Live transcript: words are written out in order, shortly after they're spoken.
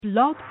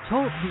Blog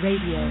Talk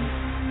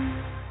Radio.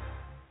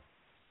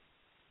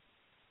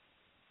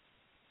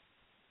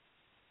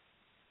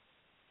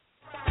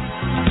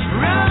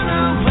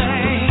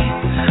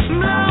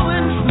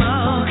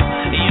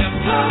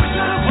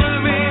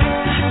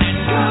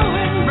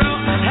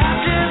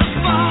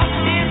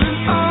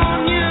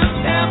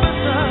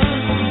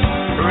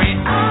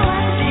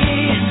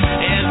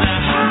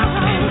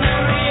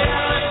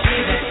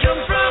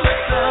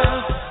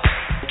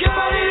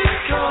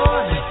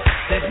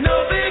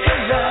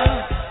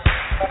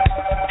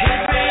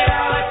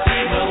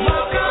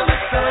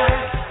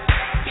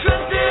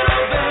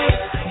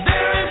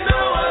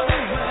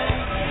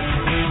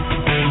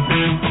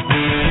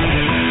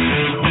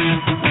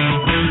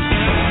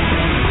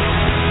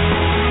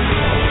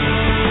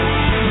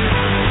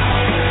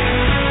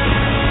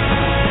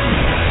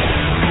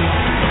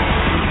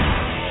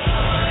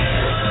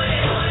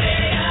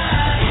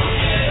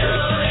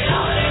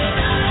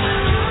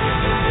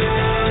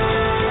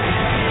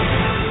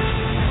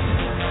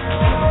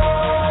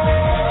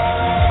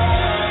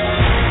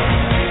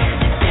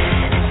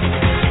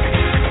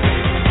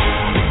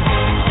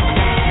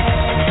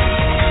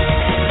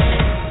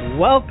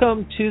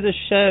 Welcome to the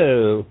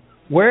show.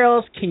 Where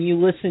else can you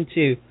listen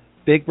to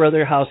Big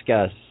Brother House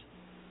Guests,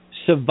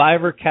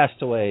 Survivor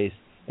Castaways,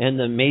 and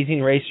the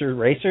Amazing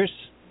Racers?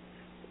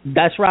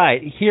 That's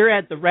right, here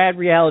at the Rad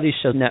Reality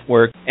Show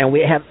Network, and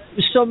we have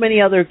so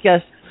many other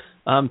guests.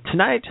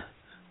 Tonight,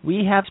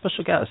 we have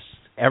special guests.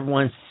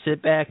 Everyone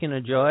sit back and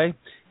enjoy,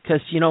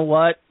 because you know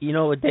what? You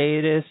know what day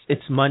it is?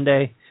 It's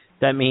Monday.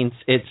 That means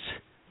it's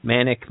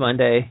Manic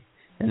Monday,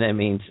 and that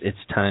means it's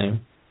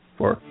time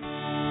for...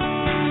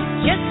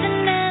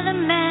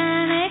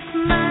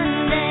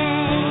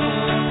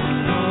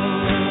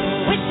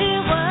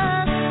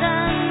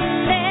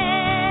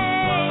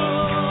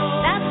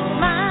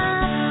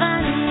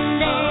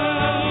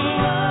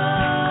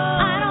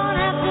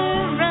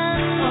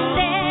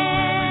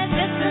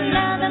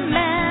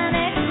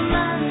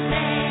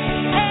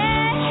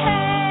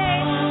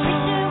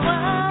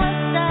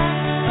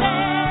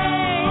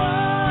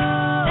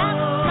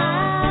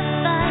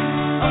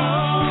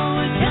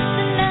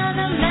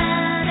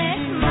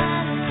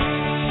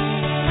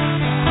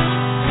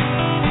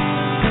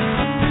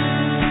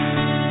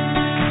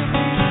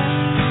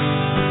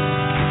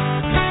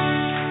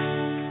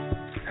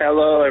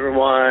 Hello,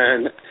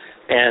 everyone,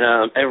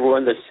 and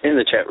everyone that's in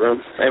the chat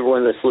room,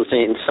 everyone that's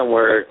listening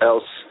somewhere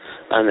else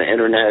on the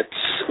internet.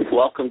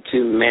 Welcome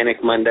to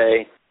Manic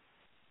Monday.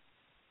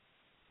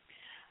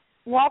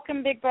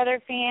 Welcome, Big Brother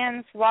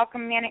fans.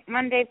 Welcome, Manic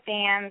Monday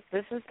fans.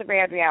 This is the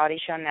Rad Reality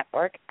Show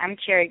Network. I'm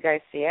Cherry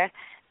Garcia.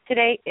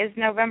 Today is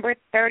November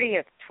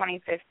 30th,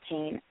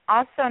 2015,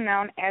 also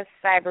known as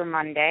Cyber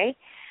Monday.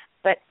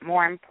 But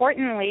more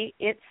importantly,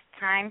 it's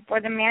time for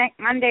the Manic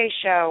Monday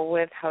Show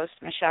with host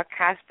Michelle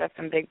Costa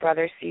from Big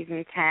Brother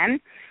Season 10.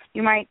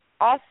 You might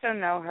also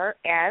know her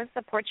as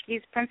the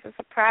Portuguese Princess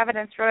of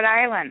Providence, Rhode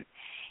Island.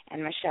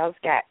 And Michelle's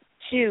got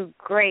two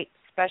great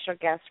special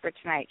guests for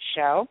tonight's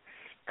show.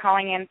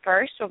 Calling in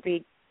first will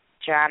be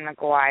John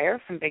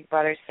McGuIRE from Big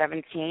Brother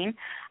 17,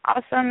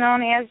 also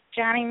known as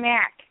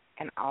JOHNNYMAC,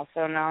 and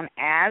also known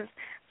as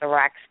the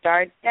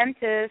Rockstar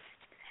Dentist.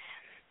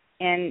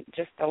 In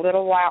just a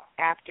little while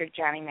after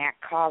JOHNNYMAC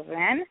calls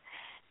in,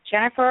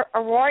 Jennifer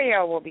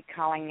Arroyo will be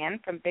calling in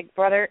from Big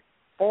Brother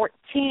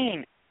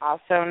 14,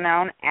 also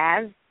known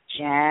as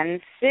JENN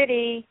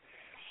City,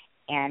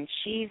 and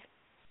she's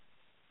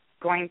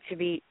going to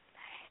be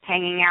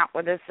hanging out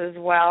with us as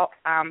well.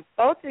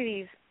 Both of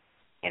these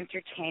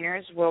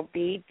entertainers will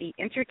be the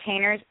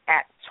entertainers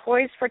at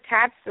Toys for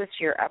Tots this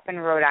year up in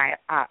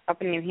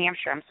New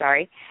Hampshire.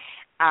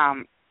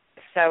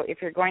 So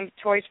if you're going to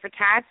Toys for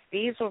Tots,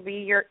 these will be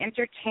your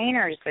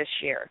entertainers this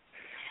year.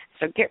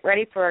 So get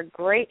ready for a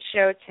great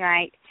show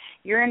tonight.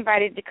 You're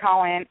invited to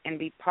call in and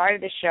be part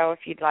of the show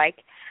if you'd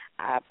like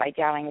by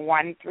dialing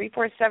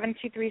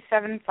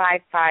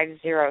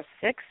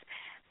 1-347-237-5506.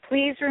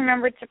 Please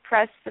remember to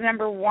press the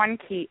number 1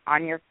 key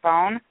on your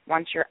phone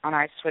once you're on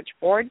our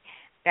switchboard.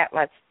 That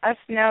lets us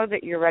know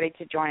that you're ready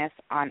to join us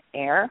on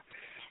air.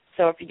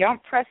 So if you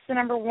don't press the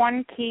number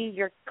 1 key,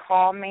 your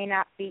call may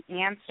not be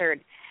answered.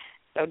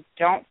 So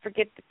don't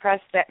forget to press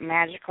that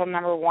magical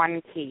number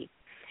 1 key.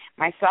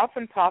 Myself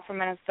and Paul from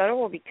Minnesota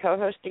will be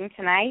co-hosting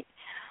tonight.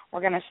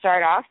 We're going to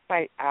start off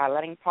by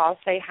letting Paul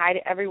say hi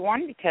to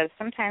everyone because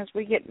sometimes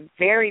we get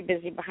very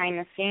busy behind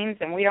the scenes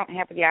and we don't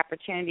have the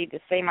opportunity to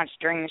say much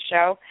during the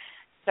show.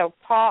 So,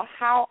 Paul,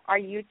 how are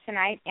you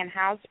tonight and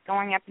how's it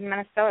going up in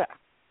Minnesota?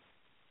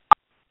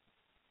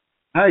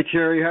 Hi,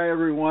 Cherry. Hi,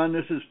 everyone.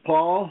 This is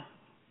Paul,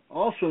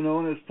 also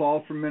known as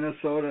Paul from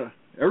Minnesota.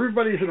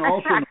 Everybody's an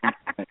also known.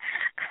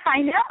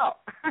 I know.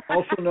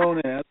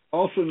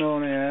 also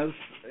known as.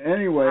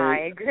 Anyway,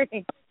 I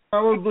agree.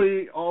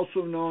 Probably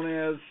also known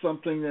as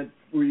something that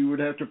we would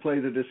have to play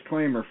the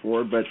disclaimer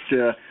for, but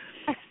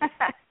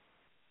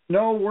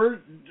no,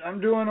 I'm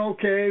doing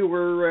okay.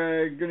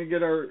 We're going to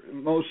get our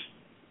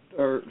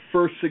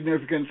first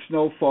significant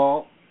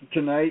snowfall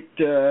tonight.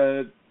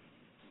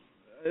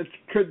 it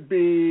could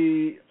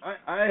be.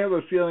 I have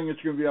a feeling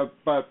it's going to be up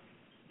about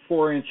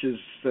 4 inches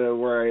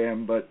where I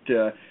am, but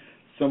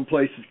some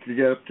places could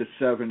get up to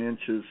 7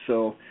 inches.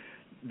 So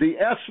the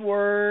S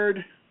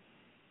word.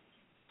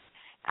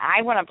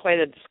 I want to play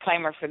the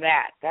disclaimer for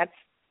that. That's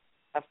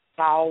a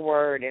foul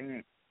word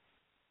in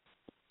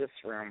this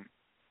room,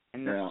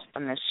 in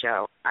this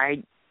show.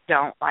 I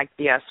don't like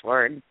the S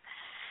word.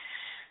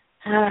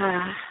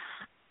 I'm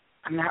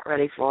not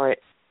ready for it.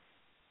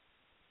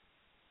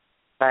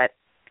 But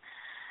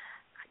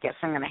I guess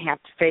I'm going to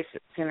have to face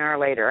it sooner or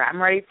later. I'm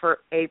ready for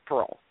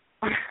April.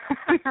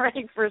 I'm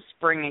ready for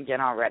spring again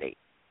already.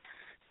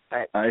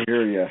 But I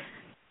hear you.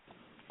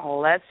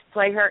 Let's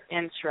play her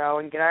intro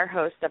and get our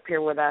host up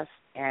here with us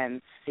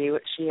and see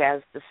what she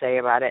has to say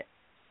about it.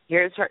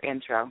 Here's her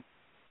intro.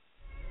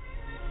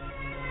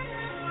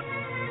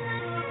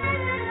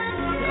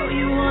 So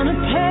you want to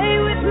play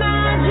with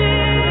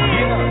magic?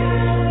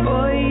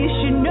 Boy, you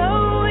should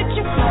know what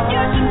you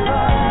should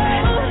know.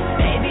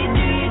 Baby,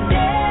 do you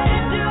dare to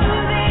do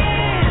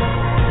this?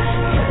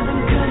 'Cause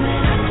I'm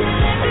coming at you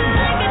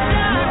like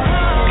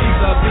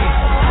a break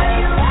it down. Are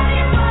you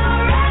ready for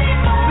it?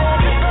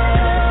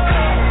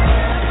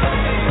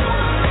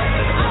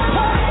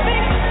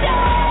 Perfect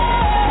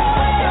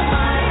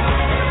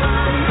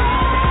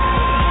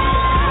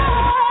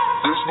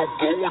There's no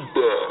going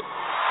back.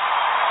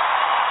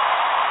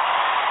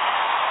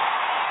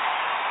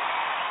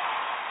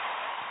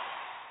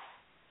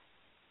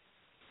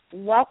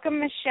 Welcome,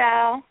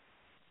 Michelle.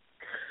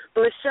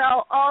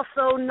 Michelle,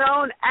 also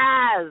known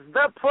as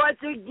the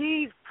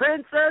Portuguese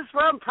Princess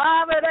from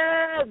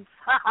Providence.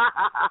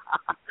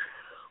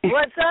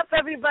 What's up,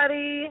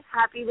 everybody?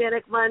 Happy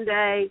Manic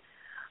Monday.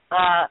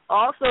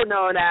 Also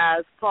known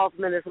as Paul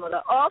from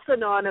Minnesota, also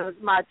known as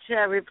my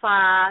cherry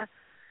pie.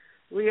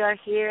 We are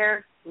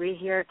here. We're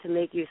here to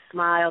make you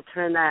smile,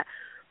 turn that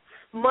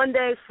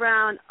Monday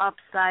frown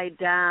upside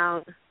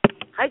down.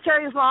 Hi,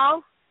 Cherry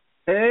Paul.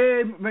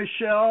 Hey,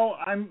 Michelle,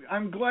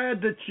 I'm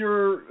glad that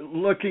you're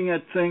looking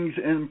at things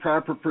in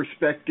proper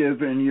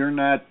perspective and you're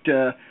not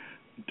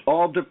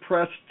all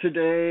depressed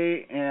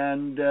today,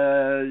 and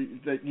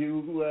that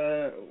you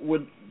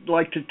would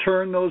like to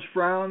turn those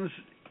frowns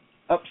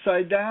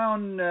upside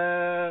down.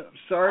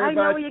 Sorry I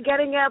know what you're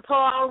getting at,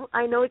 Paul.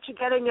 I know what you're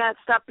getting at.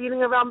 Stop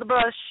beating around the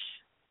bush.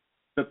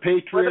 The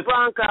Patriots, or the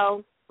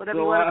Bronco, whatever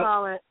you want to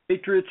call it.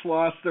 Patriots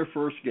lost their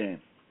first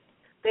game.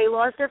 They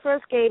lost their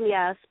first game,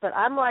 yes, but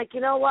I'm like,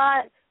 you know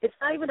what? It's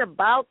not even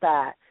about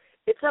that.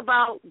 It's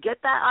about get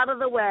that out of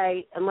the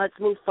way and let's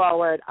move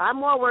forward. I'm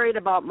more worried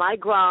about my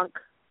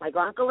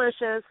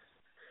Gronkalicious.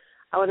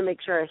 I want to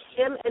make sure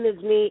him and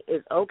his knee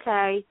is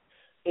okay.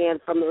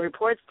 And from the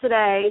reports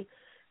today,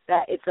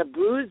 that it's a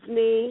bruised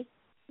knee,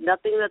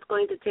 nothing that's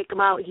going to take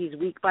him out. He's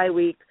week by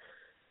week.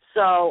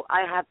 So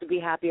I have to be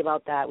happy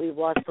about that. We've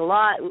lost a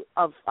lot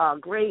of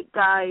great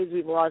guys.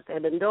 We've lost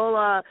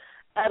Amendola,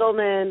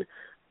 Edelman.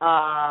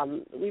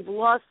 We've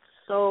lost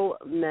so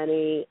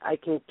many. I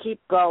can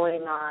keep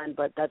going on,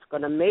 but that's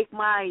going to make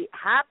my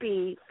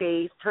happy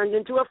face turned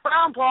into a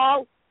frown,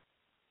 Paul.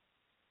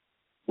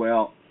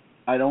 Well,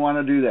 I don't want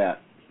to do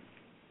that.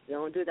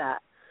 Don't do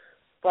that.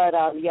 But,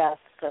 yes,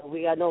 so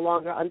we are no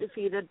longer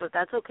undefeated, but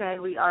that's okay.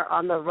 We are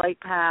on the right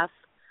path.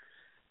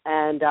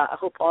 And I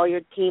hope all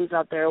your teams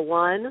out there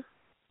won.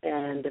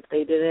 And if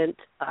they didn't,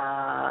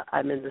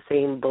 I'm in the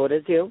same boat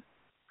as you.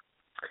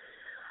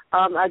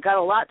 I got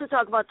a lot to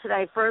talk about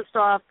today. First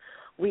off,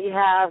 we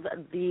have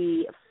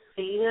the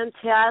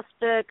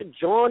fantastic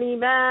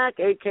JOHNNYMAC,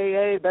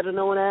 a.k.a. better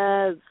known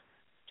as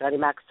Johnny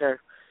Maxter,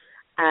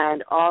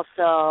 and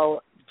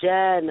also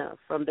Jen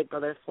from Big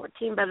Brother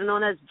 14, better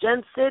known as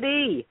Jen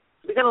City.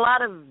 We got a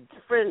lot of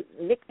different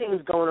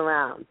nicknames going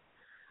around.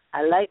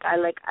 I like.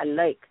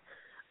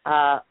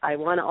 I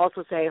want to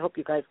also say I hope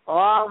you guys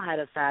all had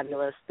a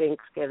fabulous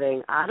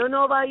Thanksgiving. I don't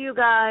know about you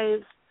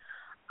guys.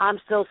 I'm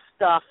still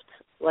stuffed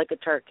like a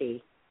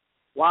turkey,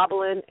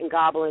 wobbling and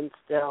gobbling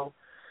still.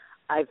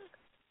 I've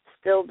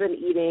still been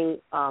eating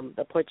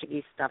the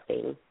Portuguese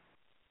stuffing.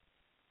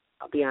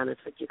 I'll be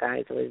honest with you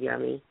guys, it was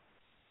yummy.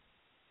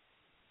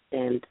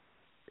 And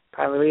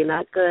probably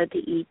not good to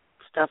eat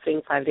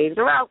stuffing 5 days in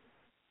a row.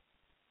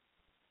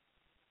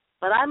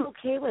 But I'm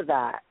okay with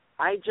that.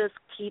 I just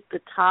keep the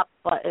top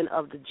button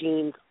of the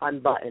jeans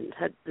unbuttoned.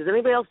 Does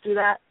anybody else do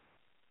that?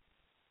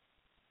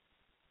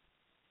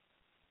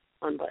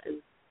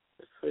 Unbuttoned.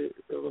 A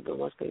little bit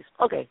more space.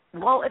 Okay.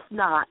 Well, if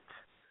not,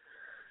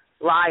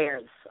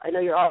 liars. I know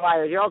you're all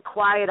liars. You're all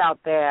quiet out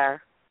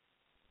there,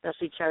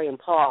 especially Cherry and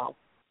Paul.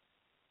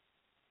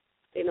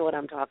 They know what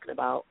I'm talking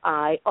about.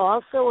 I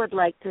also would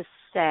like to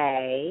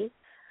say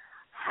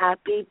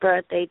happy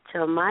birthday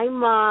to my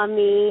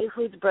mommy,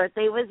 whose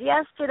birthday was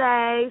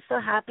yesterday. So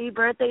happy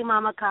birthday,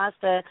 Mama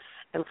Costa.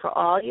 And for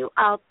all you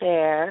out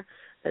there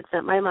that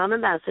sent my mom a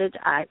message,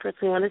 I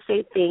personally want to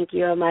say thank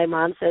you. And my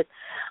mom said,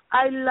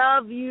 I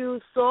love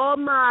you so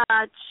much.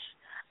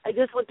 I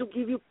just want to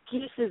give you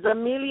kisses, a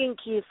million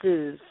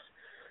kisses.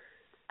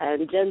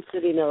 And Jen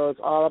City knows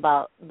all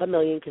about the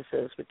million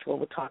kisses, which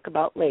we'll talk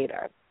about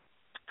later.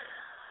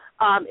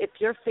 If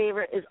your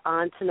favorite is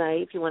on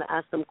tonight, if you want to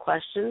ask them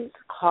questions,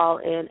 call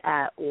in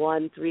at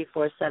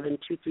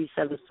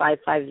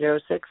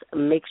 1-347-237-5506.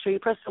 Make sure you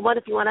press the 1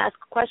 if you want to ask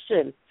a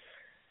question.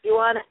 If you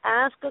want to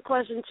ask a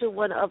question to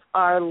one of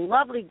our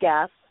lovely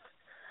guests,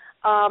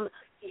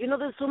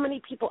 there's so many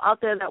people out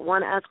there that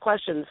want to ask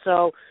questions.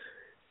 So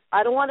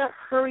I don't want to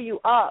hurry you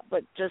up,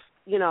 but just,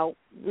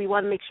 we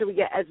want to make sure we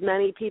get as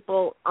many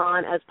people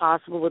on as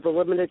possible with the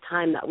limited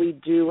time that we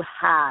do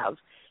have.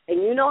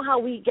 And you know how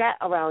we get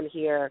around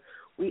here.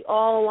 We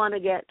all want to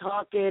get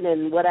talking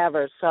and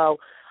whatever. So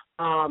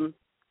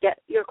get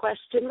your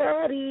question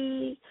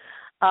ready.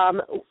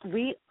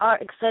 We are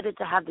excited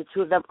to have the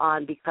two of them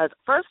on because,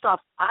 first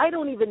off, I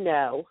don't even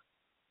know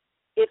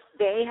if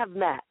they have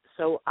met.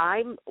 So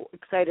I'm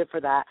excited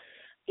for that.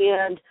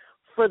 And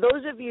for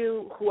those of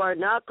you who are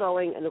not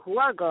going and who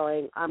are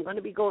going, I'm going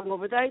to be going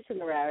over the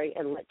itinerary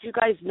and let you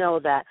guys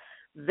know that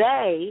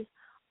they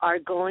are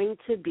going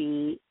to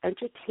be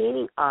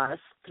entertaining us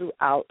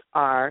throughout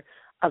our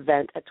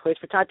event at Toys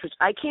for Tots, which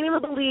I can't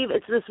even believe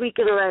it's this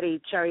weekend already,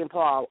 Cherry and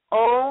Paul.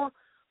 Oh,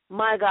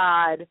 my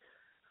God.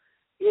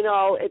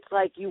 It's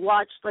like you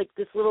watch like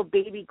this little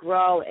baby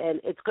grow,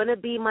 and it's going to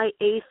be my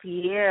 8th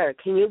year.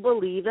 Can you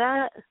believe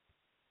that?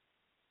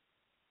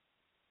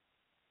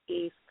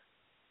 8th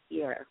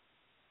year.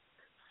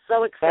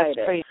 So excited.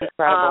 That's pretty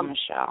incredible,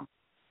 Michelle.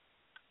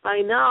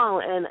 I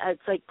know, and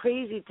it's like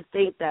crazy to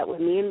think that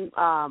when me and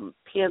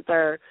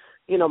Panther,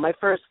 my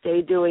first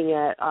day doing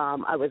it,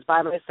 I was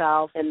by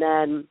myself, and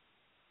then,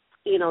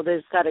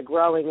 they started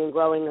growing and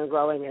growing and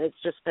growing, and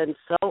it's just been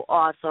so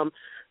awesome.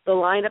 The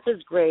lineup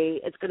is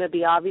great. It's going to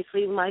be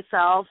obviously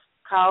myself,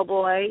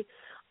 Cowboy,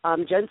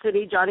 Jen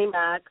City,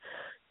 JOHNNYMAC,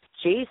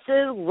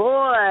 Jason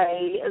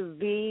Roy,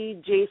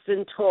 the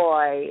Jason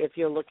Toy, if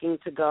you're looking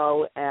to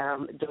go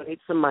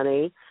donate some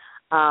money,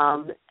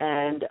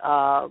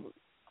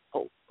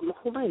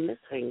 who am I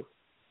missing?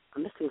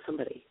 I'm missing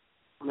somebody.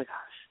 Oh, my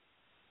gosh.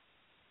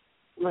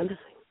 Who am I missing?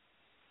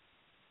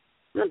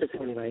 I'm not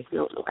missing anybody.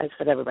 No, I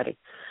said everybody.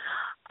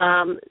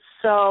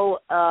 So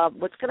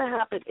what's going to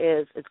happen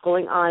is it's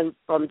going on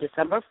from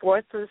December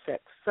 4th to the 6th.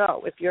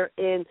 So if you're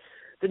in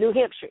the New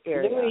Hampshire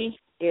area. Louis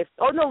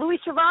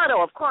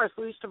Travato, of course,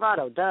 Louis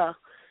Travato, duh.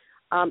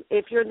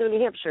 If you're in New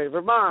Hampshire,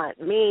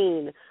 Vermont,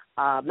 Maine,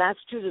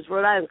 Massachusetts,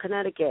 Rhode Island,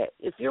 Connecticut,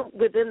 if you're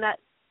within that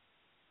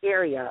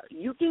area,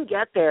 you can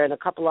get there in a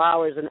couple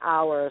hours, an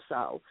hour or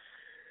so.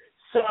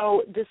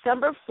 So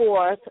December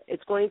 4th,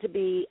 it's going to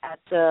be at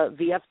the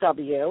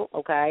VFW,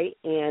 okay,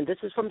 and this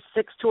is from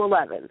 6 to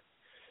 11.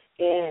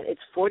 And it's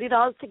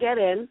 $40 to get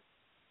in.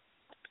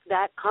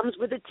 That comes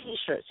with a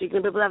T-shirt. So you're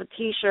going to be able to have a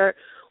T-shirt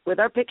with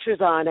our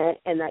pictures on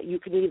it, and that you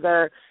can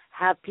either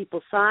have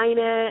people sign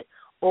it,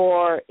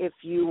 or if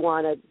you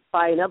want to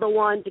buy another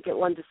one, to get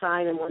one to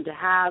sign and one to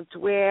have to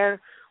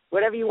wear,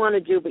 whatever you want to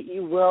do, but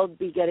you will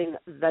be getting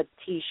the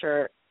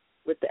T-shirt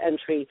with the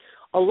entry,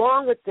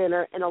 along with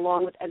dinner and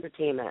along with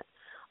entertainment.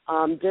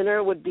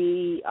 Dinner would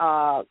be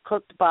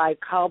cooked by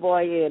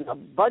Cowboy and a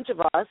bunch of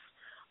us,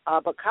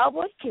 but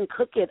Cowboy can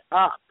cook it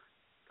up.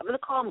 I'm going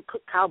to call him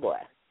Cook Cowboy.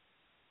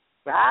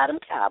 Ride him,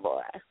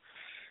 Cowboy.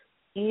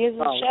 He is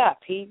a chef.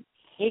 He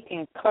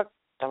can cook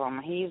them.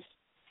 He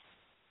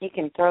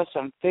can throw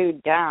some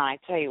food down. I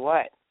tell you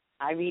what,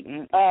 I've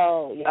eaten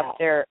up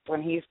there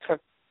when he's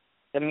cooked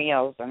the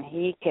meals, and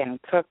he can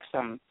cook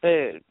some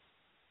food.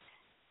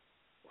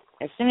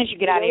 As soon as you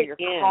get out of your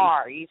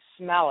car, you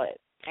smell it,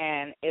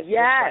 and it's just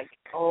like,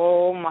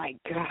 oh my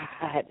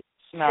God, it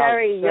smells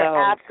Sherry, so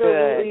you're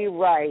absolutely good.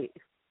 right.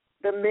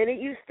 The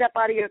minute you step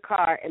out of your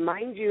car, and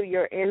mind you,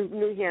 you're in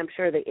New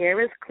Hampshire, the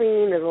air is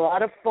clean, there's a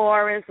lot of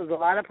forest, there's a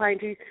lot of pine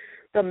trees.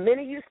 The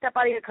minute you step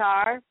out of your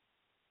car,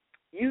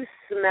 you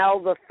smell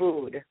the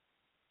food.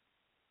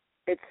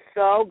 It's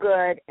so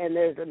good, and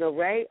there's an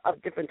array of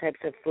different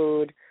types of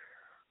food.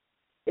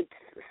 It's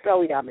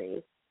so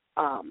yummy.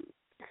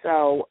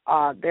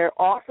 There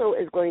also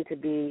is going to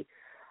be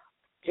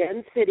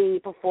JENN City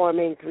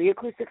performing 3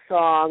 acoustic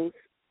songs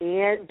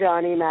and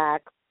JOHNNYMAC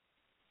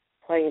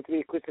playing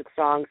 3 acoustic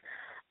songs.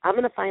 I'm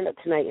going to find out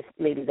tonight if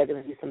maybe they're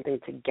going to do something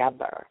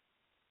together.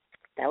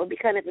 That would be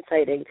kind of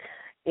exciting.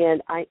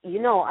 And I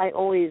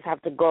always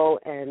have to go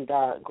and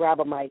grab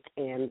a mic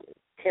and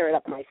tear it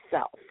up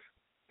myself.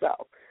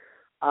 So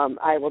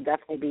I will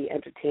definitely be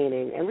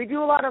entertaining. And we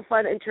do a lot of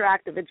fun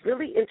interactive. It's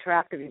really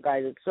interactive, you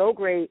guys. It's so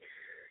great.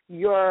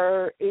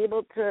 You're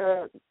able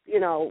to,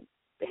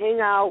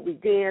 hang out. We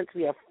dance.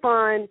 We have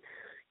fun.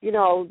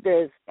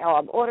 There's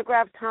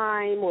autograph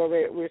time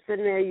where we're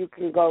sitting there. You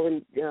can go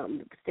and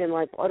stand in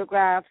line for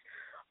autographs.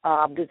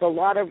 There's a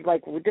lot of,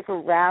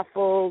 different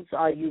raffles.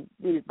 You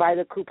buy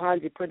the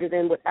coupons, you put it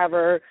in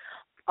whatever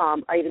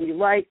item you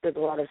like. There's a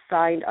lot of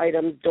signed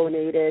items,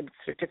 donated,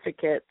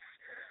 certificates,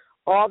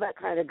 all that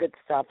kind of good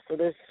stuff. So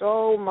there's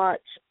so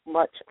much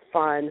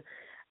fun.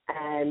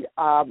 And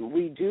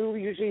we do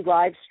usually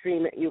live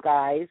stream it, you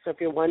guys. So if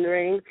you're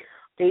wondering,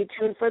 stay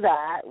tuned for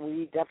that.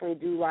 We definitely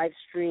do live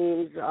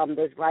streams.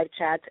 There's live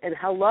chats. And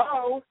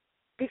hello,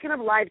 speaking of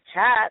live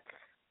chats,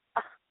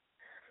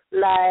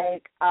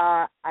 Like,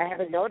 I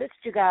haven't noticed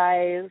you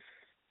guys.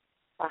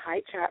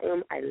 Hi, chat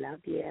room. I love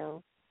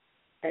you.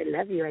 I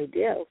love you. I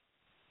do.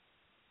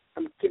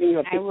 I'm giving you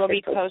a big I will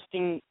be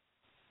posting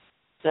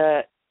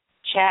the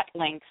chat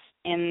links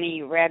in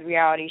the Rad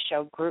Reality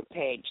Show group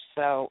page,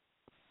 so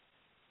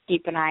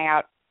keep an eye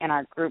out in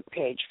our group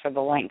page for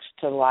the links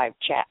to the live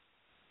chat.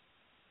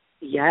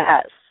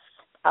 Yes.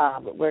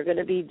 We're going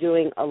to be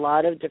doing a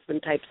lot of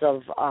different types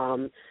of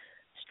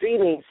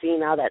streaming, seeing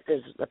now that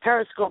there's the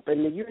Periscope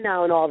and the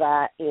YouNow and all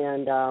that,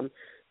 and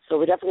so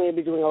we're definitely going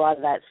to be doing a lot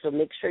of that, so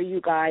make sure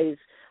you guys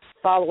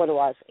follow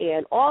us.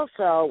 And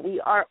also,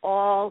 we are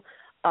all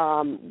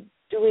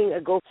doing a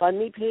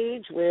GoFundMe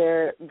page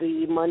where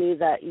the money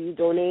that you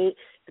donate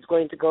is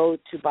going to go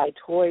to buy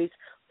toys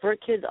for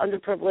kids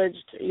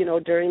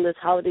underprivileged, during this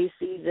holiday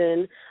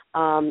season.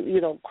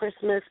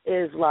 Christmas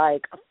is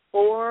like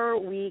 4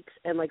 weeks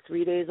and like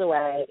 3 days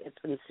away. It's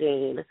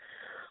insane.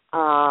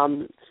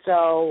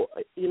 So,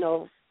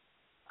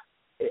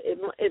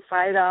 it's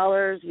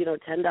 $5,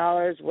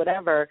 $10,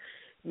 whatever.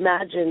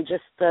 Imagine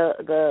just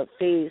the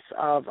face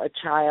of a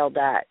child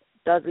that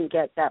doesn't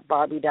get that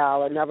Barbie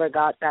doll or never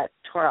got that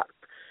truck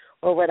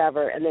or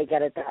whatever, and they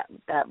get it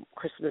that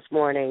Christmas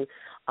morning.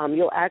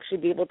 You'll actually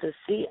be able to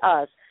see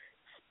us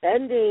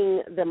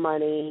spending the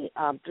money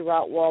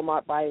throughout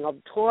Walmart, buying all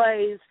the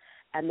toys,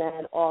 and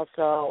then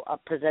also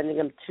presenting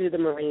them to the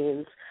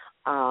Marines.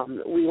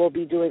 We will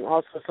be doing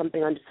also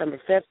something on December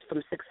 5th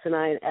from 6 to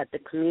 9 at the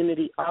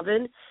Community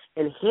Oven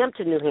in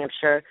Hampton, New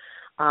Hampshire.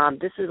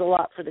 This is a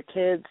lot for the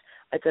kids.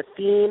 It's a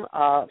theme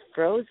of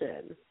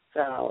Frozen.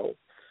 So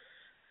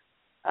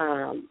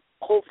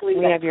hopefully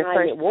we that have your time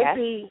first it won't guest?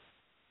 be.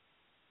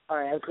 All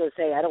right, I was going to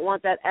say, I don't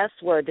want that S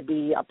word to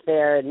be up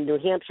there in New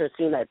Hampshire,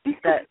 seeing that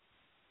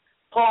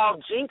Paul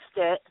jinxed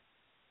it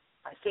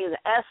by saying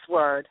the S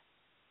word.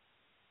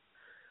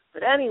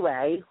 But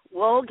anyway,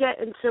 we'll get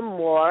into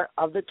more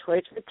of the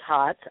Toys for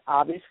Tots,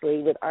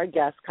 obviously, with our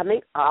guest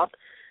coming up.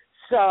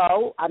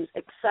 So I'm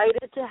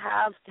excited to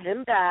have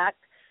him back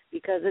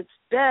because it's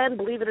been,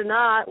 believe it or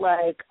not,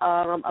 like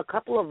a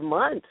couple of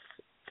months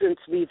since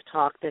we've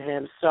talked to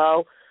him.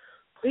 So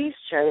please,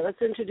 Cherry,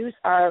 let's introduce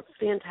our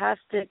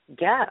fantastic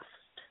guest.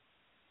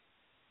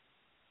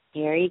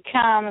 Here he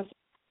comes,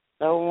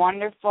 the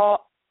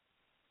wonderful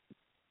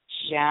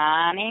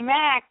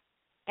JOHNNYMAC.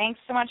 Thanks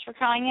so much for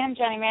calling in,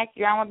 JOHNNYMAC.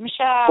 You're on with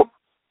Michelle.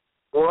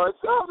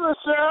 What's up,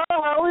 Michelle?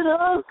 How we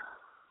doing?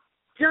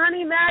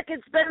 JOHNNYMAC,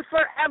 it's been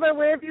forever.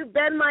 Where have you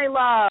been, my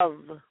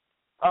love?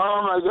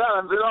 Oh, my God,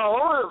 I've been all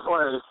over the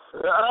place.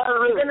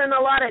 You've been in a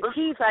lot of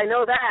teeth, I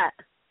know that.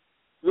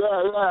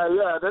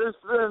 Yeah. There's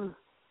been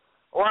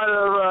a lot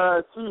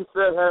of teeth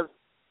that have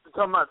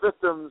become my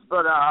victims,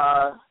 but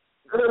I've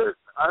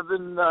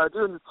been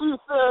doing the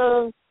teeth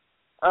thing.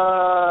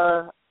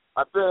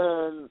 I've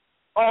been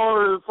all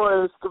over the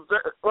place,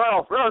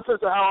 relative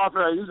to how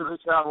often I usually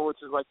travel,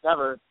 which is like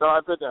never. So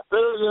I've been to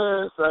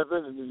Vegas, I've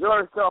been to New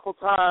York a couple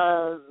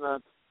times, and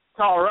then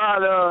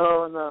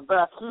Colorado, and then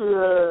back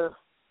here.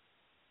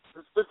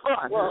 It's been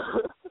fun.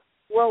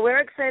 Well, we're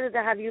excited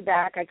to have you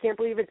back. I can't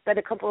believe it's been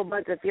a couple of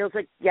months. It feels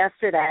like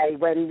yesterday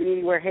when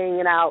we were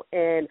hanging out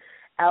in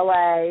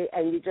L.A.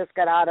 and you just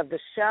got out of the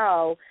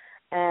show.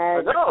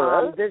 And I know,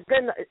 right?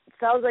 it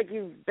sounds like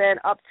you've been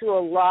up to a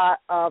lot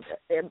of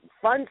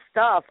fun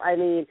stuff. I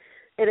mean,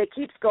 and it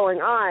keeps going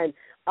on.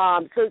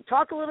 So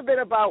talk a little bit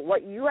about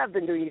what you have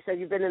been doing. You said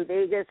you've been in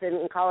Vegas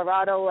and in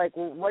Colorado. Like,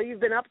 what you've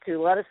been up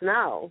to? Let us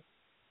know.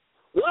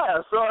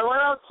 Yeah, so I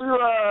went out to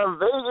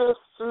Vegas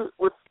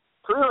with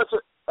pretty much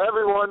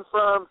everyone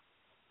from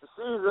the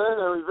season,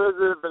 and we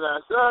visited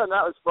Vanessa, and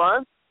that was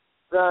fun.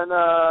 Then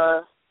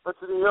went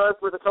to New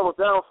York with a couple of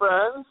dental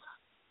friends.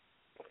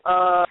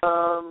 A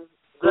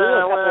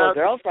couple of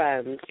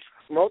girlfriends.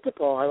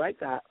 Multiple. I like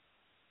that.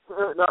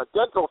 No,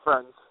 dental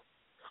friends.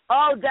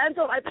 Oh,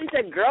 dental. I think you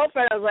said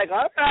girlfriend. I was like,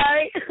 all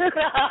right.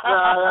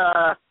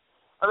 Yeah.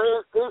 I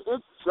mean,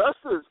 it's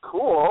just as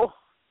cool,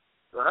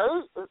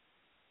 right?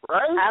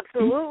 Right?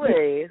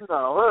 Absolutely.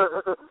 No.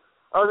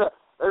 Okay.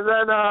 And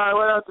then I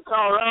went out to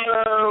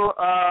Colorado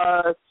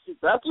to see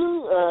Becky,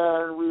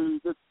 and we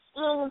did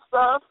skiing and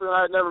stuff, and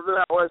I'd never been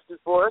out west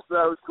before, so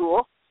that was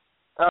cool.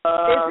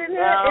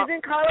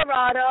 Isn't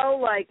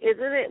Colorado,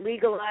 isn't it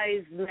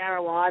legalized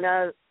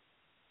marijuana?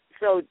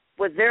 So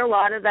was there a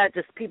lot of that,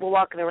 just people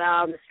walking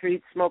around the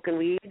streets smoking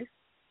weed?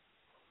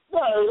 Yeah,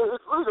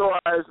 it's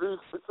legalized.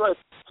 It's like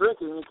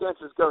drinking. You can't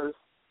just go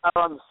out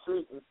on the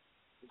street and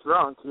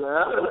drunk, you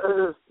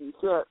know? You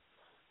can't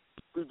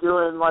be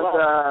doing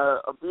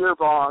a beer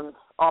bong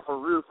off a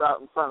roof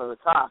out in front of the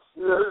cops.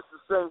 You know, it's the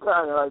same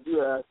kind of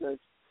idea, I think.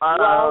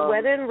 Well,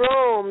 when in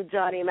Rome,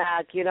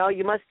 JOHNNYMAC,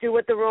 you must do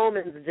what the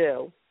Romans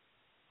do.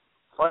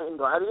 Fight in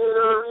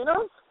gladiator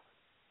arenas?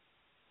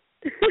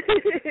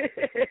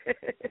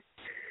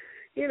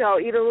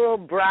 Eat a little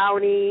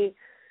brownie,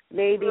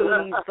 maybe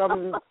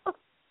some,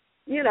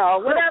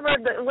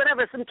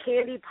 whatever, some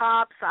candy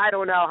pops. I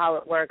don't know how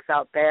it works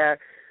out there.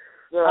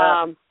 Yeah,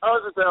 I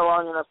wasn't there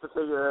long enough to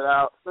figure it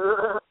out.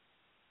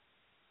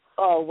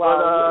 Oh,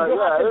 well, you'll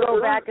have to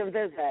go back and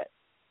visit.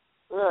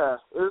 Yeah,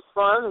 it was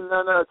fun. And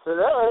then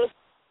today,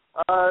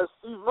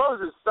 Steve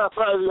Moses stopped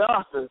by the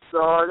office, so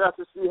I got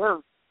to see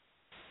him.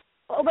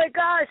 Oh, my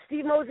gosh,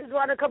 Steve Moses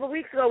won a couple of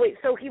weeks ago. Wait,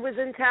 so he was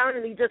in town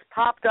and he just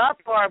popped up,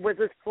 or was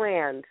this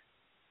planned?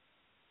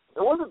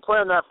 It wasn't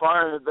planned that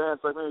far in advance,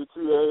 like maybe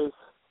 2 days.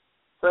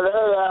 Said,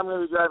 hey, I'm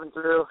going to be driving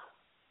through.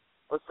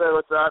 Let's say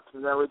what's up.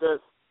 And then we did.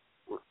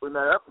 We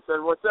met up and said,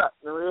 what's up?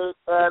 And then we ate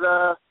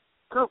at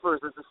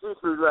Cooper's. It's a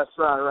seafood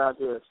restaurant around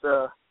here.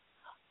 So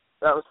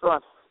that was fun.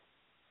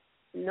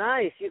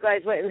 Nice. You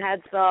guys went and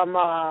had some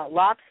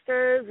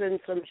lobsters and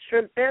some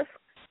shrimp bisques?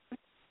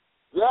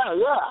 Yeah.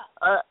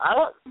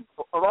 I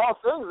of all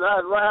things, I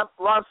had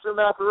lobster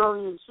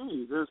macaroni and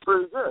cheese. It was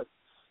pretty good.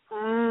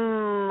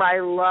 I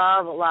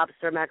love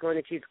lobster macaroni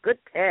and cheese. Good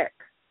pick.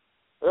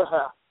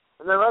 Yeah.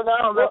 And then right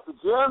now I'm at the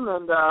gym,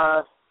 and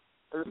I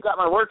just got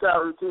my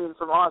workout routine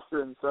from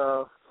Austin,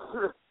 so.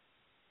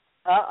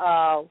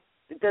 Uh-oh.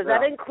 Does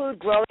that include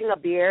growing a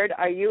beard?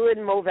 Are you in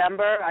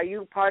Movember? Are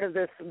you part of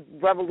this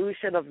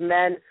revolution of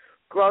men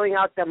growing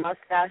out their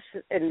mustache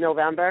in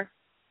November?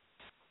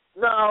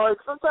 No, like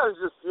sometimes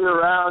just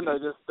year-round I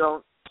just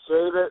don't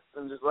shave it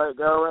and just let it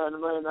go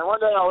randomly, and then one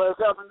day I'll wake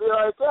up and be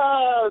like,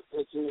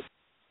 it's itchy.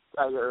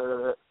 Gotta get rid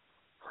of it.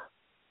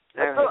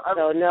 All right,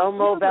 so no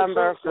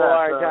Movember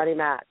for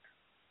JOHNNYMAC.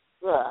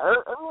 Yeah,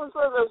 everyone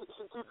says I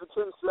should keep the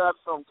chin strap,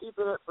 so I'm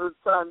keeping it for the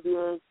time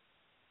being.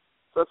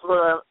 That's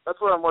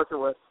what I'm working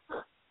with.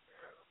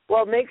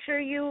 Well, make sure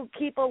you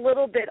keep a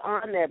little bit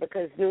on there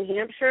because New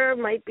Hampshire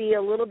might be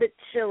a little bit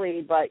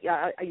chilly, but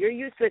you're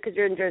used to it because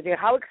you're in Jersey.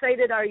 How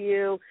excited are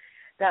you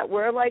that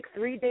we're like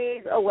 3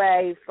 days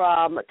away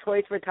from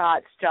Toys for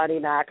Tots,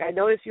 JOHNNYMAC? I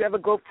noticed you have a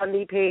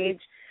GoFundMe page,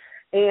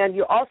 and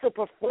you're also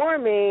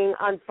performing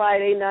on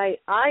Friday night.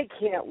 I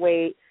can't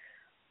wait.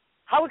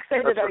 How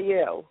excited are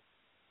you?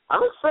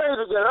 I'm excited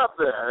to get up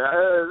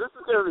there. This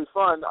is going to be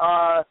fun.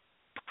 I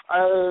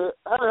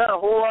haven't had a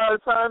whole lot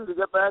of time to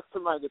get back to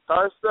my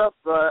guitar stuff,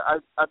 but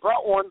I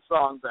brought one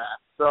song back.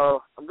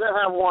 So I'm going to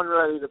have one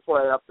ready to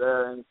play up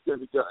there, and it's going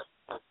to be good.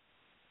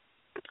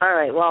 All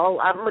right.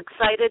 Well, I'm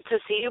excited to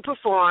see you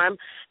perform.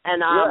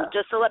 And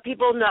just to let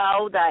people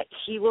know that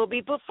he will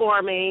be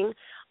performing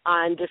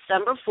on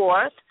December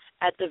 4th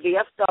at the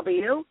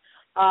VFW.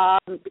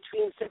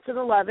 Between 6 and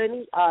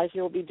 11,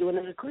 he'll be doing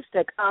an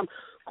acoustic.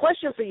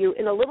 Question for you.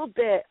 In a little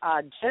bit,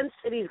 Jen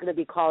City is going to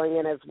be calling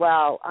in as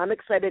well. I'm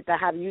excited to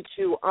have you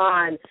two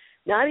on,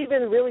 not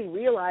even really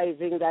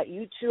realizing that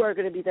you two are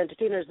going to be the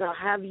entertainers. Now,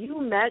 have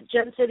you met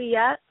Jen City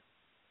yet?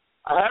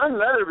 I haven't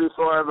met her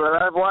before,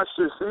 but I've watched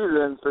her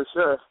season for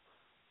sure.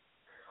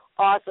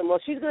 Awesome. Well,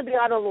 she's going to be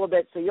on a little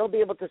bit, so you'll be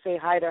able to say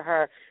hi to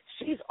her.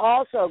 She's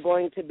also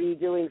going to be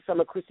doing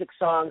some acoustic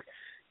songs.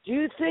 Do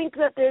you think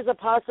that there's a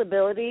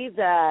possibility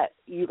that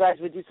you guys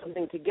would do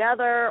something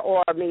together,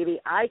 or maybe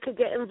I could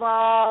get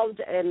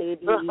involved and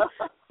maybe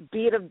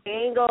beat a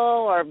bangle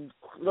or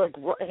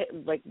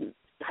like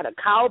had a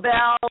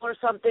cowbell or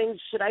something?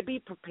 Should I be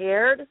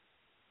prepared?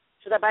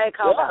 Should I buy a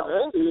cowbell?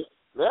 Yeah, maybe.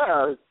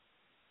 Yeah.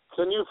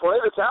 Can you play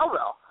the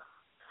cowbell?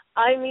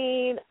 I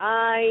mean,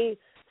 I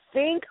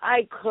think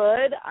I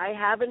could. I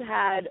haven't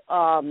had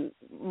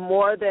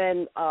more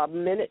than a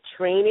minute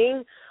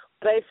training.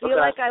 But I feel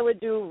like I would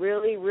do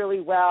really, really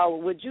well.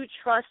 Would you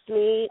trust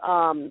me,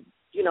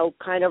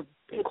 kind of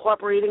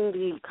incorporating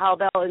the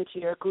cowbell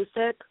into your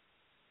acoustic?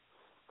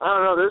 I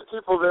don't know. There's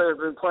people that have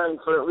been playing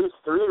for at least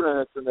 3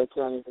 minutes and they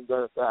can't even get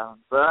it down.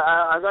 But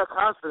I got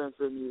confidence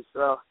in you,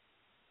 so.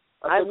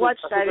 I've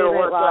watched Saturday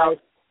Night Live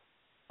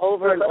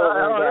over and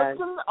over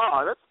again.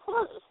 That's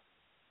plenty.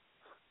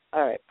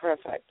 All right,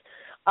 perfect.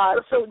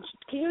 So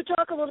can you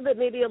talk a little bit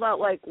maybe about,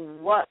 like,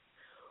 what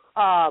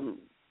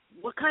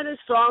kind of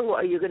song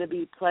are you going to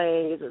be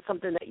playing? Is it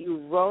something that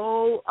you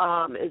wrote?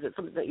 Is it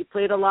something that you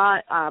played a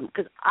lot?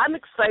 Because I'm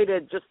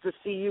excited just to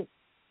see you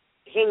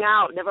hang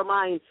out, never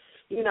mind,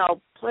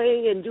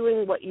 playing and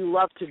doing what you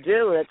love to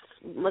do. It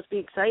must be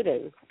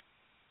exciting.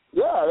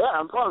 Yeah,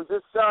 I'm pumped.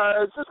 It's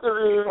just going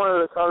to be one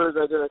of the covers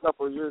I did a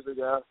couple of years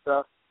ago.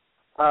 So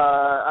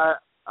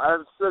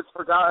I've since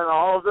forgotten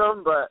all of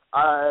them, but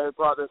I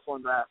brought this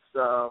one back.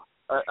 So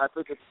I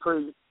think it's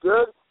pretty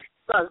good.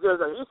 It's not as good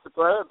as I used to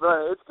play it,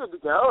 but it's good to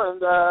go,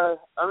 and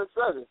I'm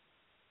excited.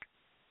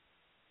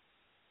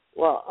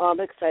 Well, I'm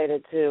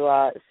excited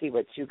to see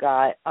what you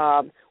got.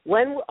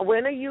 When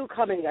are you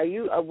coming?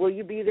 Will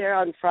you be there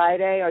on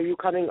Friday? Are you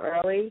coming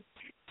early?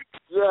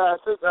 Yeah, I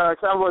think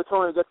Cowboy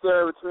told me to get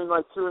there between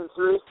like 2 and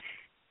 3.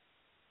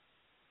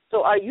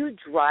 So are you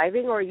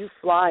driving or are you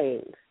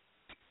flying?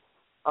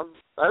 As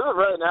of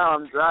right now,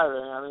 I'm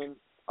driving. I mean,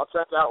 I'll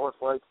check out what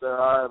flights there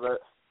are, but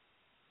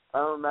I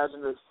don't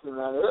imagine there's too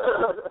many.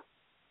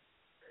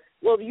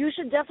 Well, you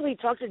should definitely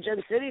talk to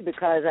Jen City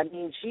because, I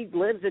mean, she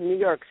lives in New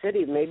York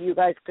City. Maybe you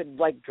guys could,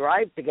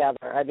 drive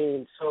together. I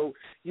mean, so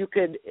you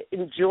could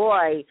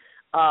enjoy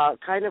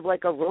kind of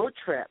like a road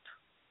trip.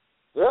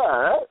 Yeah,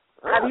 right?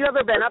 Have you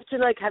ever been up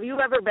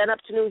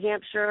to New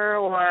Hampshire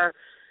or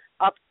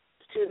up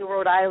to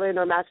Rhode Island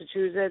or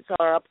Massachusetts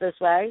or up this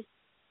way?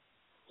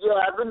 Yeah,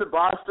 I've been to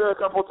Boston a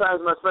couple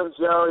times. My friend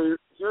Joe,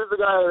 he was the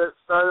guy that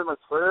started my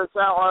Twitter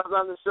account while I was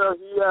on the show.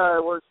 He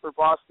works for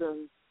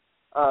Boston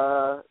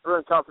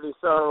Brewing Company,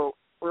 so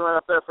we went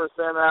up there for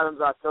Sam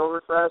Adams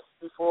Oktoberfest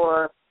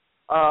before.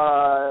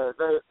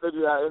 They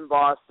do that in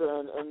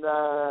Boston, and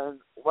then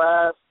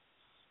last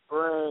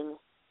spring,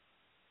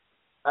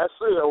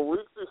 actually a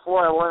week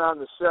before I went on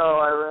the show,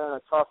 I ran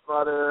a Tough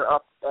Mudder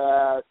up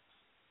at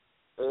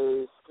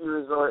a ski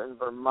resort in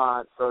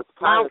Vermont, so it's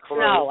kind of close.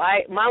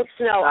 Mount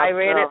Snow. I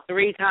ran it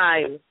 3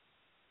 times.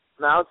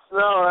 Mount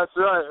Snow, that's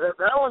right.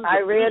 That one's I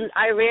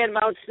ran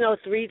Mount Snow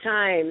 3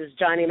 times,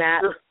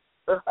 Johnny-Mac.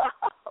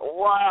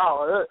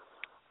 Wow.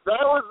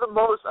 That was the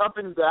most up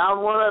and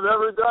down one I've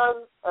ever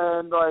done,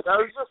 and like I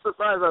was just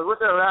surprised. I was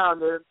looking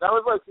around, and that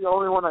was like the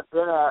only one I've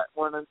been at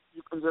when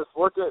you can just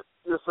look at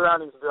your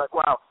surroundings and be like,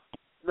 wow,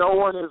 no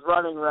one is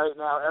running right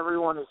now.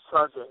 Everyone is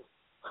charging.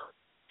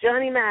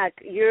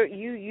 Johnny-Mac,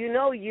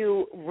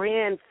 you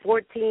ran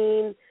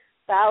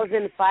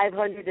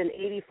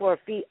 14,584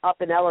 feet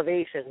up in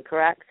elevation,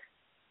 correct?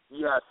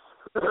 Yes.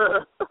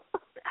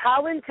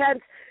 How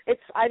intense?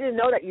 I didn't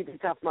know that you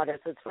did Tough Mudder,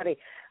 so it's funny.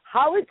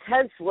 How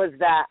intense was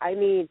that? I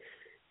mean,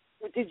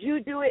 did you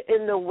do it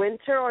in the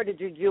winter or did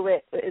you do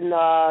it in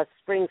the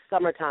spring,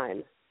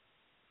 summertime?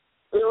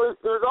 It was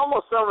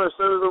almost summer,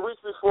 so it was a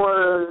week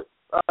before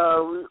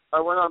I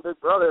went on Big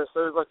Brother, so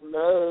it was like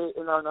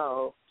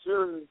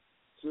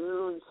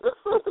June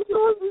 6th, I think it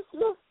was this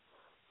year.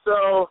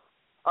 So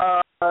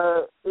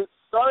it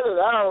started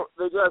out,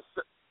 they just,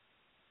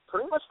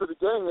 pretty much the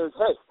beginning is,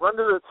 hey, run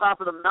to the top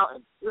of the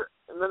mountain.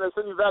 And then they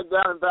send you back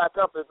down and back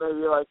up it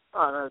maybe like,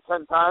 I don't know,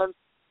 10 times.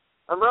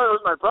 I'm running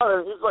with my brother,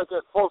 and he's like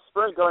at full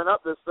sprint going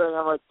up this thing.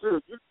 I'm like,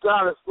 dude, you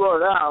gotta slow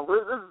down.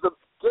 This is the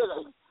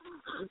beginning.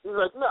 He's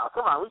like, no,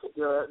 come on, we can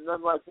do it. And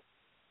then like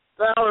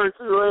an hour or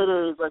 2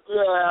 later, he's like,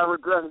 yeah, I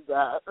regretted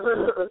that.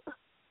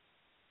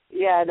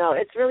 Yeah, no,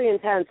 it's really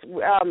intense.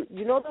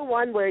 You know the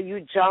one where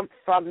you jump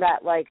from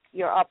that, like,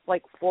 you're up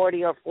like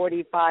 40 or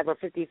 45 or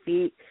 50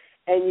 feet,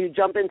 and you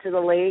jump into the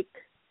lake?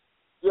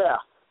 Yeah.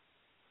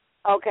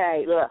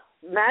 Okay. Yeah.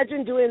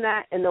 Imagine doing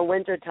that in the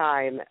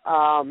wintertime.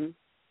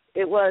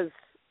 It was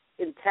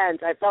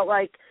intense. I felt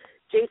like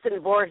Jason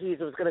Voorhees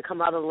was going to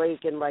come out of the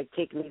lake and, like,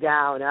 take me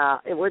down.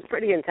 It was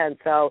pretty intense.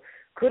 So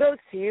kudos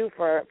to you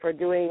for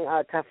doing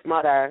Tough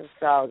Mudder.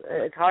 So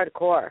it's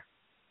hardcore.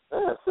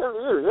 Yeah, same to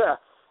you, yeah.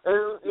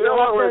 And you know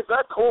what, when it's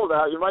that cold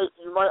out, you might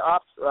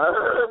opt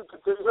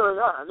continuing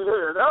on.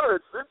 No,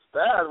 it's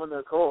bad when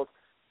they're cold.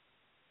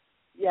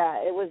 Yeah,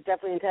 it was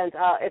definitely intense.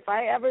 If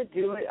I ever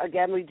do it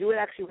again, we do it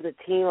actually with a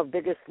team of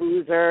Biggest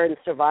Loser and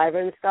Survivor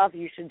and stuff.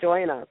 You should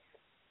join us.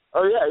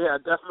 Oh yeah,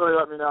 definitely.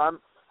 Let me know.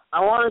 I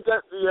want to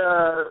get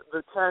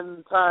the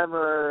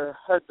 10-timer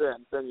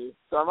headband thingy,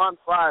 so I'm on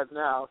 5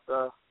 now.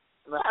 So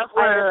I'm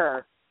halfway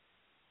there.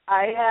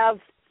 I have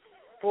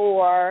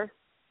 4,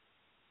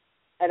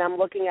 and I'm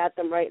looking at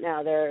them right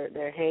now.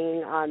 They're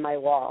hanging on my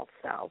wall.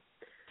 So.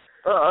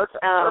 Oh, okay.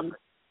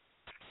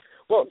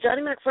 Well,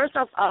 Johnny-Mac, first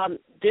off,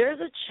 there's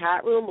a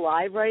chat room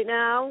live right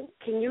now.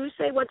 Can you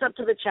say what's up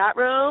to the chat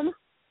room?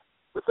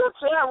 What's up,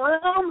 chat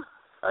room?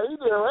 How you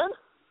doing?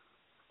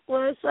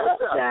 What's up,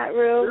 chat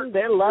room?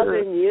 They're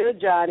loving you,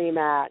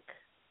 Johnny-Mac.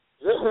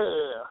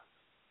 Yeah.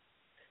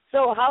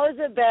 So how has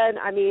it been?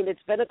 I mean,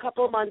 it's been a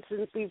couple of months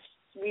since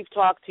we've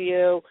talked to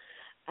you,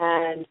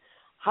 and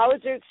how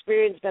has your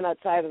experience been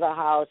outside of the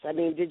house? I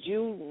mean, did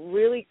you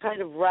really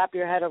kind of wrap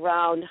your head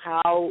around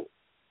how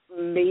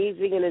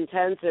amazing and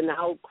intense and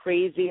how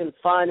crazy and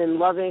fun and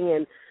loving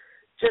and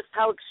just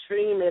how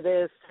extreme it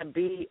is to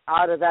be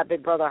out of that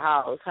Big Brother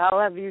house? How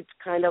have you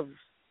kind of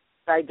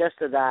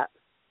digested that?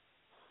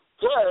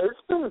 Yeah, it's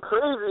been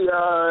crazy.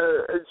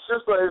 It's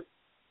just like,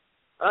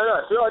 I don't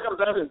know, I feel like I'm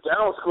back in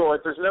dental school.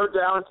 Like, there's no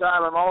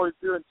downtime. I'm always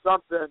doing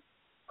something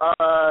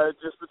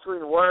just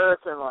between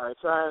work and, like,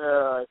 trying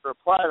to, like,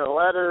 reply to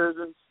letters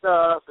and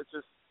stuff. It's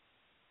just,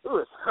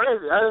 it's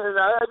crazy.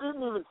 I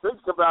didn't even think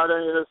about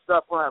any of this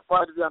stuff when I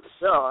applied to be on the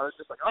show. I was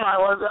just like, oh, I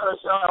want to be on the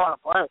show. I want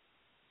to play.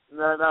 And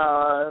then,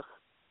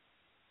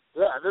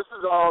 this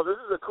is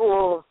a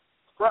cool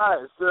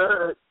surprise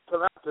to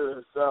come out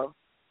to. So,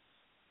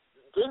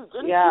 didn't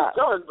keep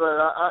going, but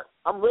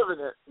I'm living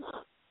it.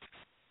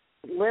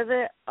 Live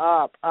it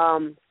up.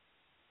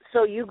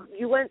 So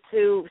you went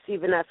to see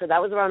Vanessa.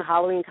 That was around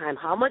Halloween time.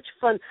 How much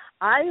fun.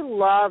 I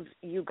love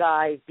you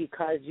guys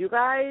because you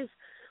guys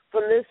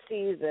from this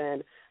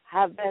season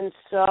have been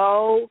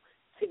so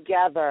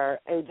together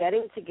and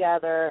getting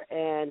together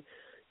and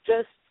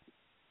just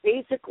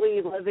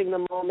basically living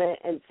the moment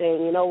and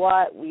saying, you know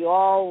what, we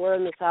all were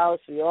in this house,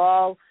 we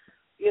all,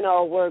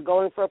 we're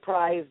going for a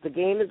prize, the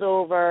game is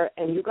over,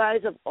 and you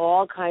guys have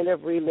all kind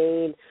of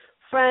remained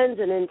friends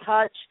and in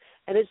touch,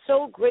 and it's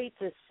so great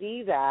to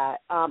see that.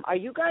 Are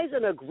you guys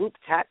in a group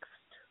text?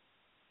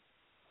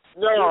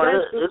 No, you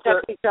guys group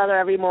text each other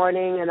every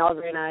morning and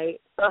every night?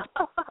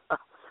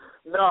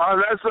 No,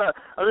 that's not.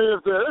 I mean,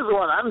 if there is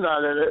one, I'm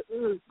not in it.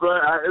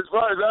 But as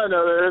far as I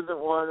know, there isn't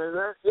one, and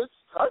it's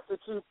tough to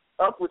keep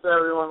up with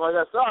everyone. Like,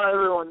 I saw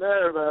everyone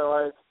there, but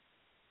like,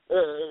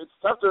 it's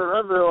tough to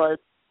remember like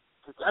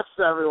to text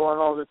everyone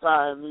all the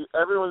time.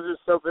 Everyone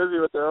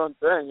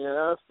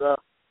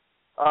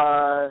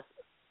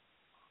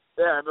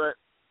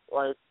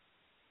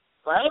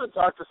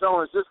so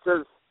much just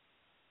because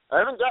I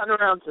haven't gotten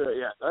around to it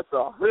yet. That's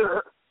all.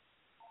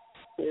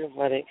 You're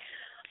funny.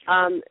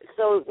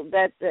 So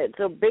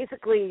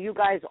basically, you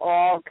guys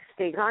all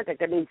stay in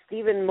contact. I mean,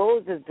 Stephen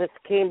Moses just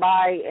came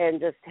by and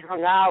just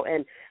hung out.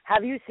 And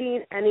have you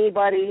seen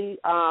anybody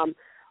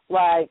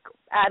like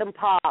Adam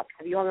Pop?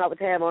 Have you hung out with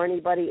him or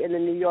anybody in the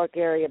New York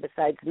area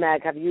besides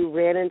Meg? Have you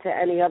ran into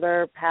any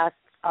other past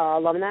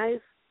alumni?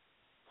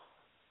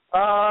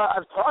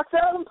 I've talked to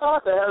Adam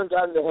Pop. I haven't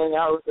gotten to hang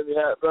out with him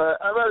yet,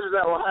 but I imagine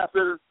that will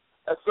happen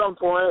at some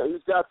point.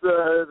 He's got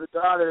the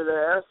daughter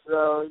there,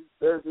 so he's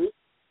busy.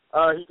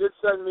 He did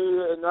send me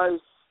a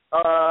nice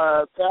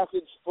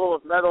package full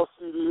of metal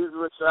CDs,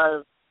 which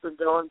I've been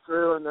going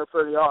through, and they're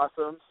pretty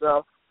awesome.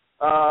 So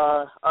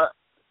that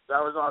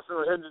was awesome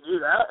of him to do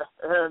that.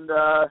 And,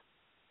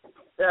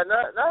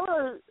 not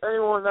really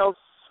anyone else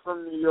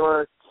from New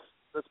York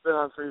that's been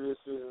on previous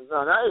seasons.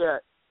 No, not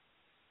yet.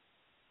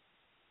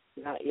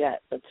 Not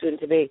yet, but soon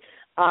to be.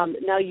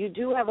 Now, you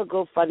do have a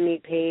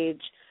GoFundMe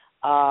page.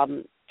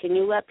 Can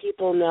you let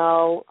people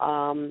know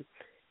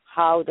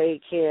how they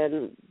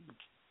can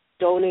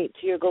donate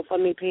to your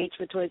GoFundMe page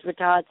for Toys for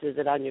Tots? Is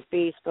it on your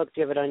Facebook?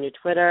 Do you have it on your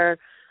Twitter?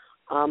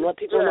 Let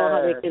people know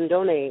how they can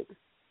donate.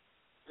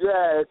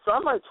 Yeah, it's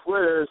on my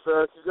Twitter.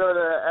 So if you go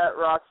to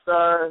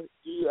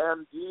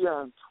 @RockstarDMD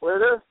on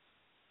Twitter,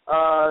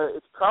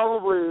 it's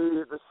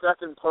probably the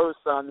second post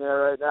on there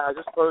right now. I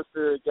just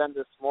posted it again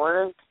this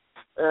morning,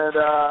 and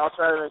I'll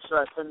try to make sure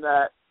I pin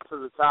that to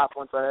the top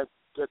once I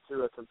get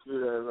to a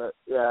computer. But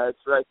yeah,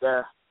 it's right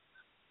there.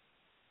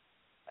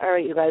 All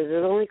right, you guys,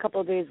 there's only a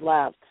couple of days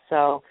left,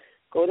 so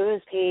go to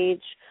his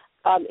page.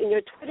 In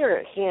your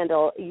Twitter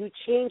handle, you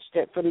changed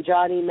it from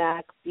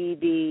JOHNNYMAC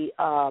BB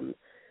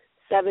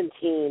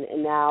 17,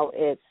 and now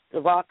it's the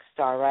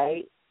Rockstar,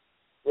 right?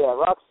 Yeah,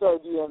 Rockstar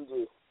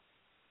DMD.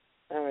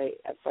 All right,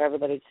 for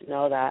everybody to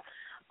know that.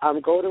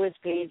 Go to his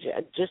page.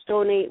 Just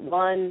donate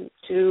 1,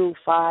 2,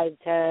 5,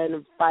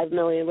 10, 5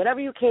 million, whatever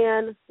you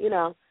can,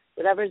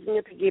 whatever's in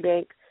your piggy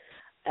bank,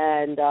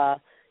 and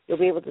you'll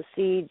be able to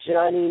see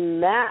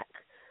JOHNNYMAC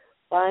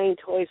buying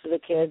toys for the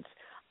kids.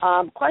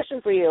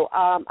 Question for you.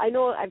 I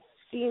know I've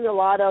seen a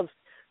lot of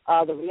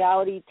the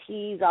reality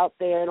tees out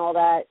there and all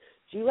that.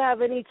 Do you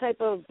have any type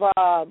of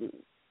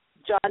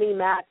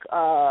JOHNNYMAC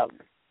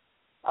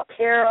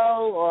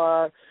apparel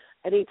or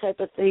any type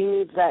of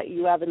things that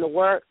you have in the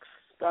works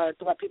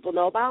to let people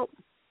know about?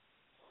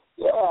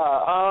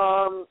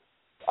 Yeah.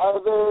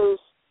 There's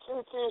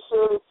 2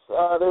 T-shirts.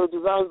 They were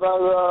designed by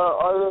the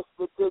artist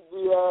that did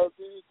the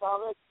BB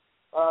comic.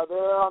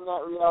 They're on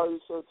that reality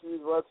show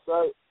tees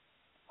website.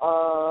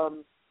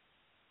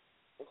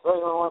 If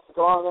anyone wants to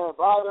go on there and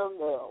buy them,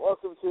 they're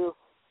welcome to.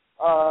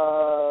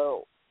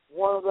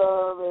 One of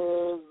them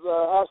is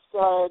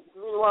hashtag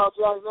Meanwhile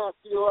JOHNNYMAC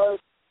DOS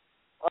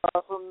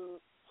from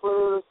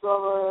Twitter this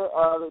summer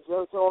that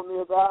Joe told me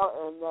about,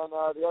 and then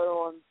the other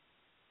one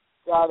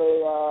got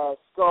a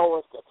skull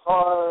with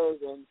guitars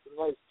and some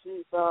nice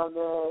teeth on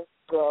there.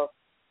 So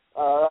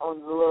that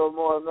one's a little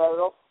more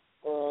metal,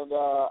 and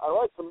I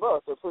like them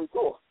both. They're pretty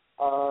cool.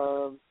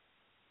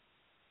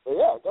 But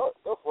yeah, go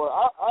for it.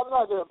 I'm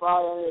not gonna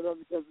buy any of them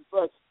because it's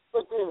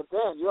like being in a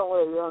band. You don't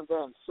wear your own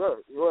band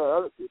shirt. You wear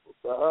other people's.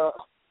 All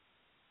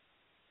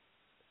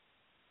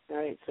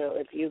right. So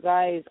if you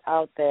guys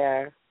out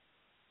there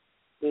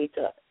need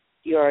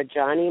your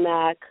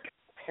JOHNNYMAC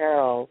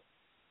apparel,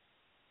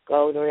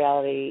 go to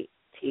Reality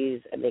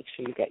Tees and make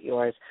sure you get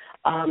yours.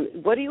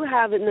 What do you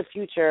have in the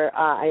future?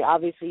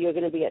 Obviously, you're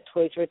going to be at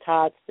Toys for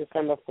Tots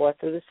December 4th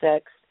through the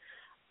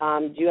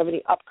 6th. Do you have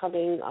any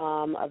upcoming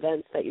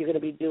events that you're going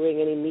to be doing,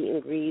 any meet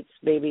and greets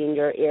maybe in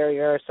your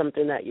area or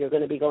something that you're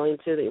going to be going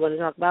to that you want to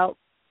talk about?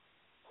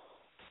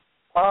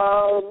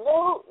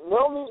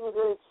 No meet and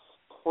greets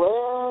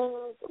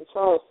planned. I'm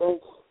trying to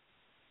think.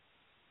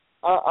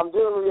 I'm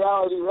doing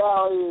Reality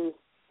Rally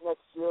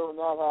next year when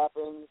that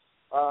happens.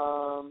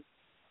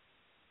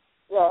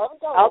 Yeah,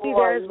 I'll be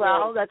there as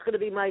well. That's going to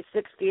be my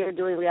 6th year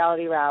doing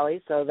Reality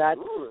Rally, so that's...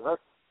 Ooh,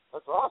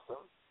 that's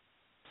awesome.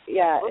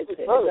 Yeah, it's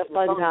a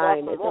fun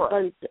time. It's a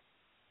fun...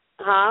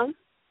 Huh?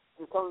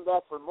 You're coming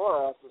back for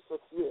more after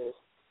 6 years.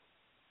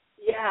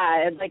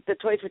 Yeah, and like the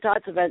Toys for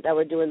Tots event that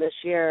we're doing this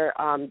year,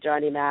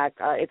 JOHNNYMAC,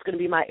 it's going to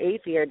be my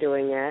 8th year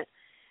doing it.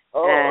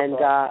 Oh, and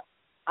okay.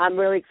 I'm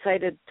really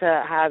excited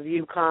to have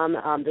you come.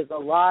 There's a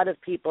lot of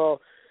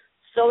people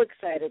so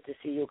excited to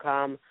see you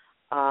come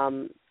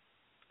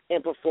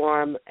and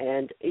perform.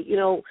 And,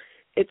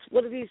 it's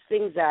one of these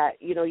things that,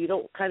 you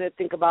don't kind of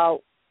think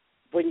about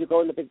when you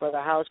go in the Big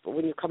Brother house, but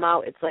when you come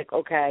out, it's like,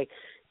 okay,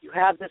 you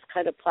have this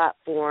kind of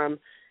platform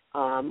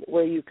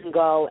where you can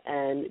go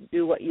and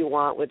do what you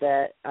want with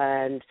it.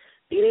 And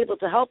being able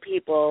to help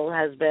people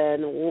has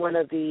been one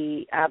of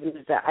the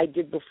avenues that I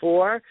did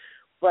before,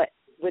 but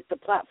with the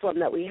platform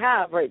that we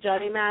have, right,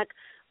 JOHNNYMAC,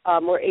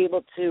 we're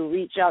able to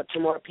reach out to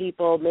more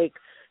people, make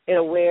it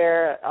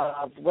aware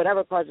of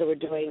whatever cause that we're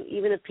doing.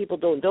 Even if people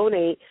don't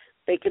donate,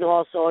 they can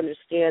also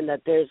understand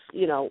that there's,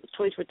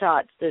 Toys for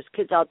Tots, there's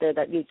kids out there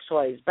that need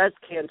toys, breast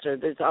cancer,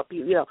 there's,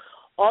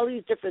 all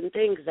these different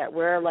things that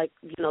we're like,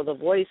 the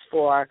voice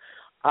for.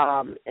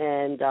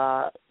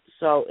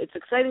 So it's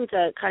exciting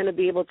to kind of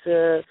be able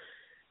to,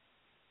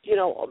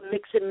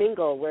 mix and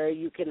mingle where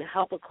you can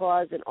help a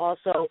cause and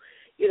also,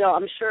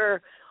 I'm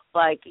sure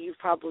like you've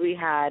probably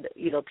had,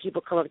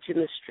 people come up to you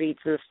in the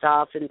streets and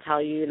stuff and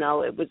tell you,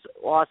 it was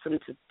awesome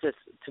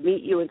to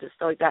meet you and to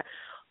stuff like that.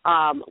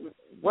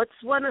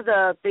 What's one of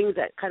the things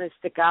that kind of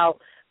stick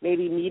out,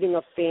 maybe meeting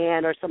a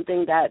fan or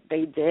something that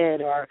they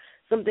did or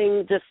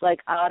something just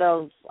like out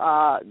of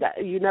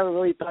that you never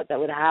really thought that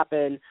would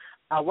happen?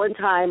 One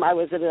time I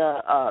was at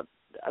a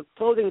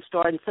clothing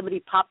store and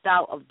somebody popped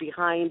out of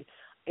behind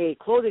a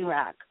clothing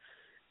rack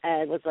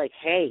and was like,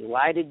 "Hey,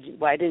 why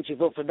didn't you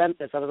vote for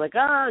Memphis?" I was like,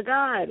 "Oh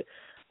God,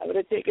 I would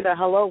have taken a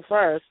hello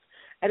first."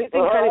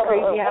 Anything kind of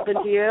crazy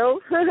happened to you?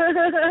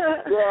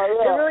 Yeah.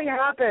 It really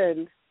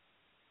happened.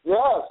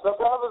 Yeah, stuff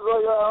happens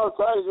like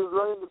outside. You just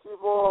run into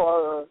people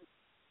or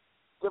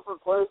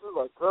different places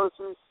like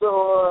grocery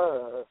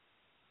store.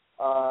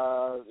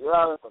 You're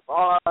out at the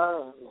bar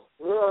and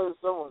there's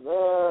someone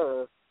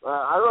there.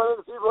 I run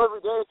into people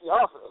every day at the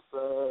office.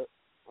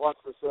 Watch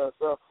the show,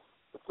 so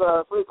it's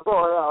pretty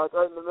cool. Yeah, like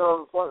right in the middle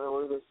of an appointment,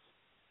 we're just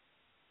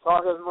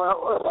talking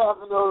about what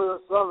happened over the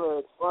summer.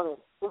 It's funny.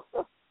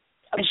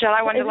 Michelle,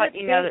 I wanted to let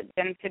you know that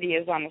JENN City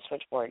is on the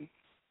switchboard.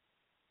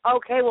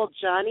 Okay, well,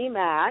 Johnny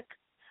Mac,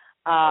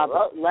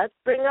 let's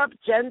bring up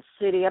JENN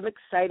City. I'm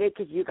excited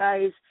because you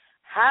guys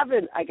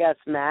haven't, I guess,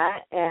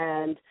 met,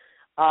 and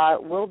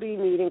we'll be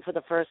meeting for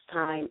the first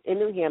time in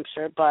New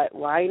Hampshire, but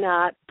why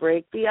not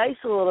break the ice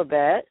a little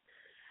bit?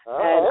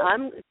 And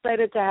I'm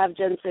excited to have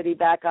JENN City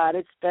back on.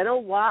 It's been a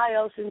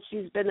while since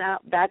she's been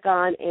back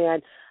on,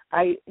 and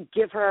I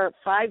give her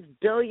 5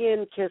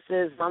 billion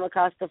kisses. Mama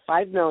Costa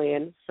 5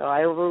 million, so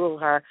I overrule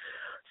her.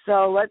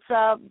 So let's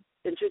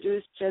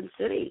introduce JENN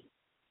City.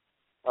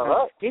 All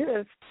right. Let's do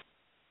this.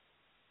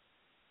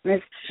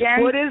 Miss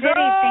JENN City,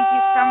 thank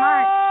you so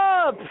much.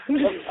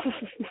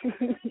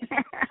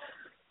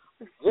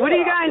 What are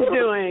you guys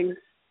doing?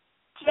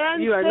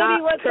 JENN You are City,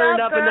 not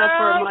turned up girl? enough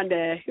for a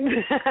Monday.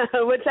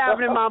 What's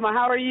happening, Mama?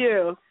 How are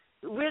you?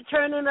 We're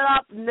turning it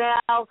up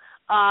now.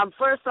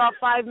 First off,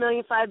 5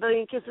 billion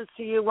kisses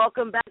to you.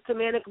 Welcome back to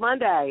Manic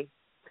Monday.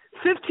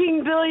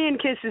 15 billion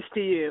kisses to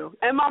you.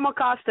 And Mama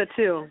Costa,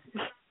 too.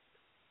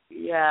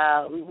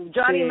 Yeah.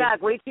 Johnny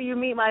Mac, wait till you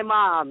meet my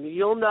mom.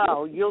 You'll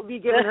know. You'll be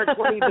giving her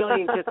 20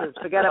 billion kisses.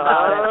 Forget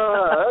about it.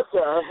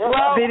 Okay.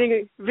 Well,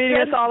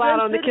 beating us all out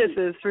on the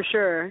kisses, for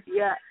sure.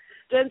 Yeah.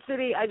 JENN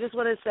City, I just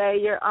want to say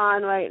you're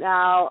on right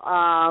now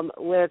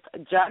with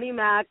Johnny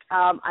Mac,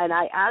 and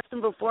I asked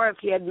him before if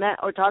he had met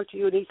or talked to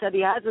you, and he said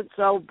he hasn't,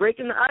 so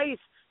breaking the ice.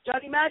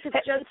 Johnny Mac, it's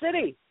JENN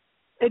City.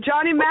 Hey,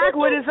 Johnny Mac,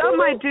 what is up,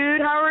 my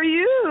dude? How are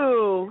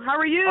you?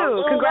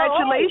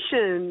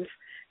 Congratulations.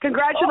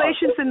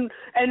 Congratulations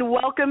and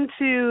welcome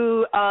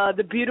to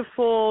the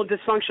beautiful,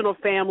 dysfunctional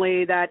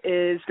family that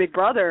is Big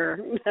Brother.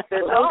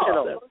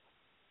 Dysfunctional.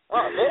 Oh,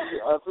 thank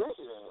you. I appreciate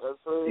it. That's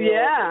pretty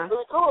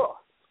cool.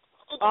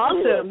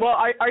 Awesome. Well,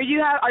 are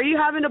you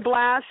having a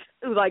blast,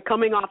 like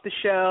coming off the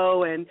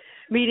show and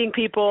meeting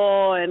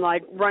people and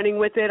like running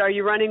with it? Are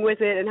you running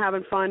with it and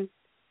having fun?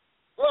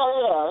 Yeah.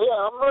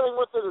 I'm running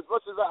with it as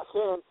much as I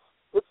can.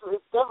 It's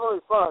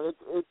definitely fun.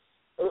 It's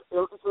a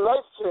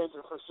life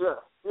changer for sure.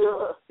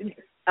 Yeah.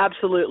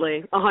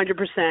 Absolutely,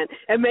 100%.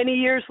 And many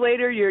years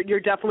later, you're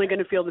definitely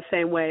going to feel the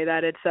same way.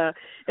 That it's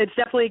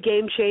definitely a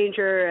game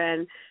changer.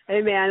 And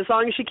hey, man, as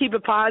long as you keep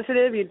it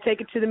positive, you take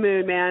it to the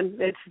moon, man.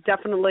 It's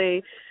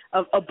definitely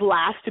a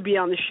blast to be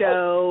on the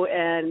show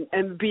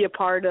and be a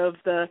part of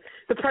the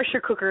pressure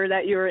cooker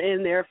that you were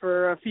in there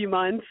for a few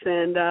months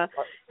and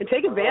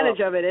take advantage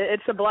of it.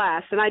 It's a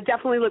blast. And I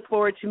definitely look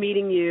forward to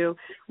meeting you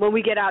when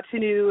we get out to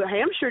New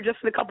Hampshire just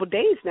in a couple of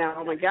days now.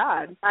 Oh, my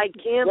God. I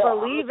can't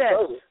believe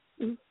it.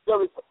 It's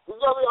gonna be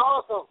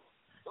awesome.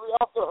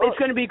 It's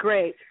going to be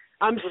great.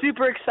 I'm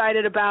super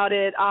excited about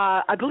it.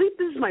 I believe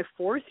this is my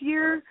 4th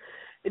year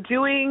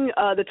doing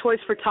the Toys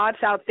for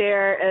Tots out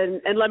there,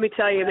 and let me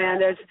tell you, man,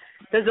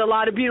 there's a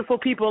lot of beautiful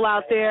people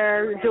out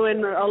there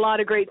doing a lot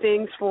of great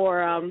things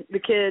for the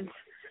kids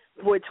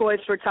with Toys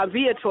for Tots,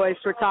 via Toys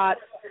for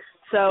Tots.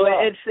 So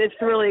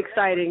it's really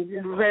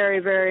exciting. Very,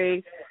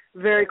 very,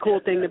 very cool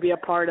thing to be a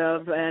part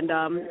of, and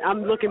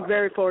I'm looking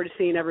very forward to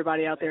seeing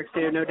everybody out there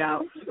too, no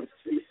doubt.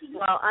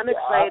 Well, I'm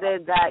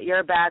excited that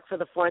you're back for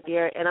the 4th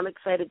year, and I'm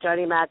excited,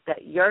 Johnny Mac,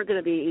 that you're going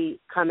to be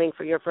coming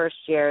for your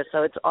 1st year,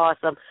 so it's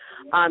awesome.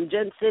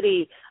 JENN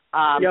City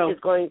is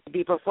going to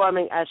be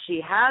performing as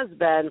she has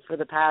been for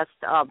the past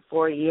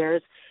 4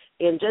 years.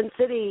 In JENN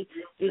City,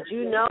 did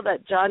you know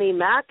that Johnny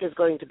Mac is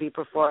going to be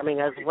performing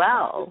as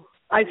well?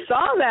 I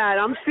saw that.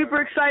 I'm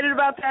super excited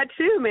about that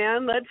too,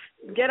 man. Let's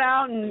get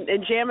out and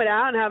jam it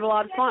out and have a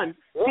lot of fun.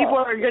 Yeah. People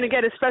are going to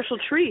get a special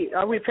treat.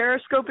 Are we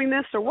periscoping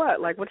this or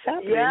what? Like, what's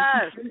happening?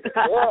 Yes.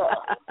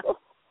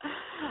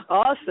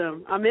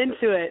 Awesome. I'm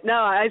into it. No,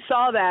 I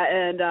saw that,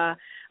 and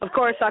of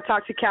course I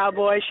talked to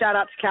Cowboy. Shout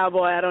out to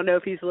Cowboy. I don't know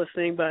if he's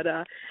listening, but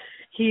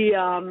he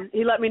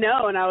let me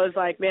know, and I was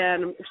like,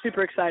 man, I'm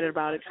super excited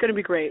about it. It's going to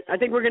be great. I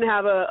think we're going to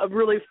have a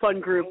really fun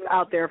group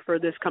out there for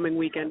this coming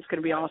weekend. It's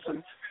going to be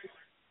awesome.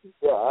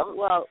 Yeah,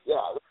 well,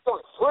 yeah.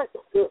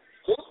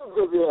 Jason's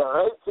going to be there,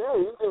 right, too?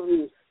 He's going to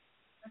be...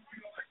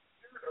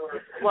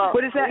 Well,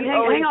 what is that?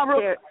 Hang on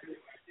real...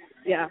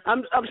 Yeah,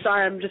 I'm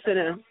sorry. I'm just in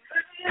a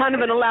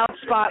loud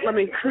spot. Let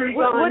me cruise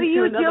on. What are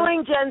you another...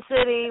 doing, Jen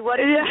City? What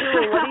are you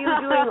doing? What are you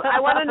doing?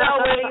 I want to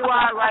know where you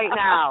are right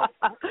now.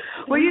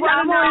 Well, you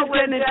don't know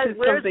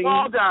where's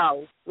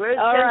Waldo? Where's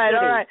all Jen right,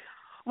 City? all right.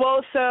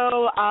 Well,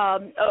 so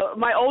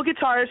my old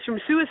guitarist from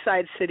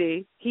Suicide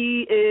City,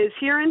 he is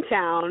here in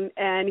town,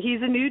 and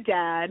he's a new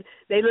dad.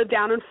 They live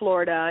down in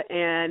Florida,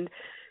 and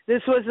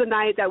this was the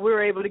night that we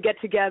were able to get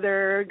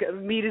together,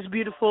 meet his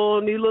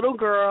beautiful new little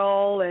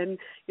girl, and,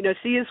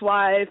 see his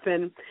wife.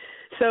 And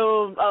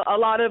so a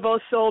lot of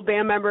us old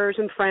band members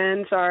and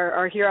friends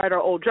are here at our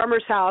old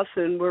drummer's house,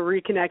 and we're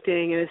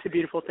reconnecting, and it's a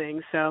beautiful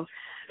thing. So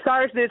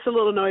sorry if it's a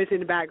little noisy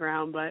in the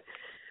background, but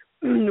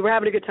we're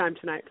having a good time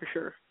tonight for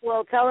sure.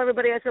 Well, tell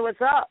everybody I said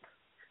what's up.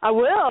 I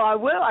will.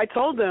 I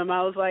told them.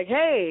 I was like,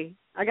 hey,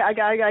 I got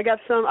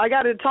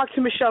to talk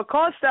to Michelle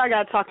Costa. I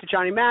got to talk to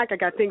JOHNNYMAC. I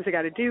got things I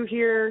got to do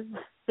here.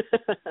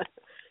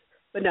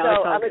 But no,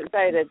 so I'm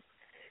excited.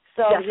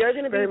 So yes, you're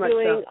going to be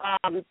doing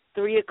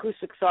 3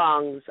 acoustic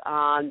songs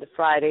on the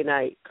Friday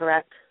night,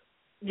 correct?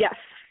 Yes.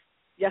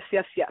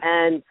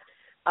 And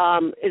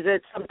is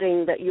it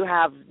something that you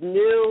have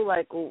new,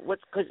 like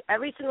because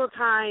every single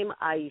time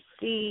I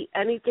see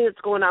anything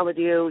that's going on with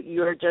you,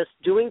 you're just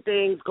doing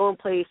things, going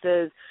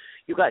places.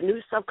 You got new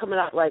stuff coming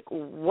out. Like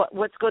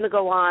what's going to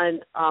go on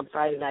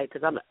Friday night?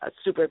 Because I'm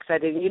super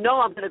excited. I'm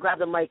going to grab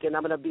the mic and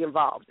I'm going to be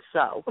involved.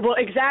 So well,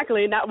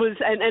 exactly, and that was,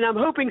 and I'm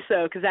hoping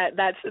so, because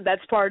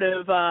that's part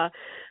of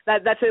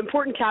that's an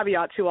important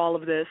caveat to all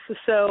of this.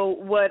 So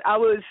what I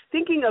was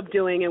thinking of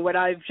doing, and what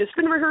I've just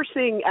been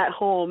rehearsing at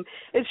home,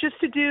 is just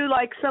to do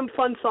like some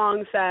fun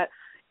songs that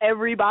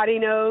everybody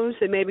knows,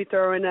 and maybe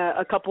throw in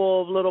a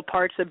couple of little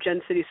parts of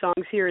Jen City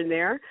songs here and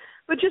there,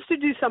 but just to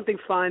do something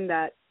fun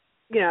that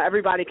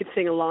everybody could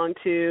sing along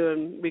to,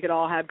 and we could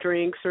all have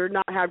drinks or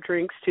not have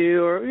drinks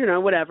too, or,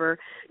 whatever.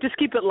 Just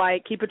keep it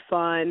light, keep it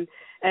fun.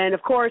 And,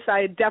 of course,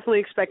 I definitely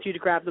expect you to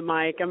grab the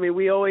mic. I mean,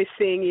 we always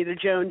sing either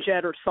Joan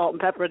Jett or Salt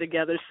and Pepper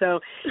together, so,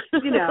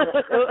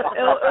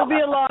 it'll be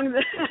along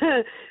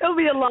it'll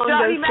be along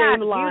Johnny those Mac,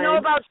 same lines. Do you know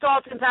about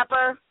Salt and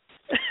Pepper?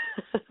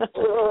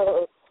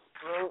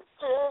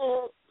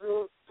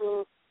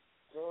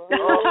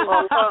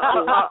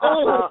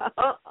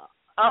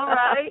 All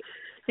right.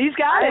 He's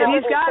got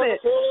it.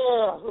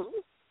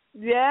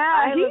 Yeah,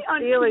 I have a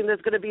feeling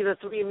there's going to be the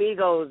Three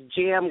Amigos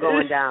jam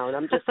going down.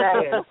 I'm just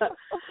saying.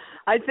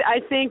 I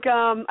think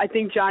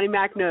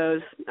JOHNNYMAC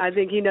knows. I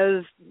think he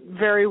knows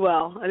very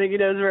well.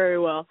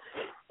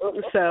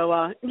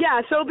 So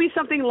so it'll be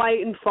something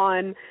light and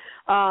fun.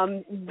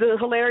 The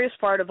hilarious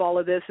part of all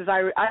of this is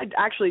I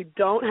actually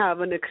don't have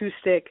an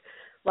acoustic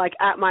like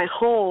at my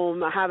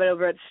home. I have it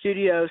over at the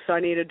studio, so I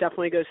need to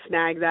definitely go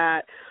snag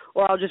that.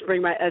 Or I'll just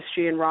bring my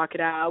SG and rock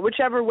it out.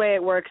 Whichever way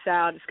it works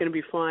out, it's going to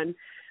be fun.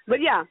 But,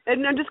 yeah,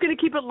 and I'm just going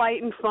to keep it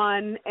light and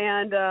fun.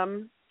 And,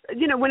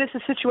 when it's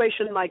a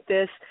situation like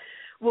this,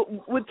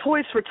 with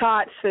Toys for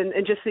Tots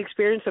and just the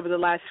experience over the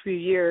last few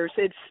years,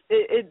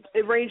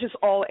 it ranges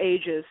all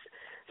ages.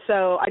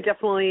 So I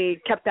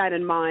definitely kept that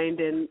in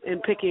mind in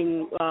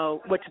picking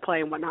what to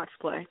play and what not to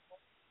play.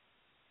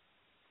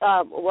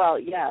 Well,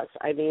 yes.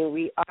 I mean,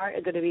 we are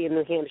going to be in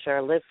New Hampshire,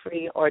 live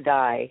free or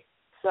die.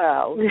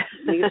 So,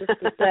 needless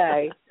to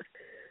say,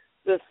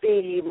 the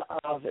theme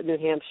of New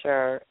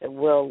Hampshire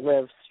will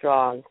live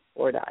strong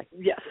or die.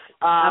 Yes,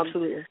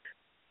 absolutely.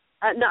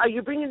 Now, are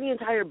you bringing the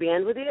entire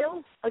band with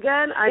you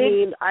again? I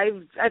mean, I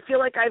feel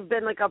like I've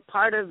been like a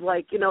part of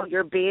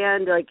your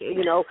band. I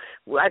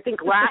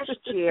think last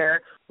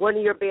year one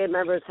of your band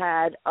members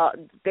had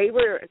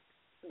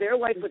their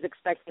wife was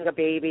expecting a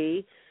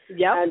baby.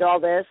 Yep. And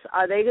all this.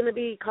 Are they going to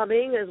be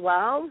coming as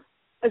well?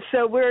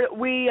 So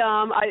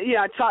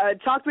I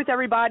talked with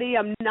everybody.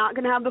 I'm not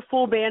going to have the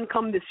full band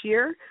come this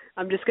year.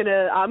 I'm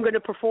going to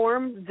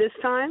perform this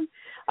time,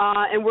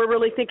 and we're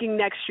really thinking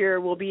next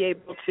year we'll be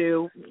able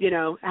to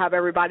have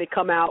everybody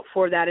come out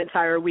for that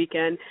entire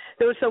weekend.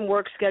 There was some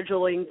work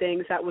scheduling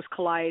things that was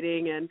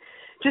colliding, and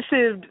just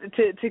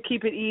to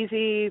keep it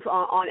easy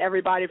on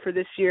everybody for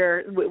this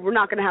year, we're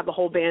not going to have the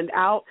whole band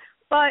out,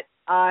 but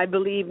I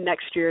believe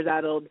next year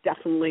that'll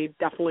definitely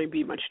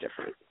be much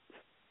different.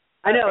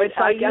 I know it's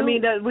like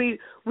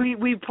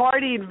we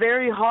partied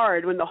very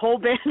hard when the whole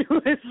band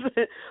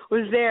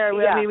was there.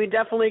 Yeah. I mean, we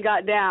definitely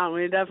got down.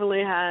 We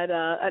definitely had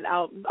an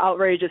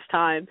outrageous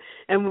time,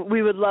 and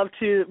we would love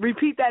to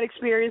repeat that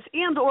experience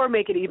and or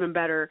make it even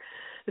better.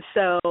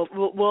 So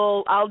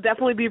I'll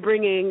definitely be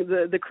bringing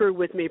the crew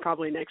with me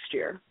probably next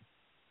year.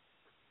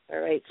 All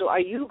right. So are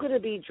you going to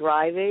be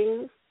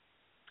driving?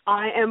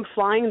 I am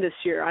flying this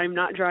year. I'm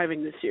not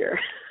driving this year.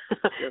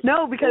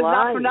 No, because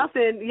not for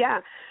nothing. Yeah.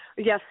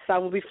 Yes, I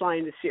will be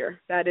flying this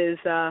year. That is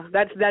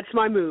that's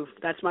my move.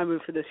 That's my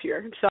move for this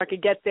year. So I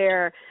could get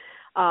there.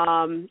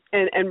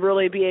 and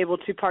really be able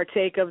to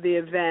partake of the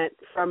event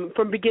from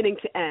beginning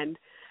to end.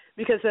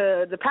 Because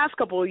the past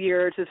couple of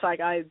years, it's like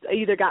I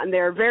either gotten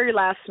there very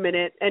last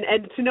minute,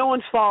 and to no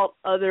one's fault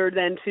other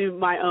than to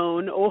my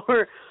own,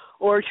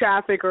 or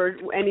traffic or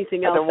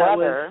anything else.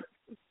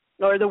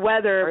 Or the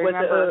weather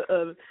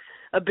was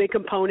a big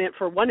component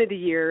for one of the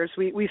years.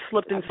 We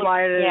slipped and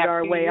slided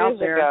our way out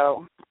there.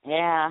 Ago.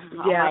 Yeah.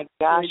 Oh my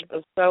gosh, it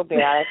was so bad.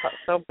 I felt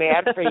so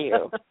bad for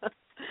you.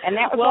 And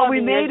that was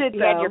we made it.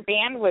 You had your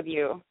band with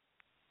you.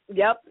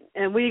 Yep,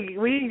 and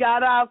we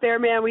got out there,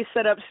 man. We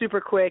set up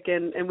super quick,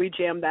 and we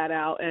jammed that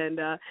out, and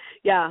that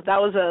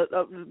was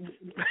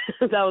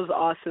that was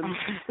awesome.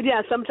 But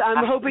yeah,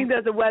 I'm hoping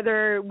that the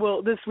weather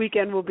this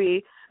weekend will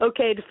be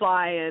okay to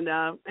fly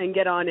and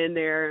get on in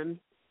there, and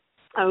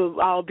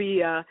I'll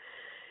be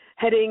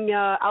heading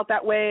out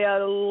that way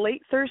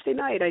late Thursday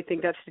night. I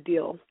think that's the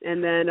deal,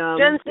 and then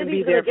Jen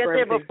City's gonna get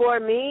there before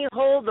me.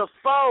 Hold the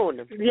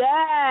phone.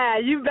 Yeah,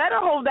 you better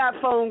hold that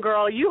phone,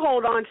 girl. You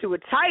hold on to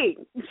it tight.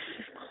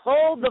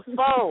 Hold the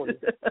phone.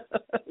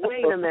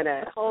 Wait a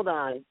minute. Hold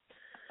on.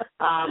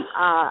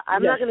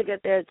 I'm not going to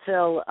get there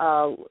till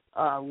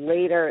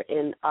later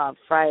in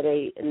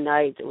Friday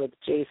night with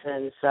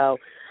Jason. So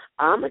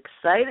I'm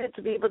excited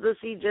to be able to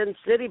see Jen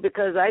City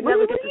because I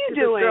never get to see this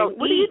girl eat.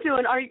 What are you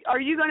doing?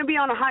 Are you going to be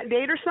on a hot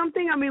date or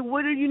something? I mean,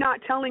 what are you not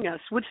telling us?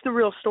 What's the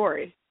real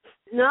story?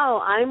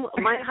 No,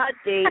 my hot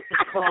date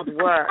is called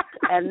work,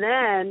 and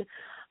then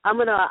I'm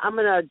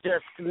gonna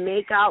just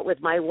make out with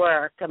my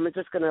work. I'm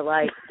just gonna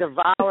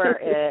devour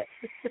it,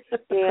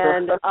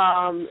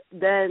 and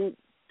then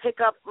pick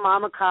up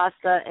Mama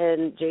Costa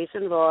and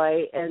Jason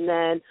Roy, and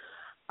then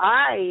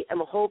I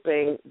am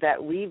hoping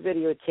that we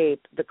videotape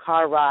the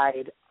car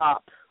ride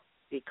up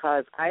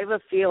because I have a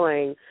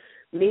feeling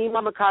me,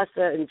 Mama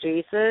Costa, and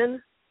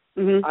Jason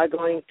are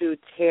going to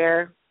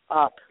tear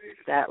up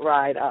that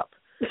ride up.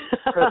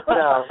 So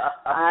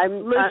I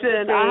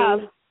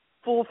have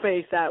full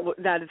faith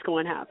that it's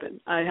going to happen.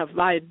 I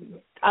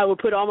will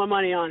put all my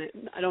money on it.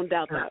 I don't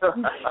doubt that.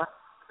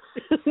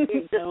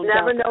 You just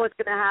never know what's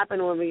going to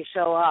happen when we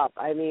show up.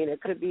 I mean,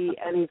 it could be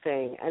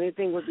anything.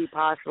 Anything would be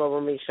possible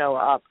when we show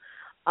up.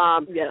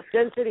 Yes.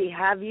 Jen City,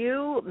 have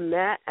you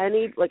met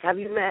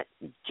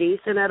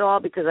Jason at all?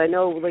 Because I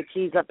know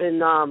he's up in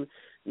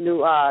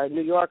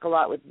New York a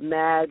lot with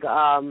Meg.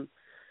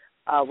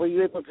 Were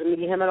you able to meet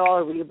him at all,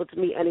 or were you able to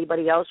meet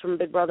anybody else from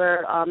Big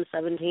Brother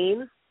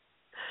 17?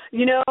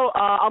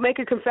 I'll make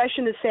a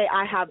confession and say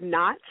I have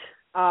not.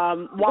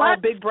 While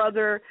Big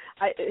Brother,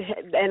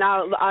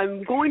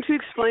 I'm going to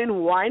explain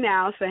why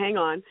now, so hang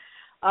on.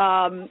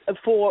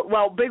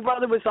 Big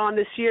Brother was on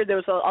this year. There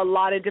was a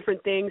lot of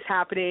different things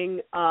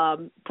happening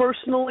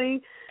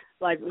personally,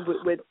 like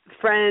with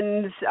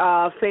friends,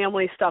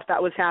 family stuff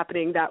that was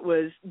happening that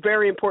was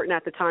very important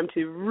at the time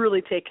to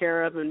really take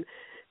care of and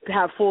to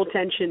have full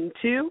attention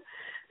to.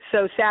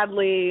 So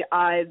sadly,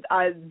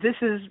 this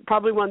is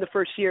probably one of the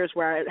first years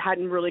where I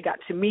hadn't really got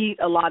to meet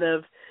a lot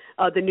of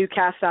the new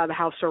cast out of the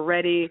house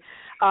already.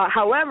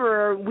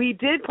 However, we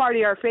did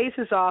party our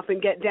faces off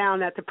and get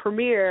down at the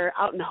premiere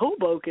out in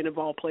Hoboken, of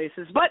all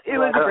places. But it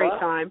was a great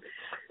time.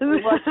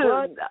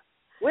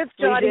 With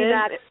Johnny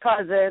Mac's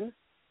cousin.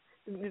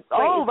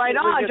 Oh, right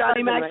on.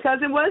 Johnny Mac's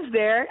cousin was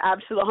there.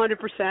 Absolutely,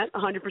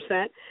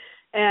 100%.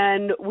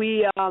 And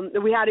we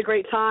had a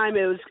great time.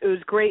 It was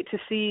great to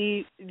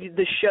see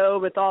the show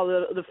with all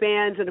the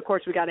fans, and of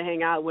course we got to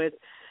hang out with,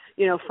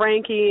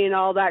 Frankie and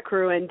all that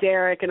crew and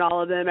Derek and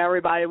all of them.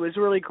 Everybody was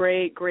really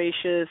great,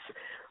 gracious.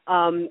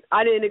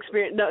 I didn't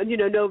experience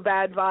no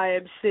bad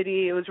vibes.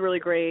 City, it was really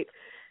great,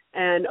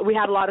 and we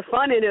had a lot of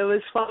fun. And it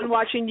was fun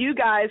watching you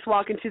guys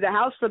walk into the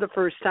house for the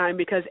first time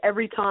because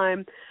every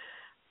time.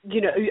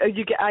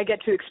 I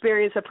get to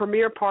experience a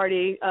premiere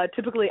party.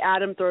 Typically,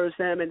 Adam throws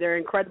them, and they're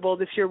incredible.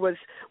 This year was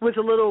a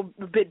little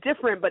bit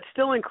different, but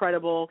still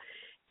incredible.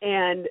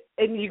 And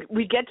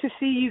we get to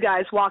see you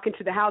guys walk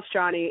into the house,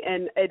 Johnny,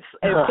 and it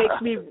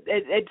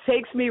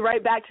takes me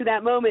right back to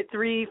that moment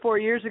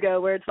 3-4 years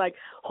ago where it's like,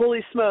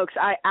 holy smokes,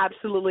 I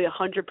absolutely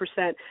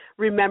 100%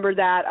 remember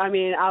that. I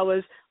mean, I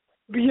was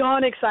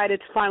beyond excited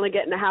to finally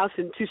get in the house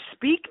and to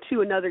speak to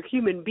another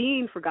human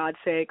being, for God's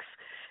sakes.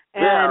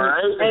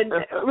 And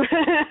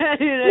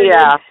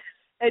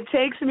it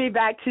takes me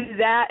back to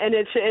that, and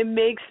it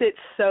makes it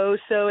so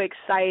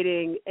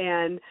exciting.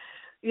 And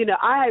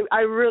I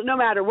no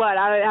matter what,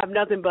 I have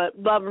nothing but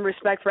love and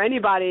respect for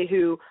anybody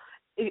who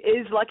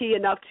is lucky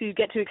enough to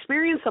get to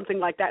experience something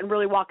like that and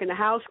really walk in the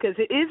house, because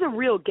it is a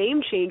real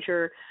game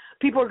changer.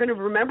 People are going to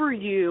remember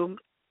you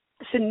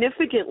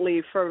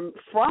significantly from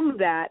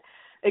that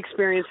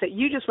experience that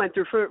you just went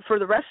through for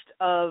the rest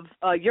of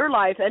your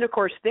life and, of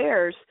course,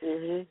 theirs.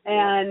 Mm-hmm.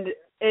 And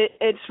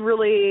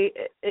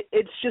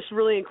it's just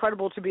really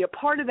incredible to be a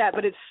part of that,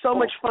 but it's so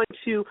much fun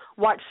to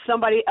watch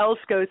somebody else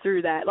go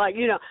through that. Like,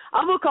 you know,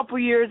 I'm a couple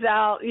years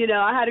out. You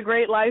know, I had a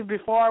great life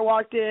before I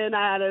walked in.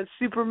 I have a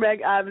super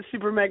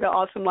mega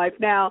awesome life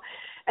now.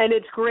 And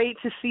it's great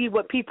to see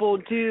what people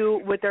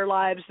do with their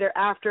lives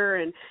thereafter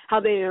and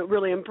how they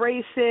really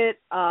embrace it,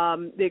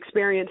 the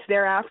experience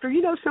thereafter.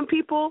 You know, some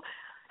people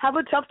have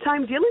a tough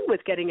time dealing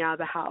with getting out of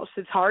the house.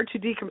 It's hard to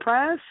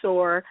decompress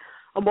or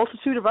a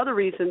multitude of other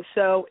reasons.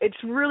 So it's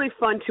really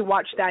fun to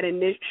watch that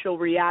initial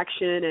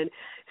reaction and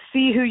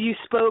see who you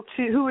spoke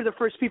to, who were the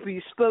first people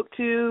you spoke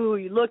to, who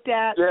you looked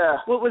at,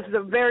 what was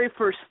the very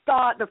first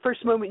thought, the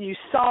first moment you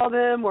saw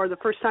them, or the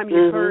first time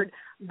you heard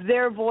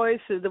their voice,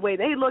 or the way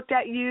they looked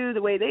at you,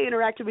 the way they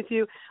interacted with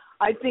you.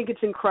 I think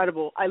it's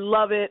incredible. I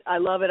love it. I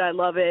love it. I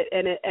love it.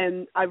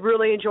 And I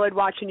really enjoyed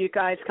watching you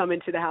guys come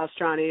into the house,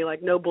 Johnny.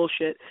 Like, no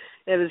bullshit.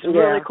 It was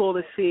really cool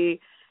to see,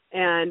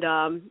 and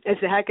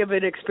it's a heck of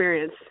an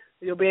experience.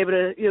 You'll be able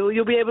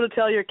to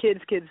tell your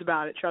kids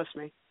about it. Trust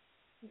me.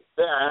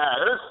 Yeah,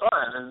 it was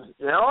fun, and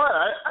you know what?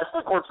 I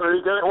think we're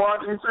pretty good at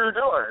walking through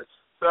doors.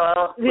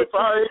 So we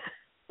probably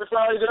did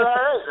all right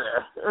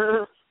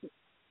there.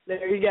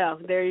 There you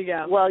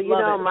go. Well, you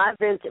know, my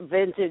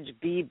vintage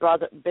Big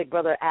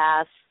Brother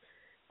ass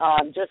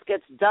just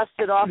gets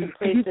dusted off and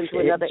placed into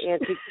another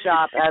antique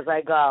shop as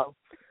I go.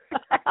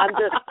 I'm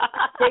just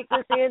take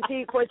this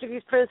antique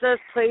Portuguese princess,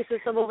 place her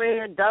somewhere over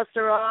here, dust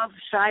her off,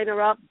 shine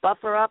her up, buff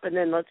her up, and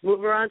then let's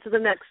move her on to the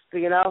next.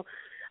 You know.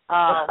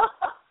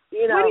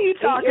 You know, what are you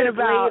talking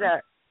about?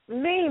 Later.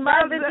 Me,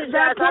 my vintage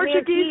that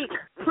Portuguese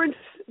prince.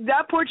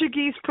 That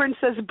Portuguese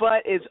princess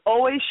butt is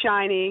always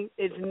shiny.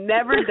 It's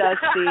never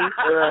dusty.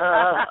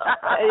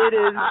 It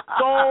is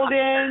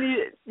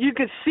golden. You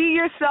could see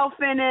yourself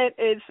in it.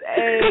 It's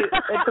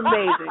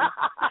amazing.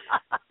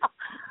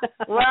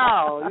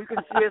 Wow, you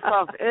can see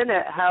yourself in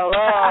it.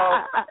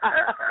 Hello.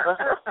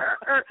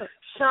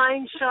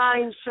 Shine,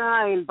 shine,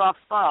 shine, buff.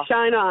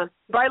 Shine on.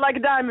 Bright like a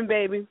diamond,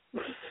 baby.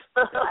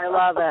 I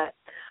love it.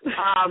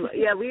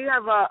 Yeah, we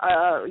have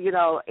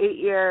 8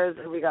 years,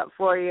 and we got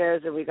 4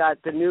 years, and we got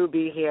the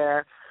newbie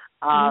here.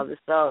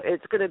 So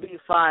it's going to be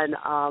fun.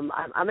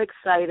 I'm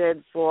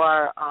excited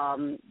for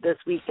this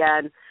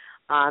weekend.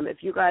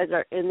 If you guys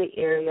are in the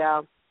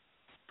area,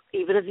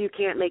 even if you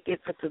can't make it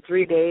for the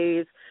 3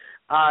 days,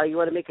 you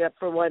want to make it up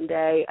for one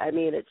day. I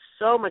mean, it's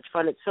so much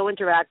fun. It's so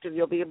interactive.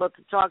 You'll be able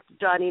to talk to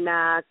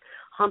JOHNNYMAC,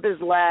 hump his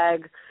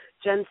leg.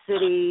 JENN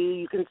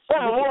City, you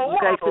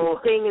guys can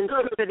sing in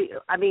City.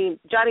 I mean,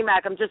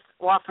 JOHNNYMAC, I'm just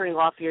offering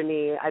off your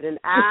knee. I didn't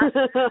ask.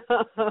 But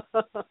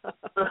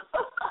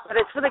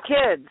it's for the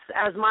kids.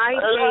 As my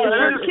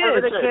age, it's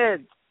for the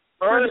kids.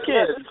 For the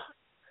kids.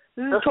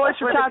 This is Toys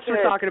for Tots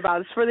we're talking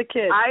about. It's for the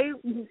kids.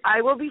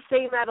 I will be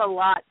saying that a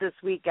lot this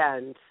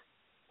weekend.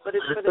 But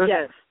it's for the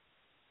kids.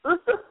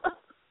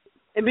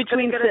 In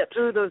between sips.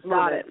 Through those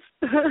minutes.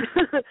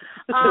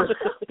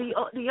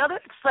 The other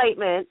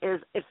excitement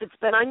is if it's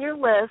been on your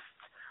list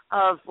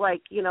of,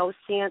 like, you know,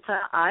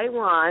 Santa, I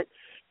want,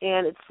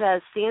 and it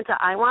says, Santa,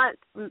 I want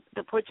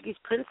the Portuguese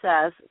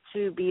princess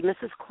to be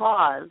Mrs.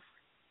 Claus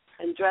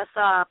and dress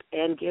up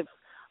and give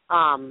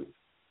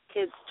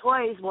kids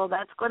toys. Well,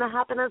 that's going to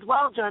happen as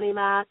well,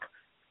 JOHNNYMAC.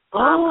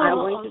 I'm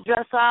going to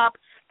dress up,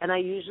 and I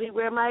usually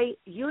wear my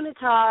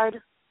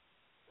unitard.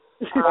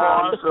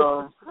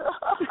 Awesome.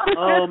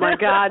 Oh my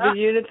God, the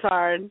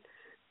unitard.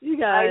 You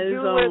guys,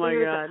 oh my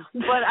God.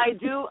 But I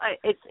do.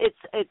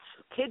 It's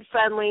kid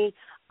friendly.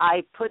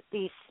 I put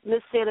the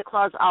Miss Santa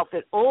Claus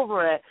outfit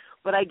over it,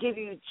 but I give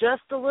you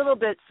just a little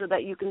bit so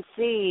that you can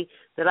see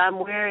that I'm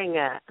wearing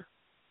it.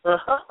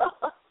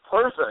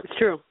 Perfect. It's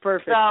true.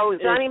 Perfect. So,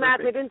 JOHNNYMAC,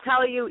 I didn't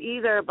tell you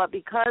either, but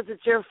because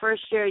it's your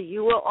first year,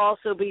 you will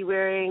also be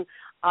wearing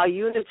a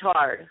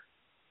unitard.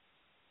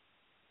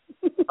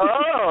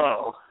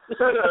 Oh. You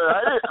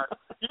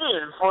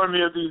didn't inform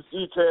me of these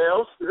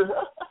details.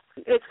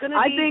 It's going to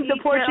be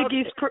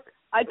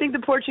I think the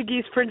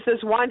Portuguese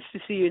princess wants to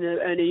see you in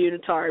a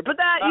unitard, but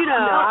that, you know,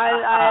 I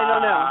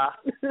don't know.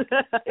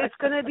 It's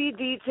going to be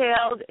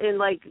detailed in,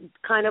 like,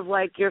 kind of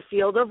like your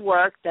field of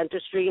work,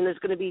 dentistry, and there's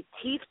going to be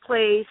teeth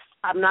placed.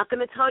 I'm not going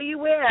to tell you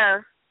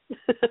where.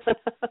 Just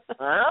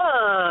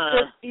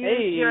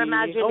use your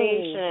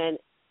imagination.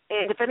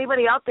 And if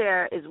anybody out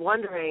there is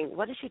wondering,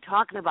 what is she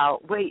talking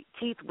about? Wait,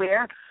 teeth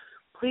where?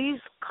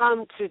 Please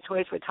come to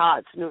Toys for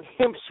Tots, New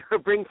Hampshire.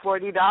 Bring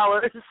 $40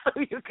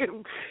 so you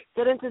can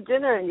get into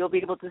dinner, and you'll be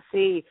able to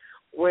see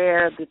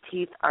where the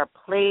teeth are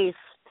placed.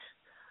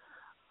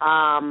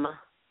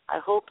 I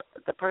hope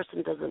the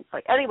person doesn't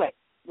fight. Anyway,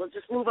 we'll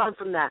just move on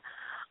from that.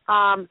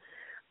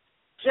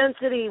 JENN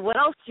City, what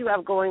else do you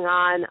have going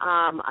on?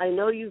 I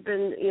know you've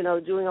been,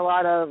 doing a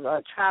lot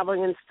of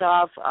traveling and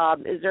stuff.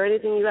 Is there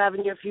anything you have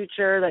in your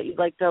future that you'd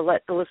like to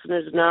let the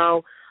listeners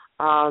know?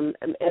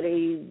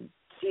 Any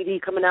CD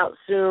coming out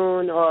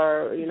soon,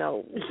 or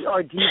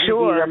or DVD?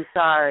 Sure. I'm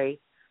sorry,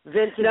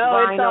 vintage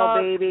vinyl,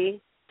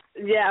 baby.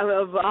 Yeah,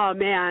 oh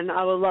man,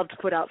 I would love to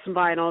put out some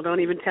vinyl. Don't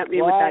even tempt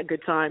me with that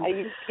good time. Are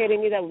you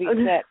kidding me? That would be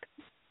sick.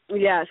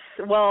 Yes.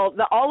 Well,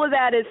 all of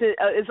that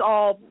is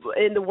all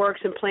in the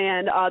works and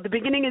planned. The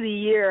beginning of the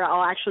year,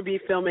 I'll actually be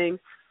filming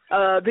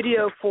a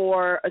video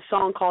for a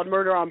song called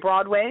Murder on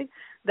Broadway.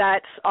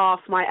 That's off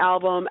my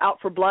album Out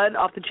for Blood,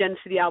 off the JENN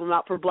City album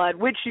Out for Blood,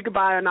 which you can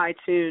buy on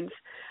iTunes,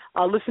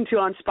 listen to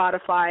on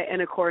Spotify,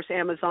 and, of course,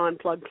 Amazon.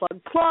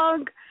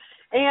 Plug.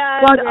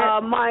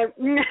 And my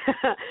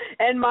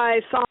and my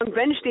song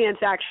Bench Dance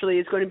actually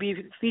is going to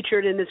be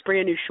featured in this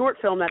brand new short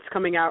film that's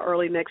coming out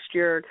early next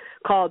year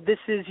called This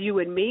Is You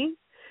and Me.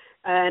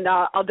 And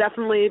I'll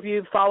definitely, if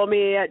you follow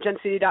me at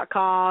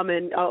jenncity.com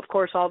and, of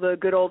course, all the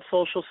good old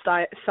social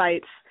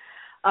sites,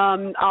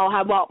 I'll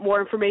have a lot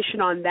more information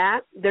on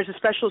that. There's a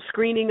special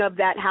screening of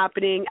that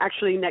happening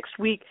actually next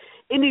week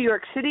in New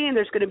York City, and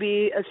there's going to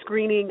be a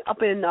screening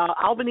up in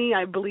Albany,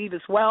 I believe,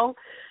 as well.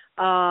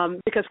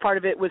 Because part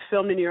of it was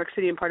filmed in New York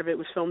City and part of it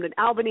was filmed in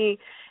Albany,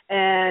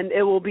 and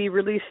it will be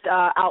released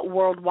out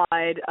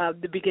worldwide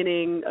the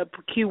beginning of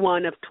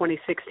Q1 of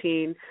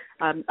 2016.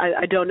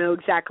 I don't know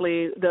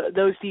exactly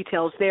those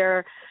details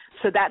there,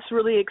 so that's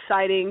really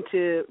exciting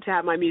to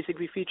have my music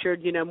be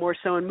featured, more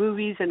so in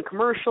movies and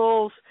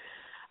commercials.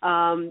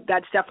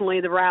 That's definitely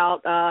the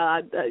route.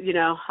 I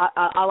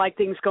like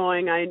things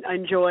going. I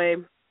enjoy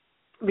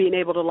being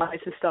able to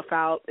license stuff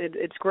out.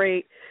 It's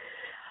great.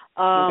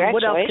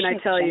 What else can I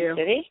tell you?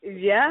 City.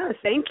 Yeah,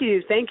 thank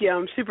you.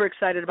 I'm super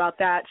excited about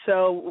that.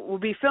 So we'll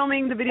be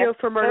filming the video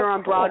for Murder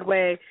on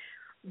Broadway.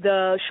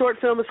 The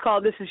short film is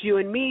called This Is You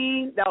and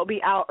Me. That will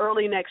be out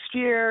early next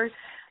year.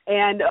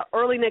 And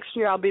early next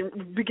year I'll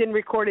begin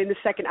recording the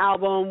second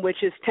album,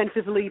 which is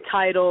tentatively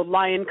titled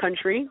Lion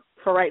Country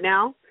for right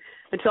now,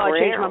 until I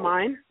change my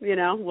mind.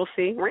 We'll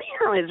see.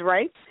 Is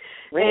right.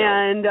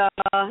 And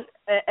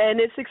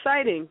it's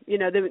exciting.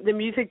 The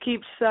music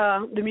keeps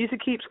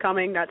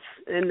coming. That's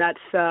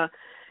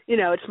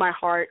it's my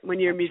heart when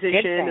you're a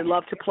musician and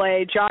love to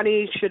play.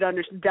 Johnny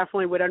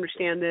definitely would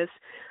understand this.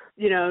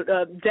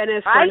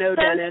 Dennis, I know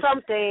Dennis.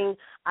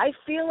 I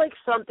feel like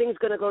something's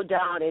going to go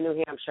down in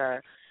New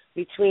Hampshire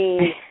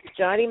between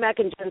JOHNNYMAC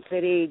and JENN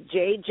City,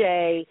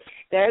 JJ.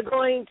 They're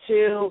going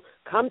to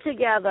come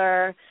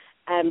together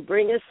and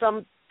bring us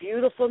some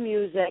beautiful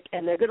music,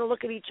 and they're going to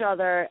look at each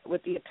other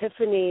with the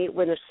epiphany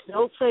when a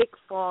snowflake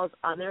falls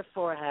on their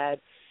forehead,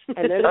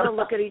 and they're going to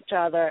look at each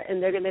other,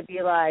 and they're going to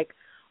be like,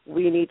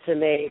 we need to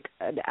make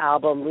an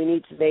album. We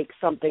need to make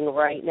something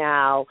right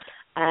now.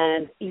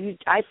 And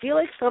I feel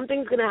like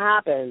something's going to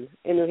happen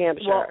in New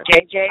Hampshire. Well,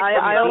 JJ,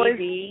 I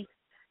always...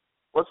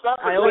 What's up?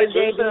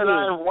 Jason and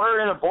I were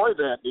in a boy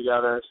band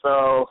together,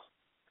 so...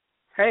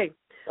 Hey.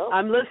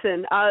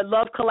 Listen, I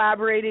love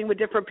collaborating with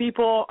different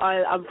people.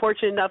 I'm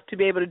fortunate enough to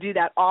be able to do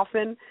that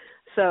often.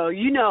 So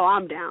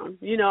I'm down.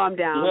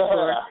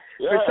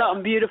 For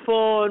something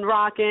beautiful and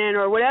rocking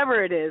or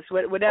whatever it is,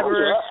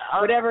 whatever hits.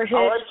 I like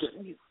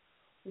it.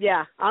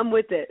 Yeah, I'm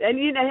with it. And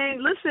hey,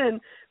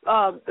 listen,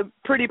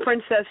 pretty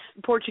princess,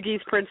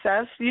 Portuguese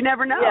princess. You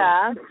never know.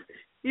 Yeah,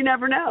 you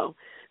never know.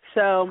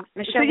 So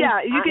Michelle,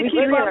 you can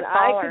keep up.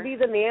 I could be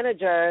the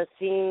manager,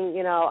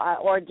 seeing,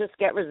 or just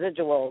get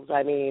residuals.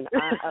 I mean,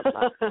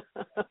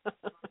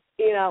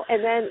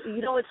 and then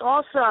it's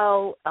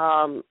also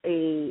a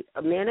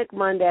Manic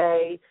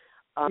Monday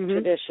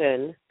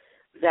tradition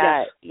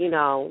that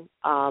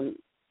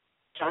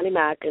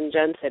JOHNNYMAC and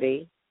JENN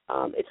City.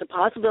 It's a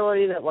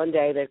possibility that one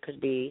day there could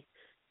be.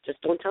 Just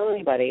don't tell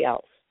anybody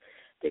else.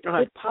 There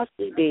could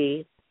possibly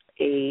be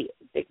a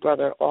Big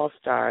Brother All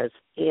Stars,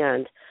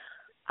 and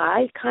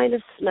I kind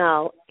of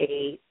smell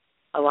a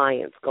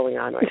alliance going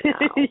on right now.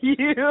 You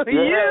listen.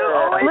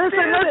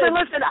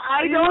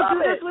 I don't do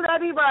this with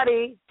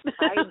anybody.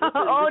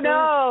 Oh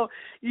no,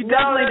 you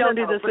definitely don't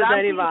do this with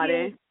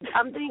anybody.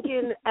 I'm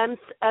thinking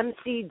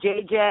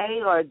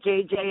MCJJ or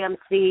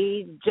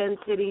JJMC, JENN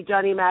City,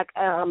 JOHNNYMAC,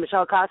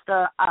 Michelle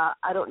Costa.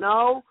 I don't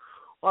know,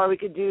 or we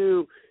could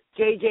do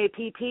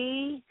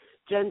JJPP,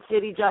 JENN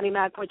City,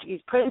 JOHNNYMAC,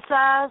 Portuguese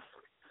Princess.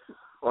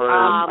 Or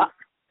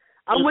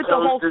I'm with the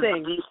whole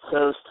thing. East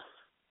Coast.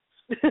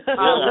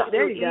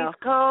 There you go. East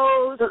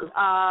Coast.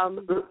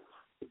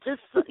 This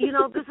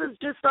is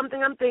just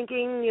something I'm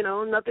thinking.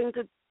 Nothing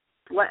to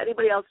let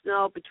anybody else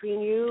know.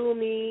 Between you,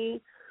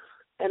 me,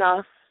 and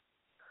us.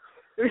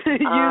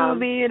 You,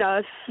 me, and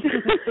us.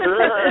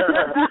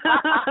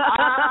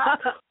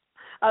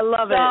 I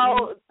love it.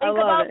 So think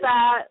about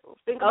that.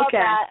 Think about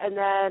that, and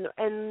then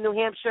in New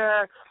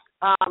Hampshire.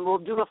 We'll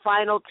do a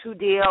final 2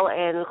 deal,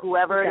 and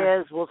whoever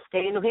it is will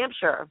stay in New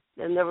Hampshire,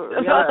 and the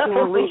other two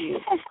will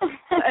leave.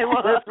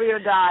 Live free or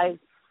die.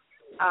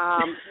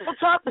 We'll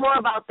talk more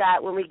about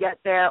that when we get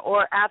there,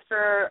 or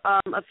after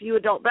a few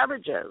adult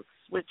beverages,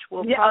 which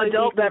will probably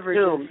adult be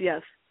beverages. consumed.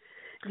 Yes,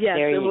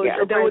 They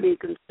will be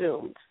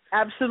consumed.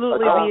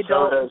 Absolutely, the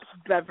adult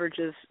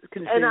beverages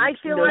consumed. And I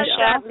feel like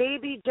that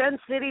maybe JENN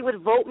City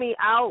would vote me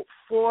out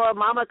for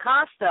Mama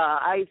Costa.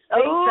 I think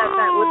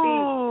that would be.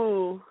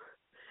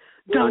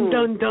 Dun,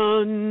 dun,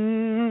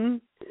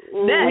 dun.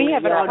 Next, we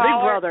have a Big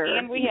caller, Brother.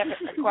 and we have a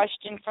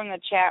question from the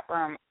chat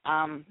room.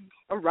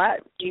 All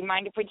right. Do you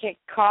mind if we take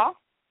a call?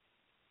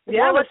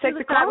 Yeah, well, let's take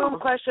take the chat room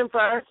question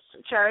first,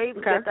 Cherry.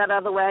 Okay. Get that out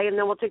of the way, and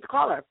then we'll take the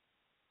caller.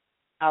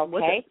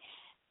 Okay.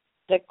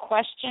 The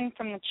question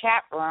from the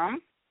chat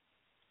room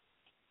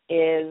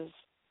is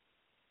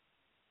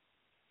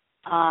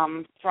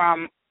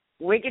from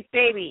Wicked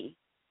Baby,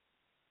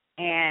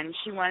 and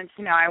she wanted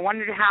to know, I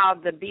wondered how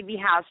the BB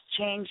house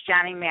changed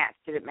Johnny Mac.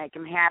 Did it make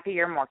him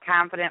happier, more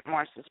confident,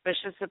 more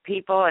suspicious of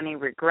people, any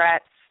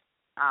regrets?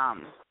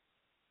 Can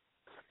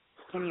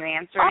you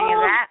answer any of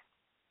that?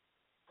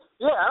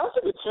 Yeah, I don't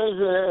think it changed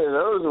in any of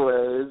those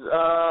ways.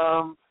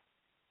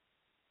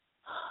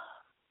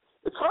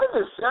 It's hard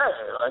to say.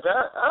 Like,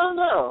 I don't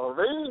know.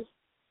 Maybe.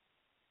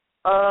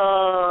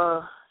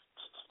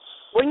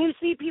 When you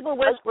see people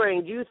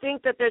whispering, do you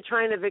think that they're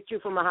trying to evict you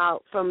from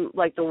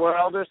like the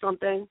world or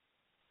something?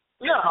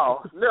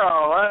 No,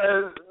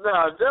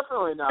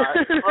 definitely not.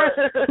 But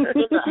in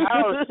the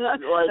house,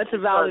 like, that's a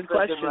valid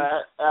question.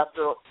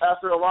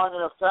 After a long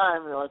enough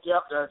time, you're like,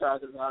 yep, they're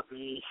talking about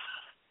me.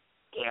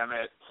 Damn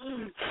it.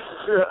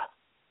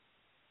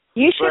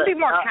 You should be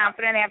more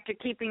confident after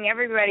keeping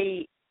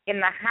everybody in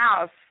the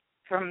house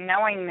from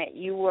knowing that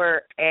you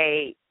were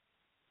a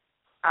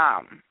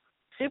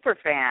super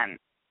fan.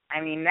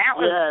 I mean, that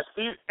was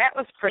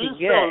pretty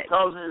Steve good. Still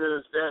tells me to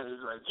this day,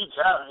 he's like, you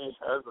got me.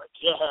 I was like,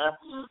 yeah.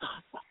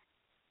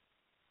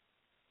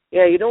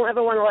 Yeah, you don't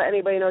ever want to let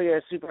anybody know you're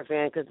a super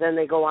fan, because then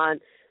they go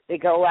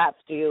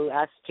after you.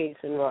 Ask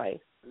Jason Roy.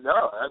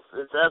 No,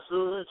 it's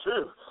absolutely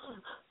true.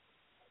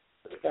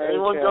 Very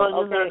Anyone true. going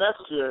in there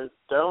next year,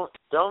 don't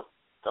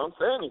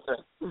say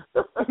anything.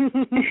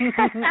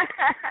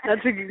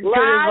 That's a good Lie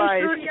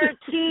advice. through your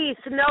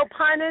teeth. No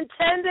pun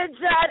intended,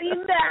 Johnny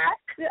Mac.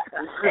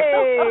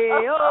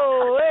 Hey,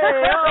 oh,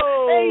 hey,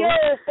 oh. Hey,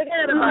 yeah,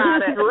 forget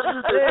about it.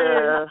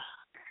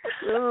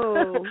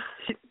 Oh.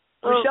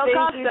 Michelle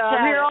Costa,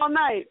 I'm here all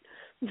night.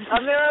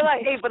 I'm here all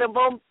night. Hey, but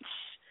boom.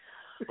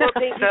 Well,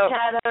 thank you,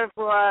 Tanner,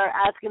 for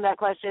asking that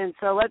question.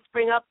 So let's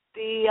bring up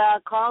the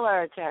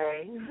caller,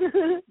 Terry.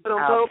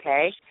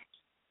 Okay.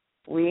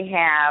 We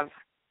have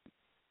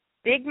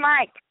Big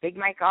Mike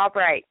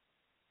Albright.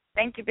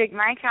 Thank you, Big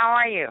Mike. How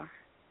are you?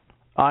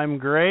 I'm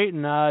great,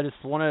 and I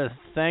just want to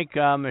thank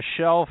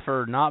Michelle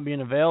for not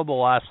being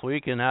available last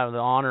week and have the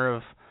honor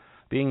of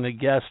being the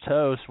guest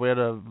host. We had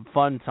a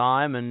fun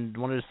time and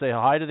wanted to say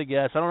hi to the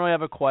guests. I don't really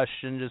have a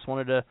question, just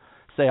wanted to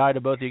say hi to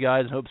both of you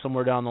guys. Hope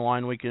somewhere down the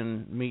line we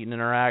can meet and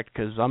interact,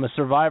 because I'm a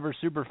Survivor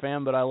super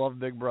fan, but I love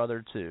Big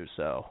Brother too.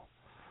 So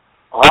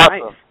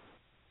awesome.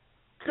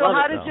 So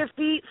how did your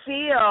feet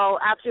feel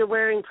after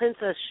wearing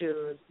princess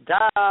shoes?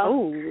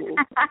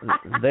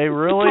 They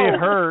really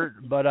hurt,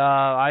 but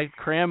I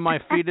crammed my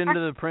feet into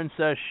the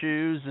princess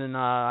shoes, and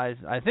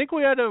I think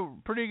we had a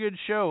pretty good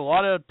show. A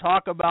lot of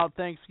talk about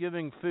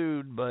Thanksgiving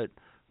food, but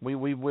we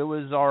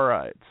was all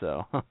right.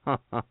 So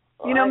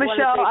you know,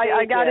 Michelle,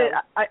 I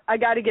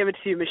got to give it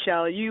to you,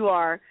 Michelle. You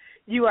are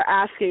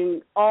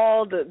asking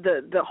all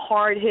the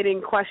hard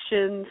hitting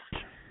questions.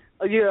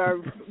 You are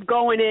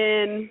going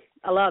in.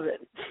 I love it.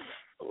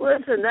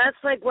 Listen,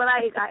 that's like what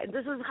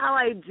this is how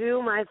I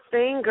do my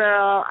thing,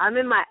 girl. I'm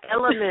in my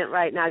element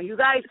right now. You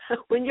guys,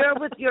 when you're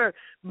with your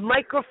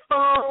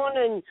microphone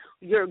and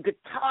your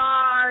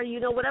guitar, you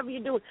know, whatever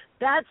you're doing,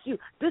 that's you.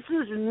 This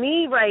is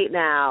me right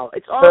now.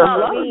 It's all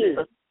about me.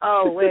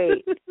 Oh,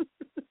 wait.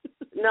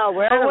 No,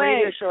 we're on a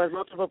radio show with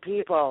multiple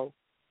people.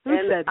 Who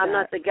said I'm that?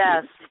 not the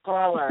guest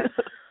caller.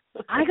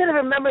 I got to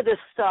remember this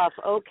stuff,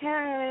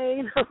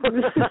 okay?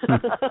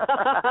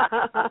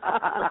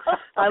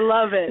 I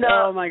love it.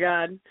 No, oh, my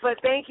God.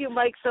 But thank you,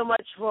 Mike, so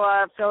much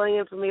for filling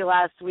in for me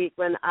last week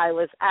when I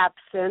was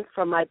absent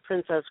from my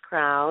princess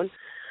crown.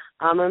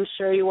 I'm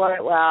sure you wore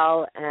it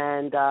well,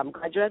 and I'm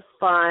glad you had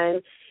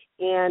fun.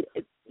 And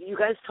you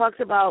guys talked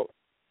about,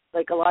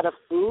 like, a lot of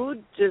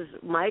food. Does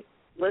my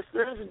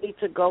listeners need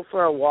to go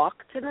for a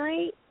walk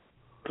tonight?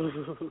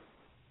 Because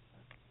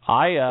I'm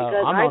I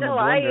on know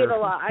the I blender. ate a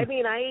lot. I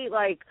mean, I ate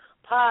like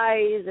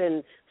pies,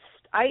 and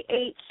I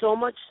ate so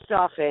much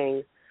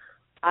stuffing.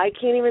 I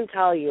can't even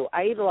tell you.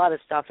 I eat a lot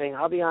of stuffing.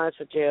 I'll be honest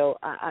with you.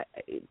 I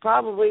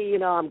probably, you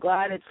know, I'm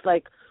glad it's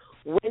like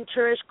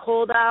winterish,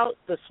 cold out.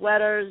 The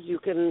sweaters, you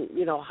can,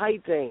 you know,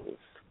 hide things.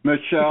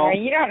 Michelle,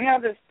 You don't know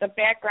the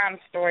background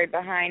story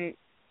behind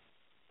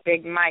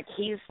Big Mike.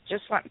 He's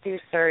just went through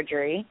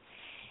surgery,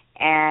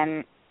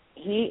 and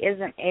he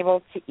isn't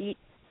able to eat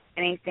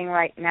anything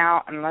right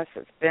now unless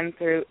it's been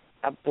through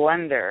a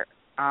blender.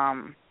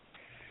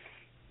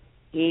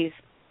 You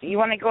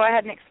want to go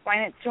ahead and explain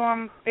it to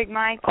him, Big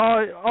Mike?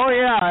 Oh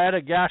yeah, I had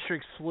a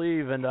gastric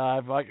sleeve, and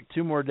I've got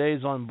 2 more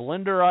days on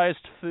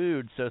blenderized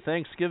food. So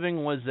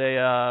Thanksgiving was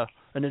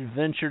an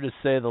adventure to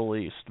say the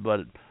least.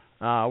 But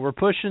we're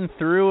pushing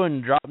through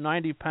and dropped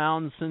 90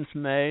 pounds since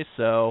May.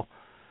 So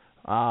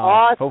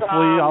Awesome.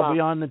 hopefully I'll be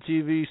on the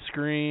TV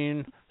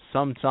screen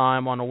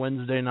sometime on a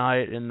Wednesday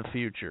night in the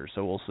future,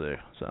 so we'll see.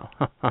 So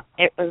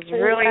it was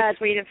really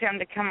sweet of him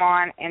to come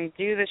on and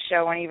do the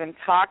show and even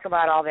talk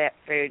about all that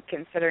food,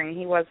 considering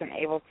he wasn't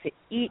able to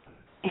eat,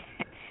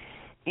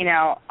 you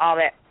know, all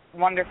that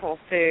wonderful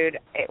food.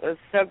 It was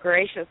so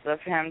gracious of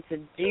him to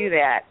do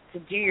that, to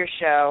do your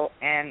show,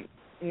 and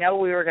know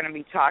we were going to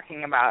be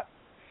talking about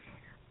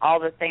all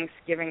the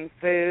Thanksgiving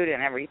food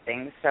and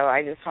everything. So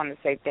I just want to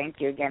say thank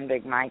you again,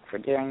 Big Mike, for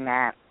doing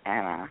that.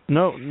 And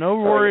no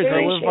worries.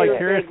 I live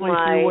vicariously Big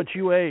through Mike. what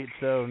you ate,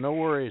 so no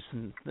worries.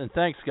 And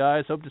thanks,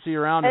 guys. Hope to see you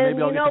around, and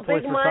maybe I'll get to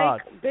Toys for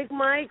Tots. Big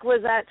Mike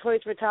was at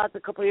Toys for Tots a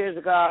couple years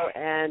ago,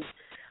 and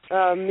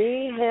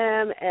me,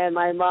 him, and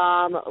my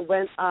mom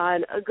went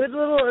on a good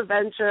little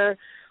adventure.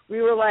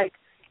 We were like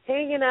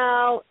hanging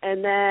out,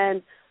 and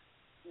then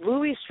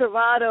Louis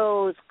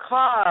Travato's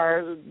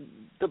car,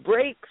 the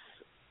brakes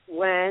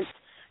went,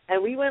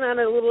 and we went on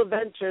a little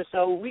adventure.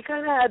 So we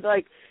kind of had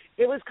like,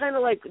 it was kind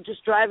of like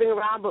just driving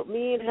around, but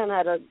me and him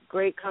had a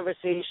great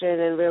conversation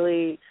and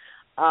really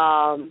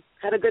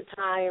had a good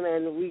time,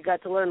 and we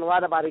got to learn a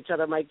lot about each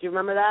other. Mike, do you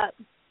remember that?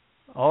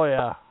 Oh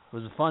yeah, it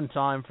was a fun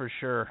time for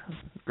sure.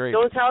 Great.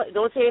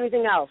 Don't say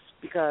anything else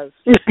because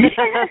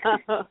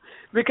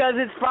because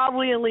it's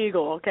probably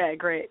illegal. Okay,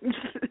 great.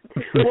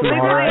 Well,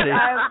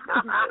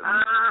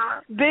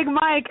 Big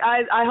Mike,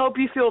 I hope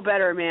you feel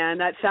better, man.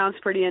 That sounds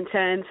pretty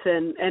intense,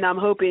 and I'm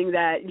hoping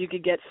that you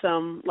could get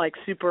some like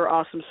super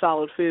awesome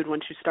solid food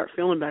once you start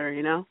feeling better.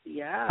 You know?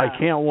 Yeah. I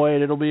can't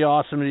wait. It'll be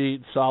awesome to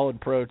eat solid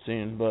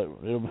protein, but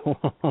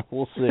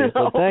we'll see.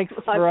 So thanks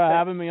for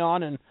having me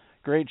on, and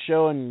great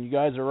show, and you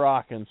guys are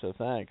rocking. So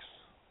thanks.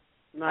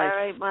 Nice. All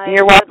right, Mike.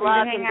 You're welcome to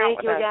and hang out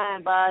thank you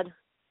again, bud.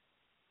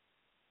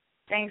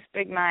 Thanks,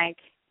 Big Mike.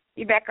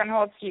 You back on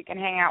hold so you can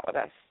hang out with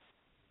us.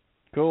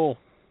 Cool.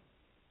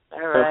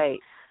 All right.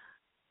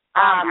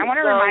 I want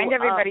to remind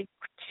everybody,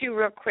 too,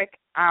 real quick,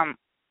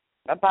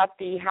 about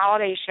the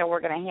holiday show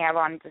we're going to have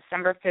on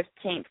December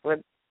 15th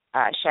with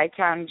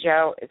Chi-Town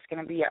Joe. It's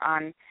going to be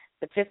on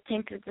the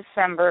 15th of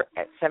December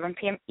at 7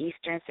 p.m.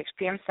 Eastern, 6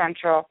 p.m.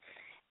 Central.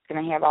 It's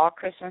going to have all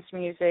Christmas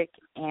music,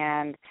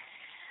 and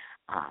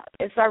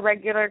it's our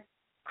regular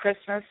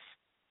Christmas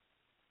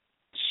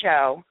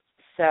show,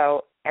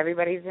 so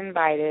everybody's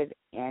invited,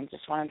 and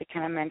just wanted to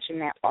kind of mention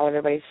that while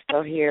everybody's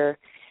still here,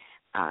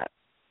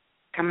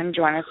 come and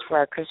join us for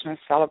our Christmas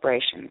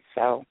celebration.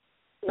 So,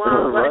 well,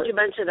 I'm glad you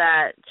mentioned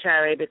that,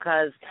 Cherry,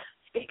 because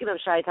speaking of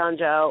Chi-Town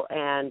Joe,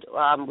 and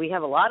we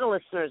have a lot of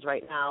listeners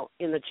right now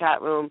in the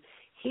chat room.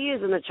 He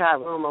is in the chat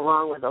room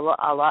along with a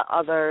lot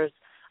others.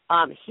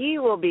 He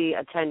will be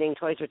attending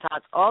Toys for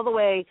Tots all the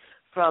way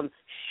from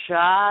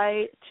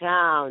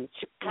Chi-Town,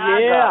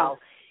 Chicago.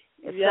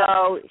 Yeah.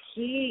 So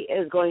he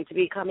is going to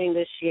be coming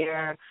this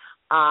year.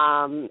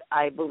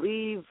 I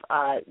believe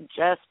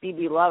Jess,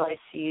 BB Love, I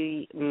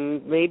see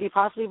maybe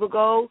possibly will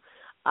go.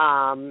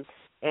 And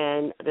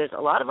there's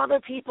a lot of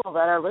other people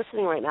that are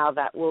listening right now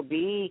that will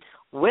be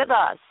with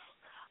us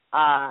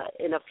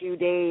in a few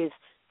days.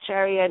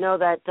 Cherry, I know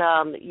that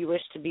you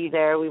wish to be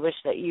there. We wish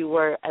that you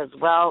were as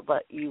well,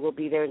 but you will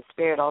be there in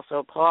spirit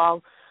also,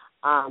 Paul.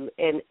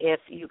 And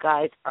if you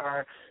guys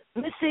are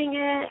missing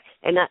it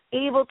and not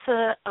able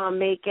to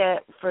make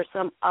it for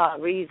some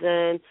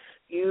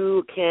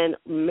you can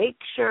make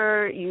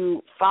sure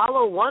you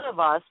follow one of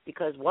us,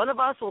 because one of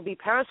us will be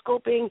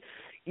periscoping,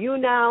 you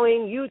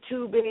nowing,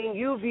 YouTubing,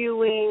 you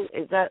viewing.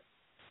 Is that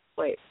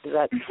thing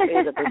that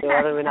they do?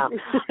 I don't even know.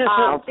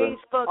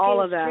 Facebook,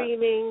 all of that.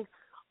 Streaming,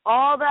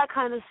 all that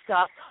kind of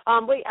stuff. I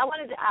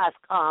wanted to ask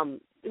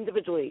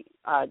individually,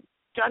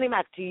 Johnny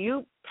Mac, do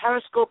you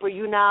periscope or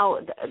you now?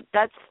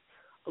 That's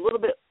a little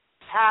bit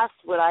past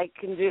what I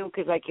can do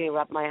because I can't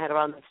wrap my head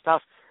around that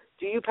stuff.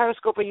 Do you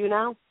periscope or you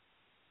now?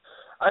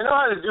 I know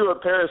how to do a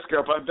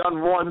periscope. I've done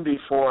one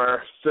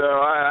before, so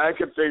I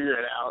could figure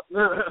it out.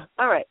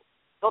 All right.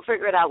 Go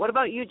figure it out. What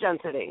about you, Jen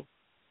City?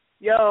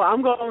 Yo,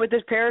 I'm going with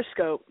this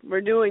Periscope.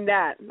 We're doing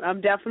that. I'm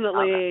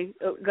definitely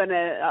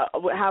gonna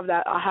have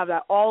that. I'll have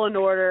that all in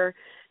order,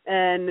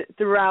 and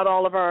throughout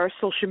all of our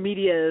social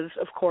medias,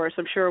 of course,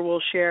 I'm sure we'll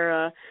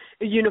share a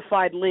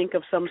unified link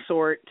of some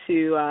sort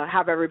to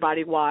have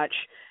everybody watch.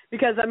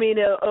 Because I mean,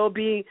 it'll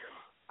be.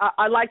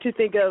 I like to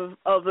think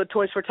of the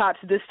Toys for Tots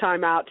this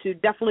time out to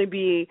definitely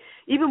be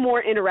even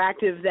more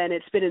interactive than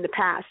it's been in the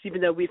past,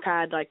 even though we've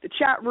had like the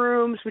chat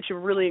rooms, which are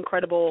really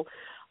incredible,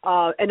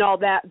 and all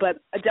that. But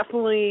I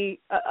definitely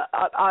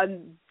I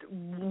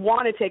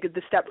want to take it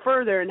the step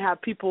further and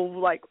have people,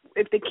 like,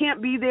 if they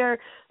can't be there,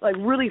 like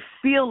really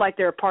feel like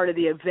they're a part of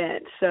the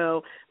event.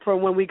 So for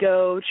when we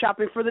go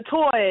shopping for the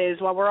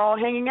toys while we're all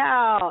hanging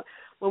out,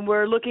 when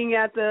we're looking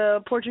at the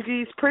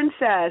Portuguese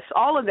princess,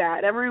 all of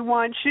that.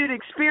 Everyone should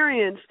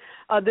experience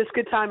this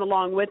good time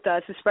along with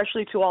us,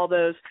 especially to all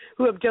those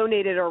who have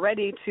donated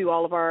already to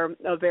all of our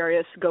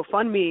various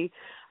GoFundMe.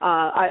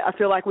 I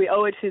feel like we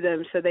owe it to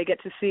them so they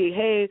get to see,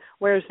 hey,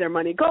 where's their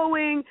money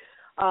going?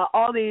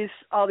 All these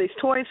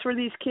toys for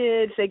these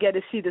kids. They get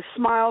to see the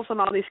smiles on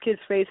all these kids'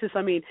 faces.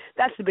 I mean,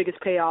 that's the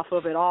biggest payoff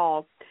of it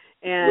all.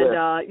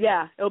 And,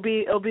 it'll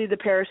be the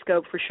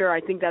Periscope for sure. I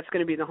think that's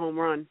going to be the home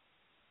run.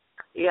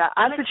 Yeah,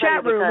 that's the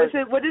chat room.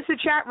 What is the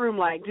chat room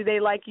like? Do they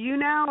like you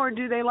now, or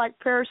do they like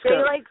Periscope?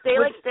 They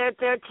like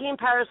their Team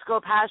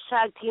Periscope,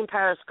 #Team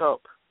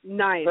Periscope.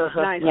 Nice.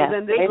 Yeah.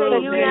 Then They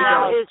say you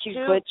now is too too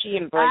glitchy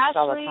and breaks Ashley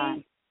all the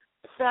time.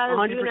 says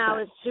 100%. you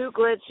now is too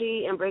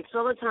glitchy and breaks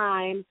all the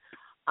time.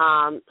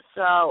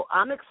 So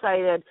I'm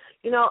excited.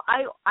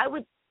 I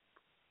would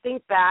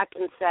think back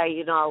and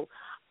say,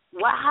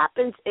 what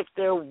happens if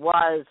there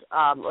was,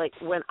 like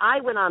when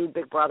I went on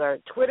Big Brother,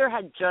 Twitter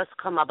had just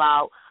come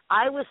about.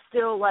 I was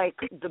still like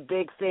the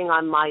big thing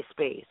on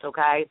MySpace,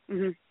 okay?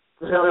 Mm-hmm.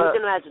 So you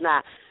can imagine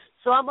that.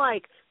 So I'm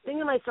like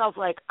thinking to myself,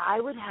 like,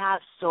 I would have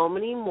so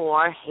many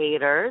more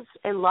haters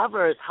and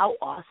lovers. How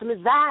awesome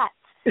is that?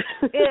 If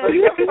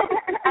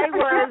I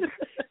was,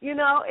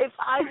 if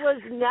I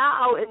was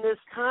now in this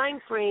time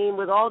frame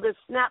with all this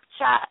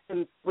Snapchat,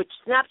 and which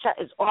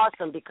Snapchat is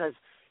awesome because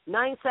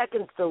 9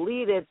 seconds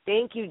deleted.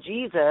 Thank you,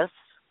 Jesus.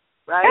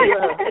 Right?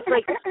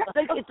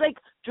 It's like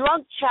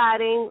drunk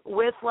chatting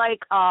with like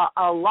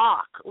a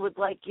lock, with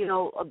like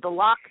the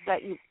lock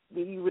that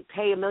you would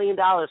pay $1 million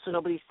so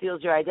nobody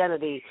steals your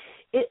identity.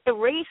 It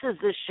erases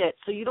this shit,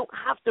 so you don't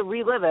have to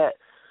relive it.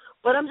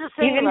 But I'm just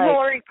saying, even like,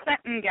 Hillary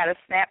Clinton got a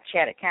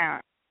Snapchat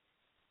account.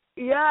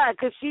 Yeah,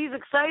 because she's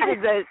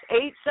excited that it's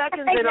 8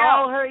 seconds and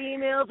all her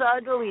emails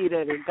are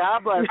deleted. And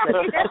God bless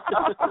her.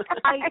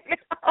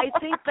 I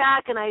think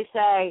back and I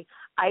say,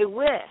 I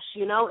wish,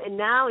 and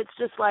now it's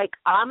just like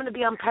I'm going to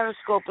be on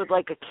Periscope with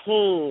like a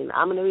cane.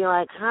 I'm going to be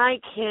like, hi,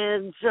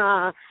 kids,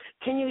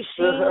 can you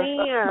see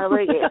me? Or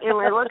like, am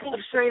I looking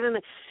straight in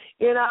the,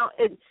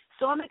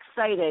 so I'm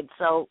excited.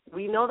 So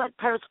we know that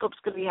Periscope's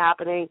going to be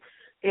happening.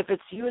 If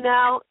it's you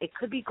now, it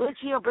could be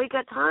glitchy or break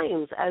at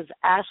times, as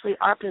Ashley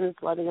Arpin is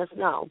letting us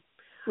know.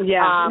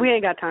 Yeah, we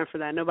ain't got time for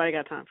that. Nobody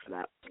got time for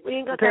that. We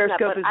ain't got time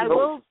for that, but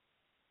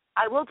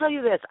I will tell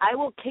you this. I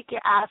will kick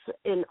your ass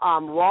in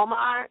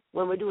Walmart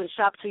when we're doing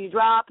Shop Till You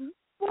Drop.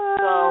 What?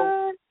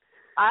 So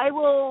I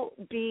will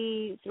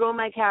be throwing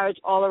my carriage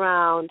all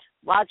around.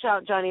 Watch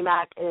out, Johnny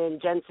Mac and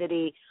Jen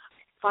City.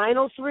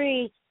 Final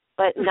 3,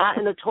 but not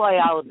in the toy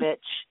aisle, bitch.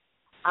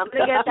 I'm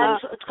going to get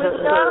that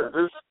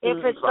Twister.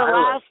 If it's the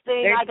last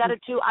thing I got to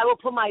do, I will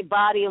put my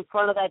body in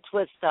front of that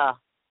Twister.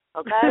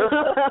 Okay?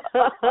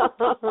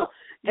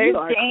 There's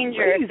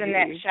dangers in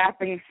that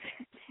shopping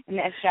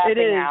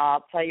now,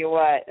 I'll tell you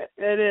what.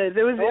 It is.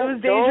 It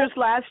was dangerous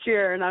last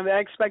year, and I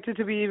expect it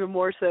to be even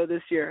more so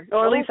this year.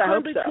 Or at least I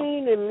hope so.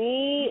 Between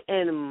me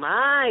and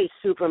my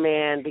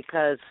Superman,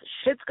 because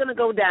shit's going to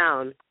go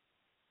down.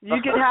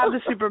 You can have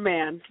the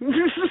Superman.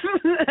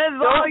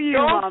 That's all you,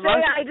 don't Mama.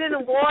 Say I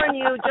didn't warn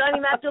you. Johnny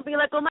Mac will be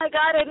like, oh, my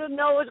God, I didn't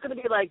know it was going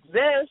to be like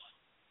this.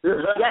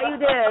 Yeah, you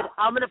did.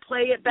 I'm going to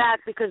play it back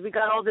because we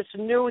got all this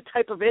new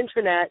type of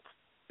Internet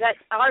that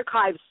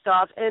archives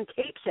stuff and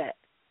tapes it.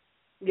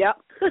 Yep.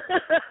 This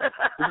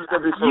is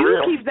going to be for you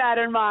real. keep that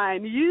in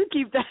mind. You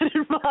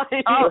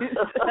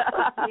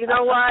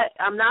know what?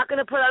 I'm not going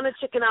to put on a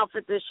chicken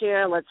outfit this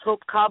year. Let's hope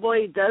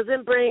Cowboy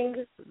doesn't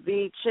bring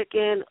the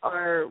chicken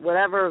or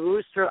whatever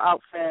rooster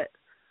outfit.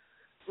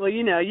 Well,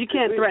 you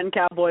can't threaten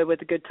Cowboy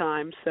with a good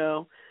time,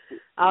 so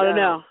I don't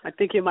know. I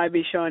think he might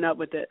be showing up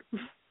with it.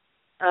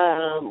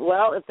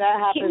 Well, if that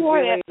happens, we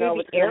already know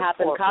what's going to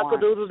happen.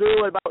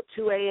 Cock-a-doodle-doo at about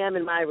 2 a.m.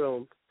 in my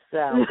room. So.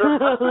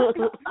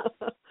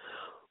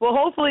 Well,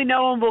 hopefully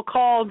no one will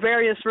call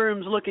various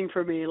rooms looking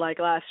for me like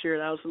last year.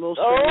 That was a little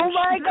strange. Oh,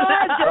 my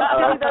God, Jen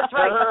City, that's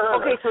right.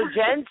 Okay, so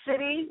Jen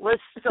City was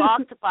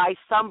stalked by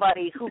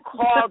somebody who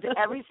called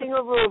every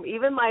single room,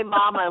 even my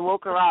mama, and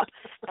woke her up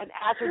and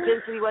asked where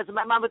Jen City was. And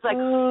my mom was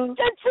like,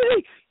 Jen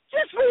City,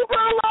 just leave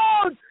her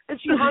alone. And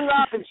she hung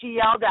up and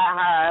she yelled at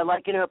her,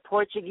 like in her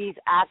Portuguese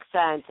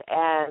accent,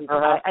 and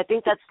I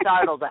think that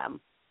startled them.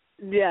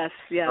 Yes.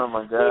 Oh,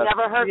 my God. We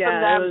never heard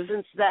from them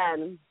since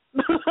then.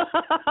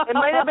 It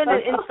might have been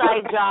an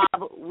inside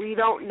job. We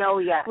don't know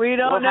yet. We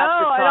don't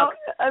know.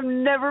 I've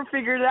never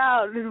figured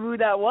out who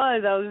that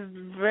was. That was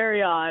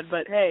very odd.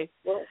 But hey,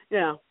 Well,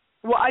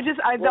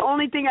 the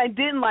only thing I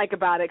didn't like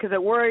about it, because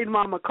it worried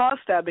Mama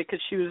Costa, because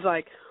she was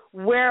like,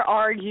 "Where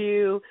are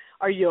you?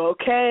 Are you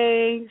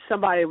okay?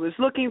 Somebody was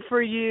looking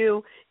for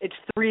you. It's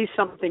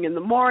 3-something in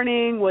the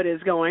morning. What is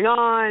going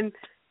on?"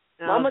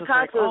 Mama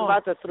Costa was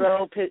about to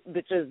throw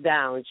bitches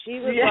down. She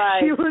was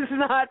she was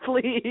not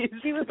pleased.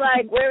 She was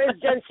like, where is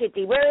Jen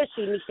City? Where is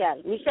she,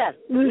 Michelle?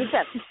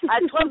 I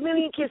had 12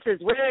 million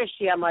kisses. Where is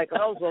she? I'm like,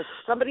 oh, well,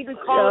 somebody been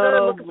calling her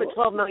looking for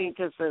 12 million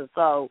kisses.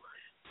 So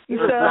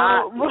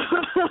I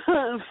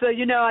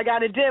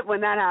got a dip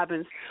when that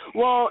happens.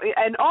 Well,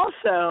 and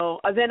also,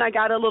 then I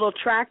got a little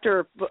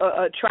tracker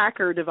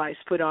device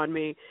put on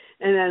me,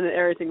 and then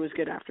everything was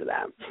good after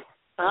that.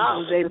 Oh, I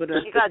was able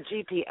to. You got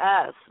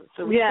GPS,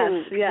 so we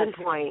can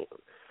pinpoint.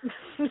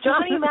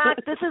 Johnny Mac,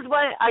 this is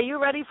what. Are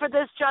you ready for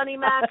this, Johnny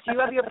Mac? Do you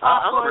have your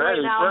popcorn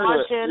right now,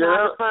 munching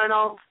on the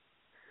kernel?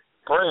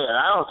 Bring it.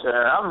 I don't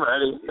care. I'm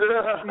ready.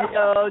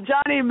 Yo,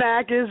 Johnny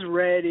Mac is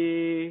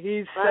ready.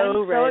 He's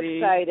so ready.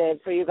 I'm so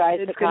excited for you guys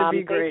to come.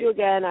 Be great. Thank you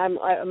again.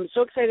 I'm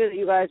so excited that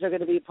you guys are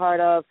going to be part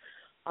of,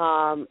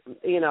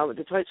 the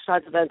Detroit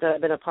Shots event that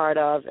I've been a part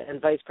of and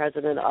vice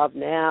president of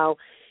now.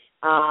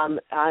 I'm,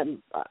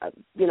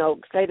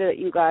 excited that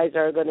you guys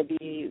are going to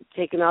be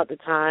taking out the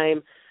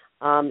time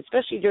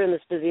especially during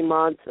this busy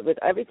month with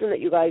everything that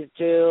you guys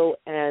do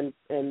and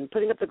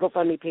putting up the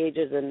GoFundMe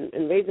pages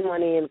and raising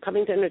money and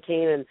coming to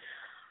entertain. And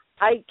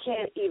I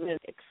can't even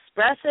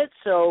express it,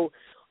 so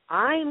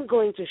I'm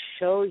going to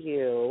show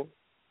you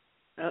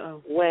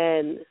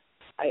when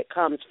it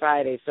comes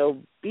Friday. So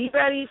be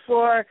ready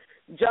for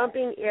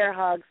jumping air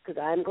hugs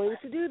because I'm going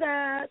to do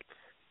that.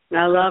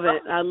 I love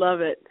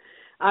it.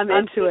 I'm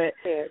into it.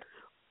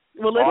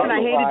 Well, listen,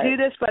 I hate to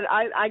do this, but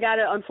I got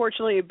to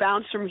unfortunately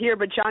bounce from here.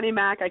 But Johnny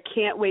Mac, I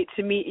can't wait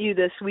to meet you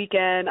this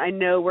weekend. I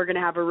know we're going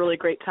to have a really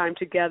great time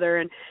together.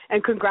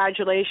 And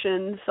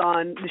congratulations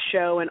on the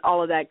show and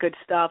all of that good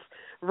stuff.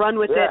 Run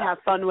with it, have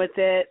fun with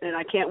it, and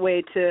I can't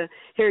wait to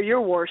hear your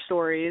war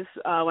stories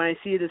when I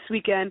see you this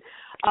weekend.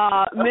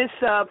 Miss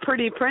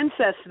Pretty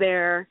Princess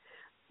there,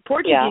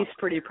 Portuguese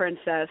Pretty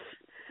Princess,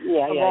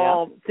 of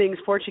all things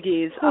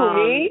Portuguese. Who,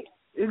 me?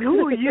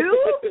 Who are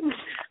you?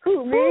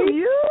 Who, me? Who are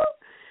you?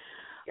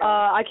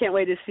 I can't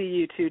wait to see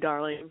you too,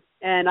 darling.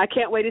 And I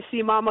can't wait to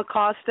see Mama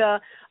Costa.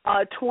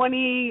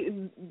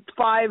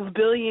 25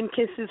 billion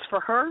kisses for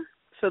her.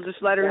 So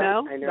just let her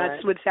know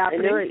that's what's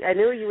happening. I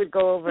knew you would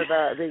go over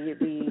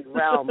the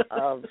realm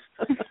of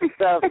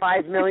the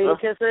 5 million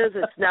kisses.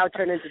 It's now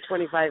turned into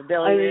 25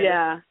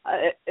 billion.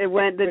 It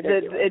went.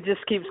 It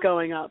just keeps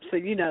going up. So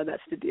you know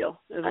that's the deal.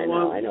 I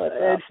know.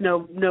 It's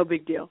no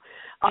big deal.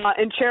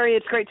 And Cherry,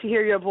 it's great to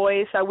hear your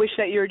voice. I wish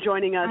that you were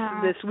joining us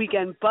this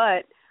weekend,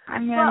 but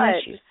I'm gonna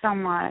miss you so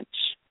much.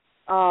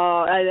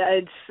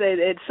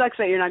 It sucks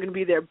that you're not going to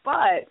be there,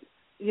 but.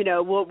 You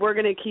know, we're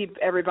going to keep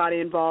everybody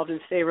involved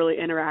and stay really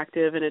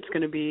interactive, and it's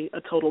going to be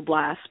a total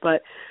blast.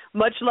 But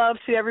much love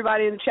to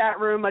everybody in the chat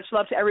room. Much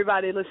love to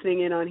everybody listening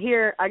in on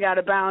here. I got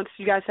to bounce.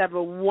 You guys have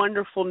a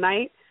wonderful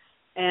night,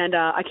 and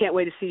I can't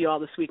wait to see you all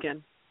this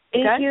weekend.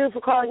 Thank you for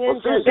calling in,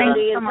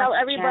 Cindy, and tell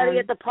everybody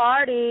at the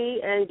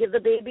party and give the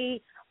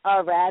baby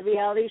a Rad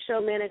Reality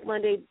Show Manic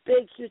Monday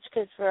big, huge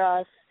kiss for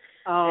us.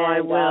 Oh, and,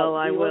 I will.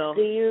 We will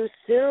see you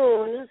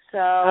soon. So,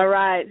 all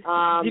right.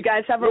 You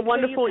guys have a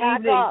wonderful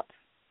evening. Up.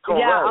 Cool,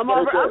 I'm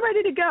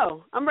ready to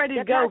go. I'm ready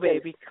to go,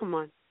 baby. Come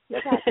on.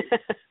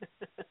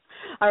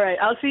 All right.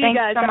 I'll see you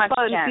guys. So have much,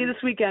 fun. Jen. See you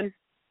this weekend.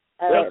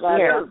 All right, love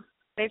you.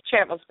 Safe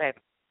travels, babe.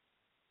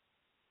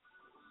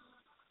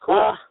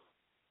 Cool.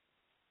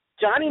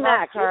 Johnny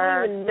Mac, you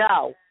don't even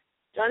know.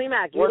 Johnny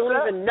Mac, you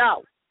don't even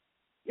know.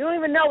 You don't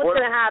even know what's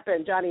going to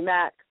happen, Johnny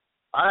Mac.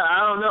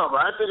 I don't know, but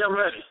I think I'm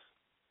ready.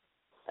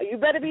 You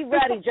better be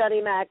ready,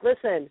 Johnny Mac.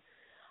 Listen,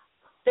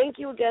 thank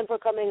you again for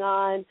coming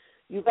on.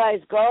 You guys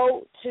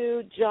go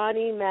to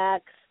Johnny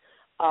Mac's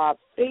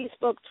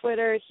Facebook,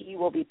 Twitter. He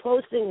will be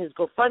posting his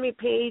GoFundMe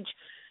page.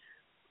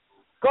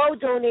 Go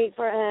donate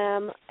for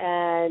him,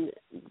 and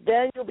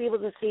then you'll be able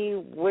to see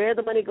where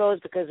the money goes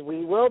because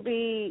we will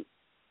be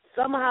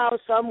somehow,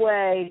 some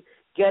way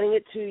getting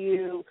it to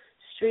you,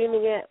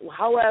 streaming it,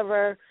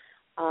 however.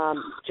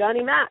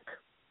 Johnny Mac,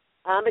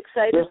 I'm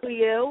excited for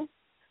you.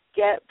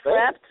 Get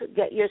prepped,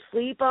 get your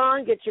sleep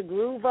on, get your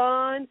groove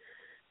on.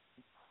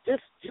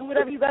 Just do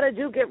whatever you got to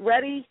do. Get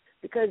ready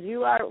because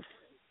you are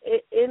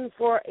in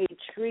for a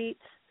treat.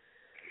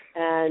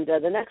 And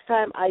the next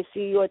time I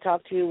see you or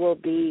talk to you will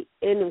be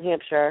in New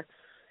Hampshire.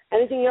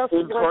 Anything else you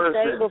want to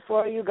say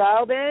before you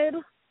go,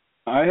 babe?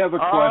 I have a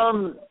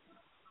question.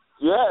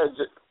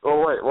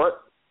 Wait,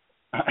 what?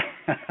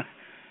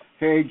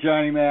 Hey,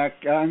 Johnny Mac.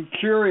 I'm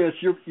curious.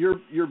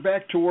 You're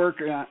back to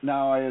work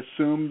now, I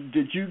assume.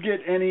 Did you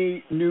get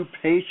any new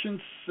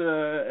patients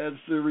as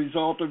the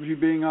result of you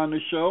being on the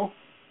show?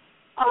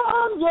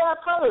 Yeah,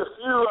 probably a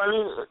few. I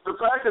mean, the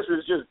practice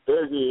was just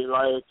busy.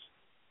 Like,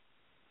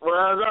 when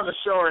I was on the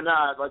show or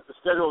not, like, the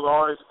schedule was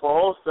always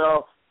full.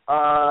 So,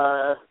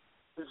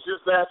 it's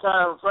just that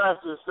time of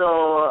practice.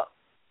 So,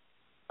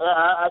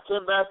 I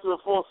came back to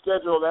a full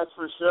schedule, that's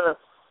for sure.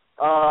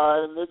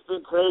 And it's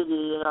been crazy.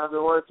 You know, I've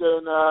been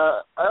working.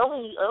 I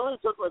only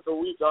took, like, a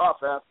week off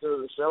after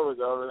the show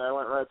was over, and I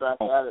went right back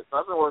at it. So,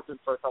 I've been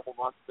working for a couple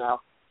months now.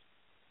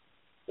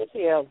 Good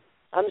for you.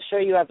 I'm sure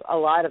you have a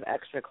lot of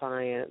extra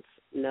clients.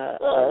 No,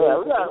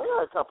 we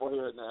got a couple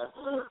here and there.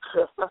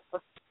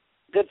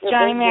 Good for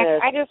Johnny business.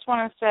 Mac, I just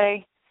want to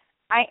say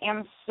I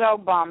am so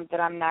bummed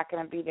that I'm not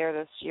going to be there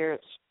this year,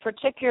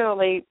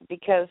 particularly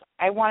because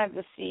I wanted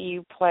to see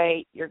you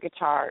play your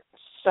guitar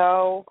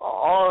so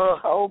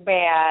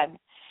bad.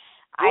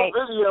 We'll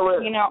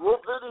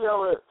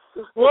video it.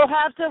 We'll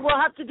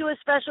have to do a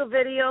special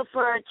video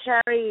for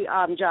Cherry,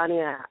 Johnny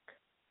Mac.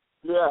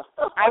 Yeah.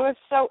 I was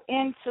so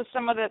into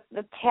some of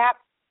the tap,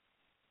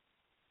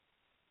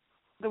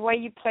 the way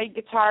you played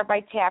guitar by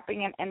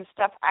tapping and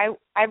stuff.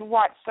 I've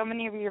watched so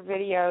many of your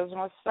videos and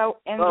was so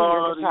into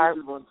your guitar.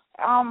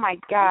 Oh my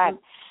God.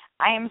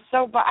 I am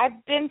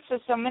I've been to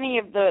so many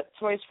of the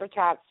Toys for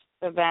Tots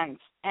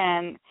events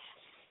and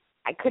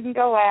I couldn't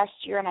go last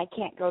year and I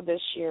can't go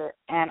this year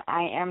and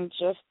I am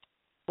just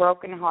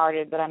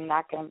brokenhearted that I'm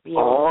not going to be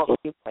able to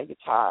see you play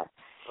guitar.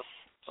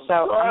 So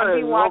I'm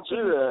going to be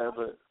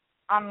watching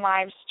on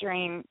live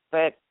stream,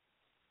 but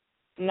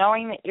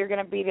knowing that you're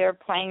going to be there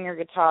playing your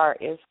guitar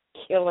is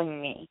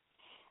killing me.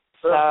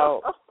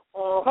 So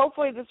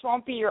hopefully this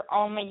won't be your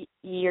only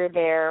year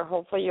there.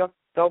 Hopefully you'll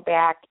go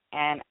back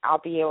and I'll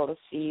be able to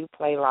see you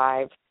play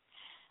live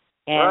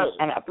in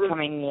an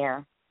upcoming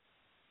year.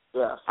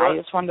 Yeah. I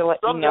just wanted to let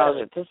you know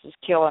that this is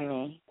killing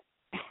me.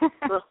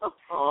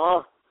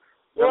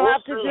 We'll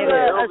have to do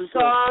a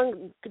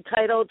song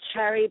titled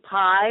Cherry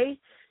Pie.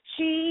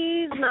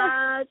 She's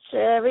my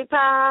cherry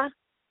pie.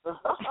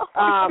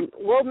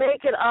 We'll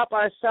make it up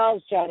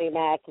ourselves, Johnny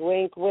Mac.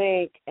 Wink,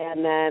 wink,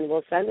 and then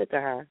we'll send it to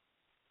her.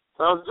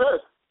 Sounds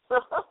good.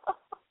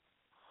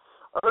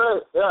 All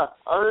right, yeah.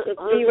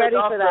 Be ready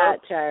for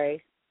that,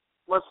 Cherry.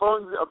 My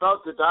phone's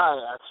about to die,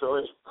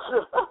 actually.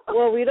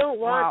 Well, we don't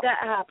want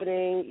that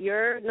happening.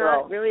 You're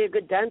not really a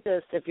good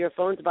dentist if your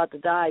phone's about to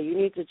die. You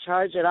need to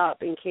charge it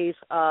up in case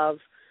of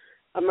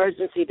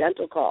emergency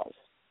dental calls.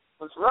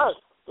 That's right.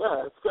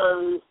 Yeah, it's got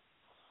to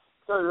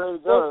be ready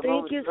to go. Well,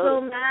 thank you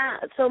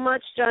so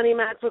much, Johnny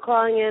Mac, for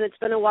calling in. It's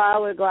been a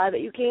while. We're glad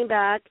that you came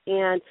back.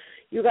 And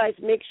you guys,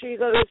 make sure you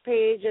go to his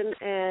page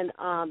and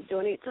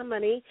donate some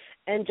money.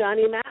 And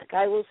Johnny Mac,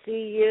 I will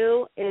see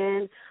you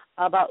in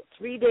about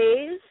 3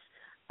 days.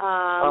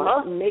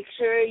 Make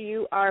sure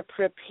you are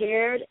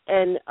prepared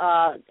and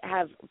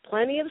have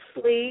plenty of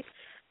sleep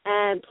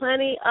and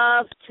plenty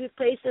of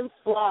toothpaste and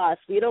floss.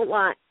 We don't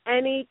want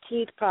any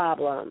teeth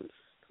problems.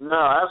 No,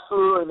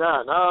 absolutely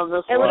not. Not on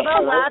this one. And what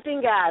about right?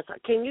 laughing gas?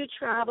 Can you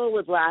travel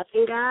with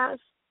laughing gas?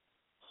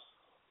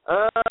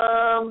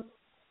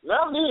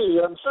 Not me.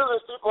 I'm sure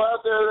there's people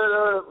out there that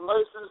are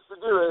licensed to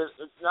do it.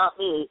 It's not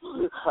me.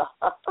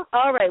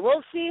 All right.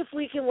 We'll see if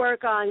we can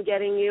work on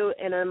getting you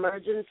an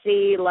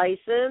emergency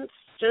license,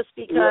 just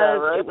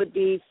because it would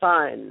be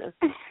fun.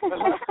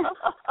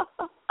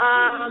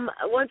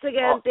 Once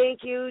again,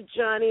 thank you,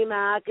 Johnny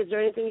Mac. Is there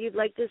anything you'd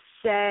like to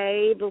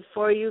say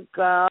before you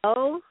go?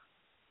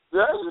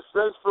 Yeah, just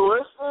thanks for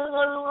listening,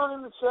 everyone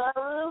in the chat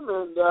room.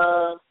 And,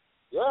 I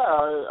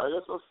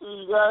guess we'll see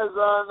you guys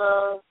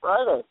on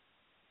Friday.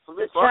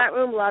 The chat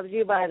room loves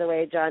you, by the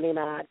way, Johnny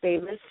Mac. They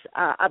miss,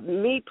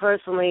 me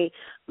personally,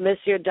 miss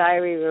your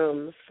diary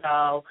room.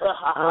 So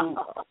I'm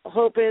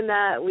hoping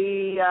that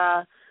we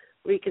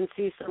can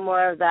see some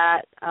more of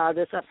that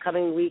this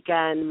upcoming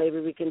weekend. Maybe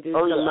we can do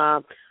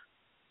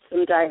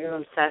some diary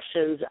room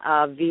sessions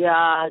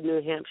via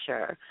New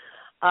Hampshire.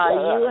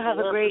 You have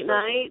a great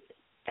night,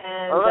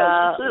 and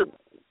I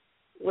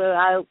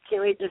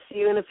can't wait to see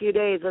you in a few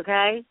days,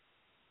 okay?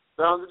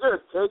 Sounds good.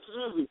 Take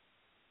it easy.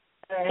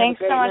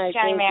 Thanks so much,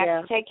 Johnny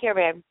Mac. Take care,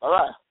 babe. All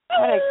right.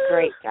 What a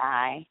great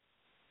guy.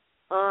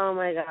 Oh,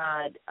 my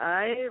God.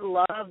 I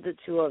love the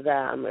two of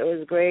them. It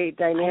was great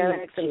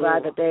dynamics. I'm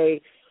glad that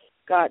they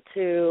got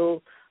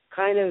to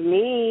kind of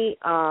meet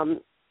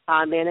on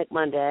Manic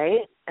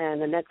Monday,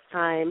 and the next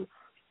time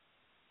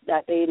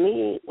that they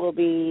meet will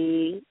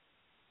be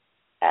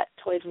at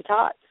Toys for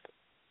Tots.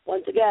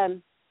 Once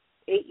again,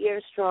 8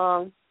 years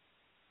strong.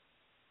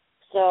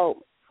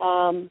 So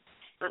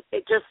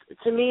it just,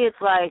 to me, it's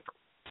like,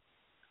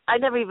 I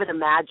never even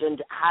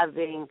imagined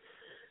having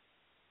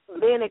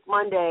Manic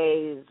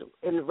Mondays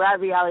in the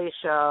reality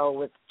show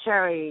with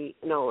Cherry,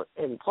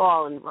 and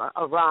Paul and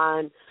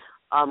Ron,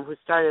 who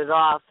started it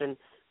off, and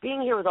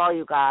being here with all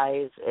you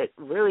guys. It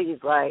really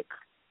is like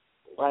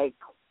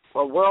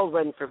a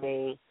whirlwind for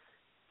me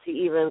to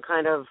even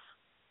kind of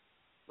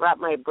wrap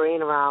my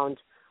brain around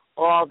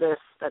all this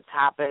that's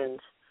happened.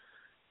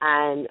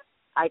 And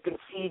I can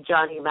see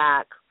Johnny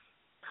Mac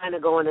kind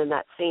of going in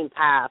that same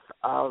path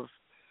of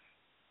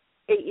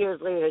 8 years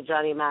later,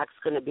 Johnny Mac's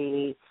going to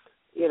be,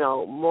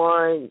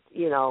 more,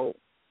 known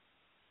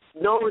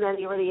than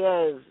he already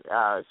is,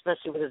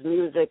 especially with his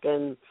music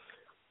and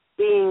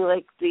being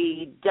like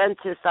the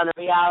dentist on a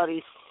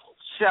reality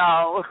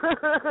show.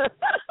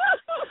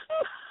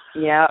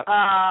 Yeah.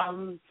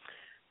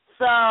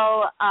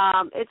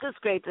 It's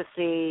just great to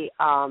see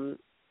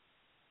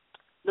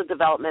the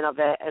development of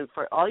it, and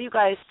for all you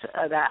guys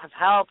that have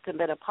helped and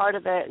been a part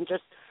of it and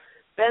just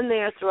been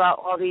there throughout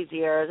all these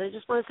years. I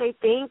just want to say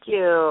thank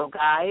you,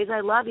 guys.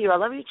 I love you. I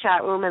love you,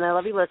 chat room, and I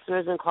love you,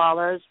 listeners and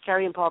callers.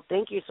 Cherry and Paul,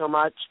 thank you so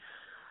much.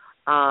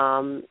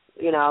 Cherry,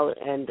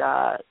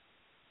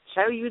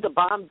 you the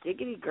bomb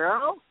diggity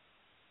girl.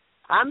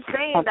 I'm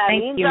saying that.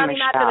 Me and Johnny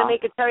not going to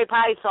make a Cherry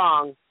Pie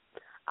song.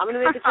 I'm going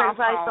to make a Cherry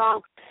Pie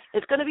song.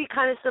 It's going to be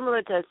kind of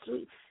similar to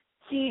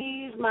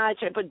She's My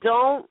Cherry, but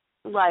don't,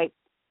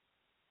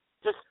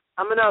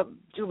 I'm going to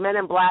do Men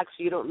in Black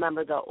so you don't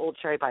remember the old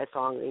Cherry Pie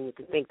song and you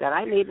can think that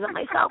I made it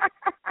myself.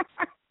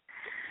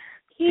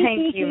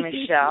 Thank you,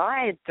 Michelle.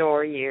 I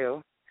adore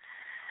you.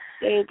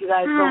 Thank you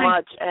guys so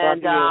much.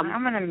 And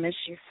I'm going to miss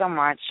you so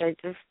much.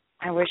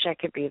 I wish I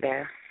could be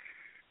there.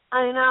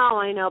 I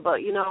know,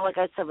 but like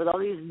I said, with all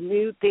these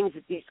new things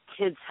that these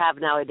kids have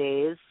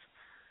nowadays,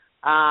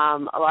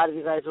 a lot of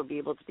you guys will be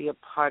able to be a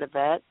part of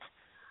it.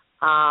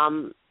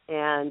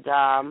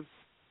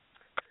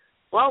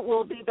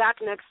 We'll be back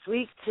next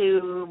week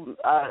to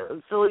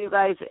fill you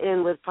guys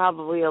in with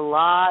probably a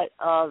lot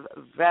of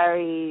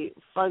very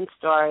fun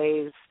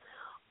stories,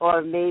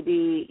 or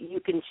maybe you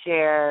can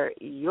share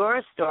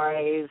your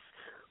stories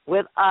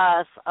with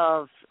us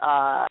of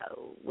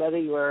whether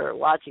you were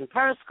watching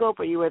Periscope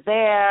or you were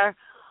there.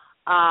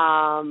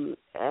 And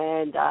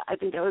I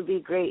think that would be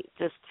great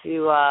just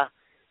to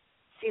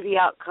see the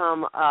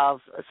outcome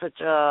of such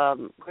a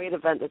great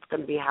event that's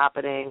going to be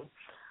happening.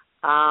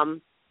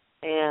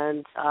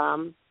 And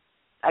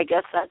I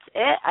guess that's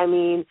it. I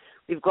mean,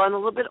 we've gone a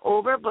little bit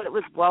over, but it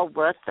was well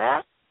worth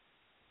it.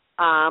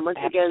 Once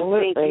again,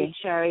 thank you,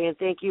 Cherry, and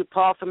thank you,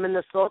 Paul, from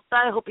Minnesota.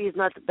 I hope he's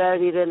not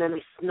buried in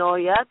any snow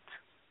yet.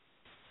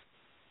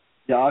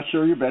 Yeah,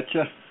 sure, you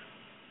betcha.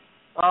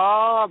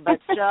 Oh,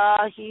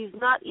 betcha he's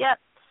not yet.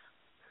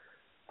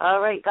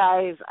 All right,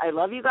 guys. I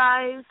love you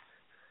guys.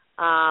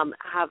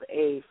 Have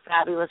a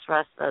fabulous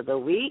rest of the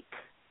week.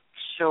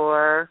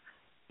 Sure,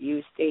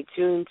 you stay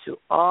tuned to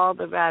all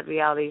the rad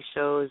reality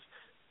shows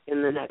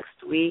in the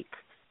next week.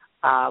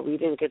 We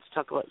didn't get to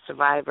talk about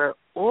Survivor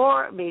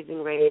or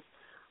Amazing Race,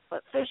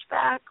 but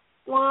Fishback,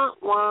 wah,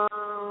 wah.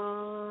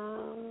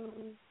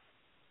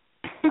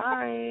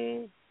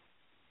 Sorry.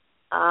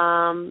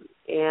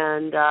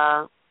 And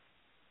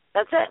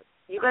that's it.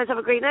 You guys have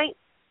a great night.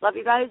 Love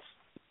you guys.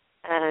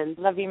 And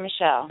love you,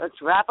 Michelle.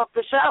 Let's wrap up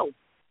the show.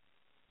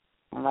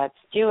 Let's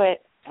do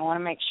it. I want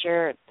to make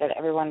sure that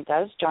everyone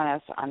does join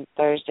us on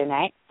Thursday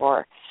night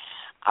for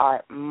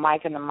our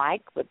Mike and the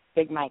Mic with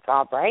Big Mike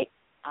Albright.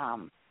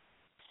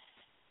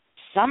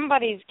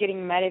 Somebody's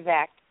getting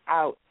medevaced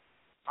out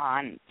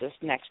on this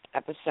next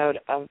episode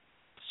of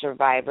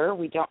Survivor.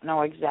 We don't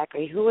know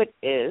exactly who it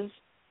is,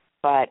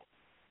 but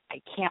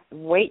I can't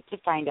wait to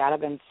find out.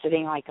 I've been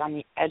sitting like on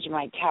the edge of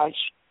my couch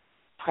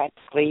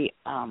practically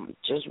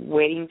just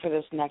waiting for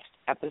this next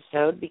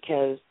episode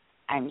because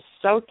I'm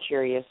so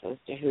curious as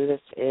to who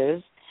this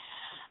is.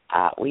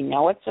 We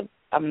know it's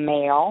a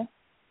male.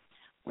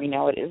 We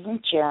know it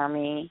isn't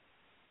Jeremy.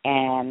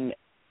 And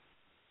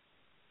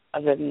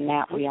other than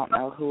that, we don't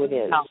know who it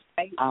is.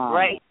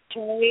 Right,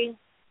 Cherry?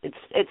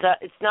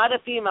 It's not a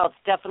female.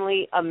 It's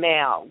definitely a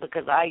male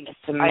because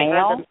it's a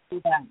male.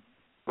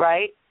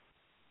 Right.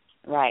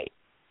 Right.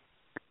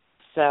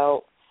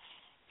 So,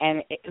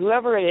 and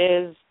whoever it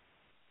is,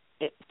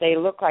 they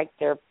look like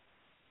they're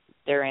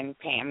in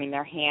pain. I mean,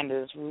 their hand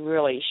is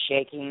really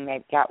shaking.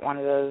 They've got one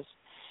of those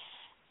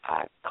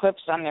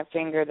clips on their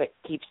finger that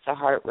keeps the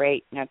heart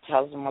rate,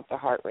 tells them what the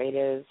heart rate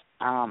is.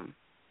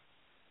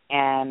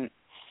 And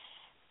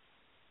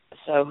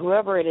so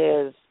whoever it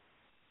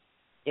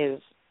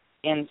is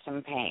in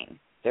some pain.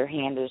 Their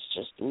hand is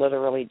just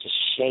literally just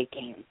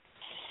shaking.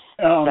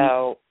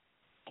 So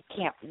I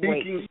can't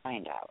wait to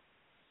find out.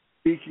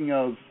 Speaking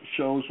of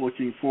shows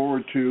looking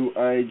forward to,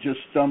 I just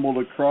stumbled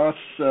across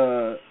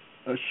a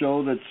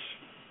show that's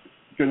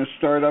going to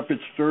start up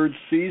its third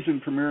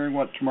season, premiering,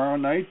 tomorrow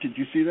night? Did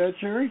you see that,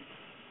 Jerry?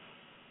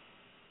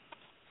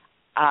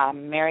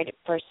 Married at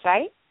First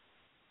Sight?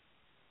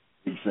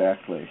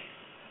 Exactly.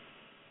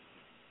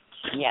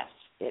 Yes,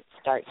 it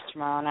starts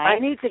tomorrow night. I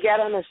need to get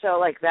on a show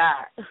like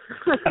that.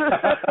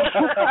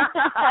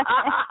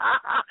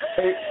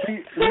 Hey,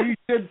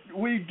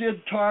 we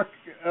did talk.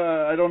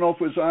 I don't know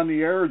if it was on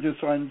the air or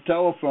just on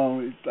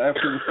telephone.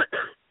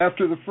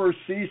 After the first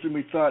season,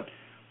 we thought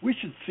we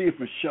should see if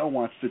Michelle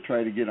wants to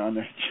try to get on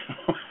that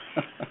show.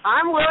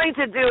 I'm willing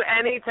to do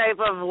any type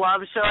of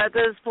love show at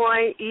this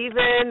point,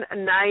 even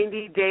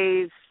 90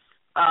 Days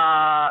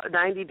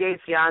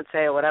Fiance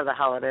or whatever the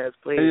hell it is,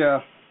 please.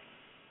 Yeah.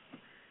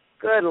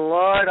 Good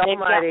Lord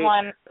Almighty.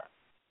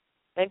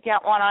 They've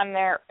got one on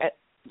there.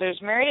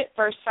 There's Married at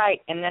First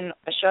Sight, and then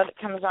a show that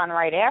comes on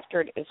right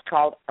after it is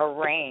called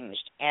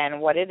Arranged. And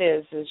what it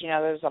is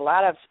there's a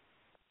lot of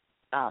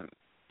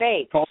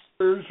fakes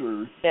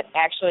that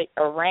actually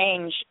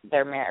arrange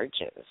their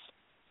marriages.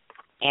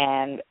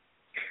 And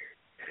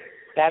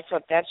that's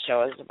what that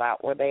show is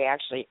about, where they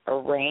actually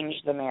arrange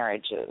the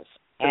marriages.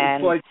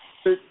 And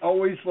it's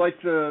always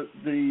like the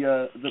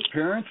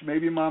parents.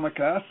 Maybe Mama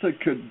Costa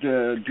could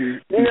do.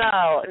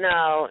 No.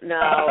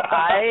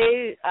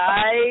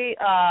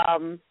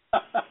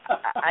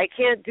 I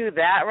can't do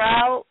that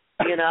route,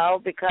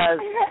 because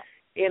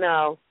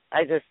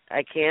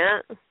I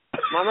can't.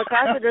 Mama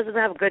Costa doesn't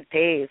have good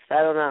taste.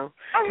 I don't know.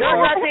 No,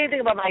 I'm not saying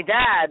anything about my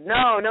dad.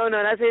 No,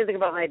 not saying anything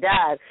about my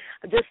dad.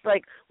 Just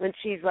like when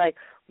she's like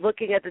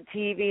looking at the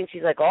TV and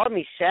she's like, "Oh,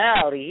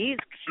 Michelle, he's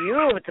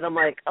cute," and I'm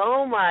like,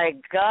 "Oh my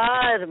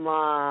God,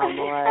 Mom!"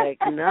 Like,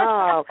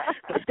 no.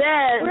 But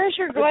then, where's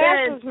your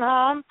glasses,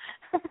 Mom?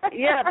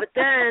 Yeah, but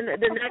then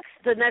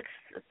the next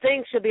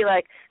thing should be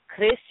like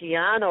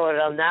Cristiano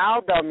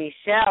Ronaldo,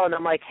 Michelle, and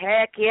I'm like,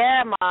 heck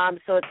yeah, Mom.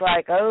 So it's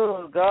like,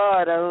 oh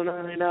God, I don't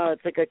really know.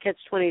 It's like a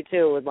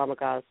catch-22 with Mama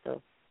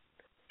Costa.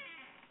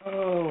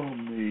 Oh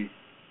me.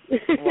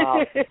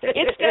 Well,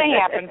 it's going to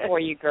happen for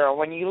you, girl.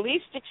 When you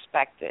least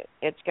expect it,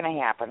 it's going to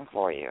happen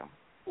for you.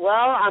 Well,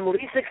 I'm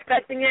least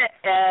expecting it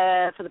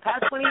for the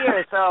past 20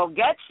 years, so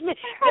get me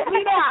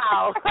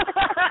now.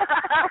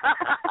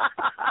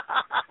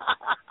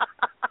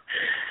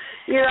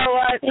 You know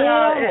what?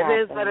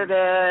 It is what it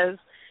is.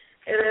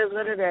 It is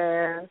what it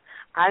is.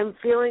 I'm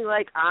feeling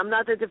like I'm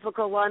not the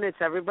difficult one. It's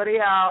everybody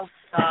else.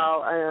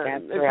 So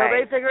until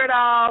they figure it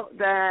out,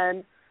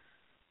 then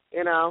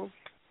you know.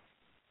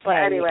 But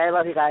Yeah, anyway, I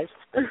love you guys.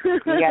 You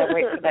gotta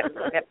wait for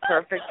that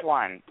perfect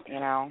one, you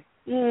know.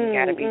 You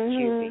gotta be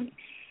choosy.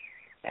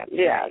 That's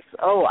yes.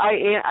 right. Oh,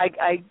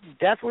 I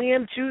definitely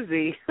am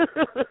choosy.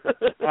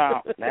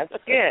 Well, that's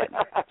good.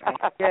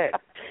 That's good.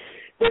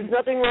 There's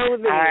nothing wrong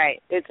with me. All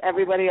right. It's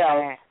everybody else. All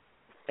right.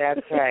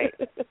 That's right.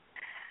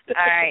 All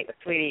right,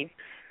 sweetie.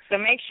 So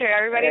make sure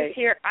everybody's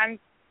here on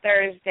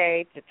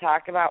Thursday to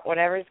talk about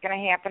whatever's going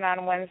to happen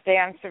on Wednesday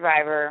on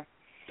Survivor.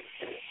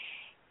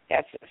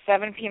 That's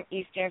 7 p.m.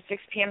 Eastern,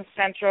 6 p.m.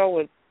 Central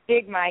with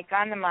Big Mike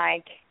on the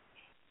mic.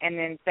 And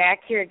then back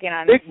here again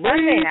on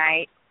Sunday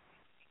night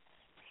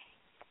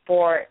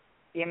for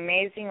the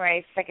Amazing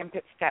Race Second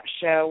Pit Stop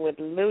Show with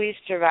Louis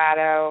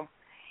Stravato.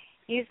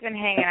 He's been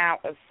hanging out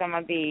with some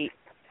of the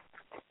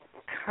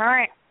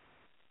current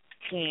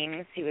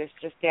teams. He was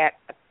just at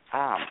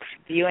a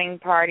viewing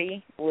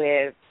party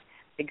with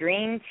the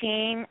green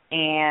team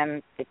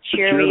and the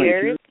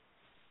cheerleaders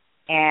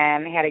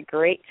and had a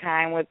great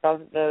time with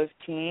both of those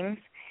teams.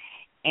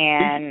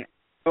 And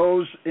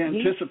those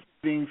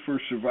anticipating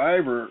for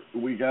Survivor,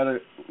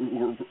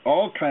 we're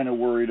all kind of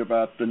worried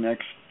about the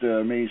next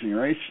Amazing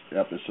Race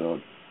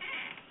episode.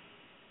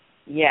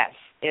 Yes,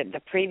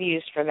 the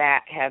previews for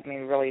that have me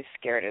really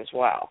scared as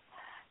well.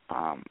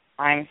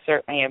 I'm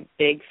certainly a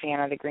big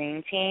fan of the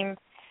green team.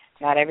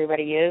 Not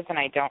everybody is, and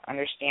I don't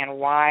understand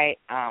why.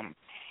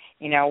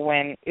 You know,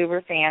 when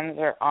Uber fans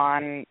are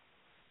on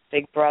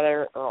Big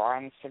Brother or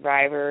on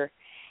Survivor,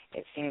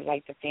 it seems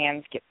like the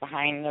fans get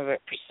behind of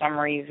it for some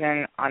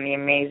reason. On the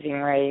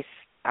Amazing Race,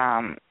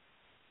 the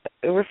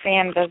Uber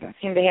fan doesn't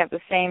seem to have the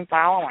same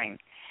following.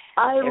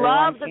 Everyone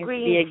love the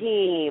green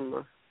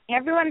team.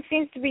 Everyone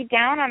seems to be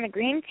down on the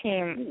green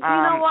team. You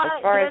know what?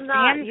 As far as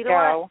fans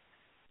go.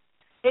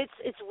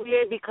 It's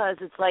weird because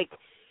it's like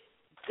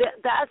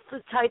that's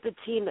the type of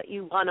team that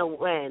you want to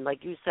win,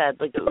 like you said,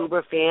 like the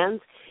Uber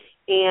fans.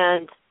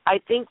 And I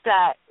think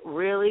that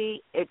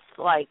really it's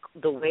like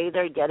the way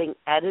they're getting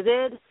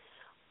edited.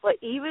 But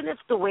even if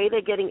the way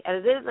they're getting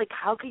edited, like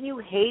how can you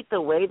hate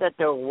the way that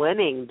they're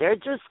winning? They're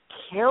just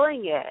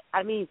killing it.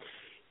 I mean,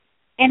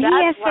 and that's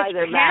he has why such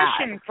they're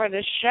passion mad. for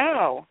the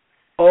show.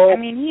 Oh. I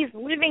mean, he's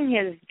living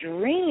his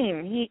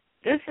dream.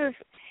 This is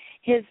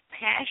his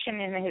passion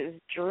and his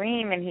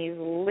dream, and he's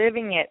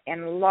living it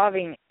and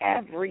loving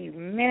every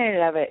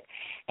minute of it.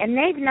 And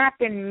they've not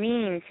been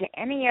mean to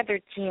any other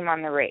team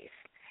on the race.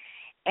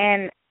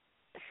 And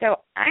so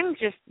I'm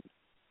just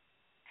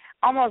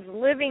almost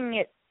living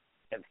it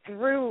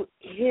through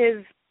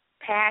his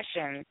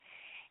passion,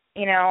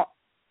 you know,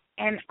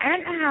 and I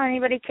don't know how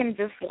anybody can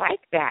dislike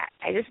that.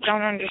 I just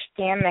don't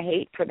understand the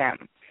hate for them.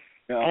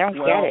 Yeah, I don't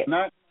get it.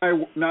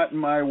 Not in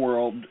my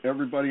world.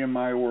 Everybody in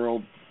my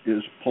world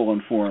is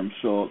pulling for him,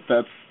 so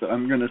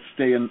I'm going to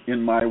stay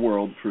in my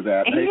world for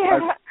that.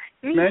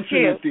 I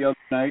mentioned it the other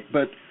night,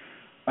 but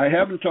I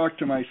haven't talked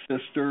to my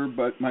sister,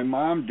 but my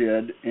mom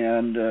did,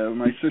 and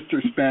my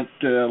sister spent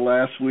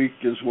last week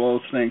as well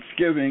as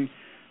Thanksgiving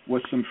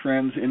with some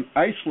friends in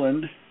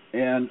Iceland,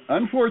 and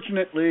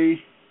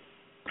unfortunately,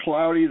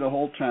 cloudy the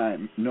whole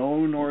time.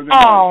 No northern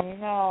lights. Oh,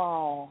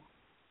 no.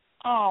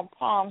 Oh,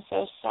 Paul, I'm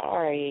so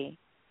sorry.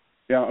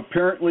 Yeah,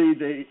 apparently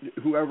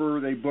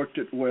whoever they booked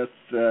it with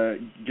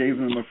gave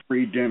them a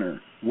free dinner.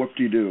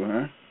 Whoop-de-doo,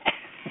 huh?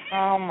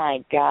 Oh,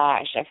 my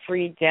gosh, a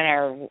free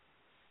dinner.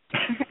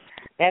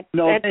 that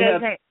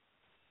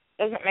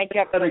doesn't make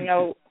up for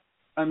no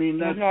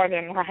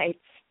northern lights.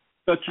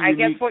 I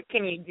guess what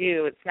can you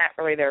do? It's not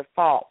really their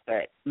fault,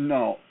 but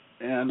no.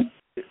 And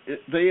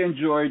they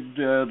enjoyed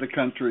the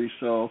country,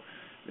 so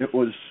it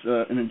was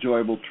an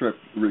enjoyable trip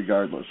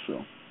regardless. So,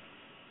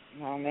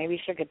 well,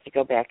 maybe she'll get to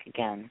go back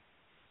again.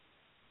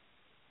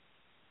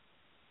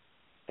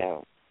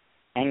 So,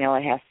 I know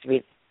it has to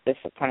be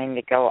disappointing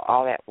to go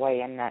all that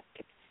way and not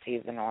get to see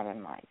the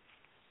northern lights.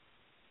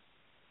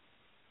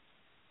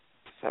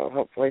 So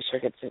hopefully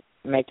she'll get to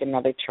make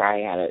another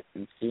try at it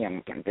and see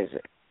them and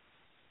visit.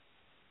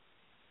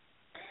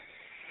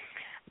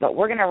 But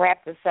we're going to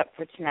wrap this up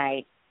for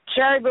tonight.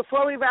 Sherry,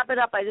 before we wrap it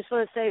up, I just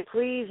want to say,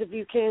 please, if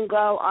you can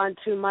go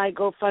onto my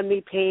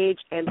GoFundMe page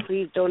and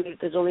please donate.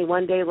 There's only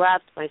one day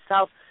left.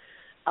 Myself,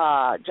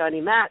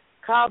 JOHNNYMAC,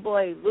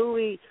 Cowboy,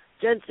 Louie,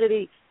 Jen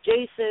City,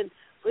 Jason,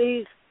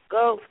 please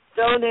go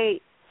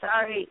donate.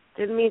 Sorry,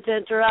 didn't mean to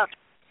interrupt.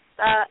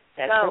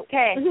 That's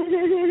okay.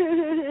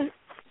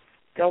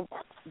 Go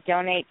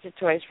donate to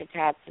Toys for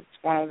Tots. It's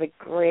one of the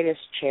greatest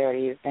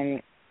charities,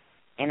 and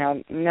you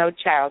know, no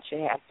child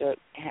should have to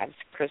have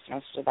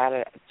Christmas without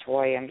a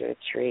toy under the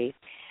tree.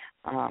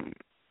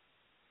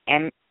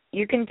 And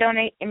you can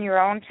donate in your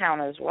own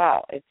town as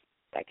well. It's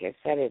like I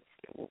said,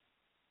 it's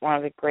one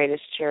of the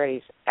greatest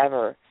charities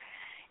ever.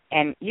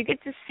 And you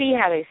get to see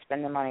how they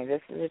spend the money.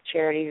 This is a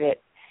charity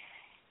that,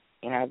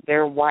 you know,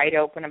 they're wide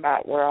open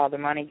about where all the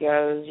money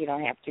goes. You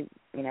don't have to,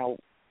 you know,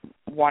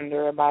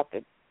 wonder about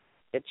the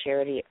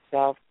charity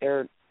itself.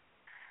 They're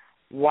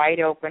wide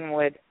open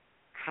with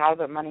how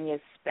the money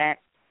is spent.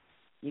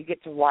 You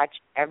get to watch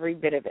every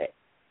bit of it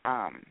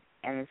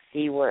and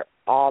see where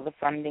all the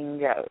funding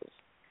goes.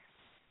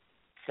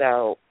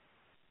 So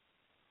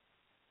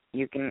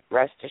you can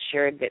rest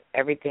assured that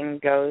everything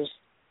goes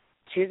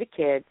to the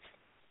kids,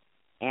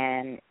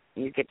 and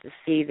you get to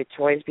see the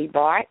toys be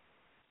bought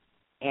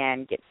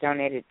and get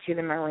donated to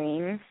the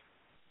Marines.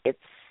 It's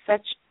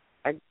such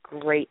a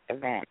great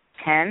event.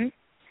 10,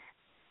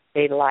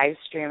 they live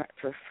stream it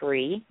for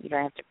free. You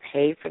don't have to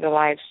pay for the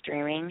live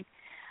streaming.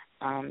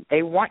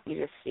 They want you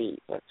to see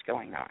what's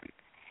going on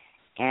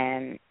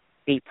and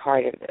be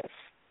part of this.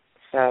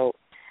 So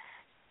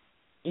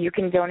you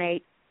can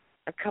donate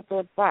a couple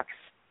of bucks,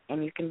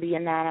 and you can be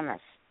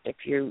anonymous. If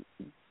you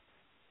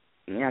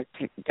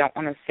don't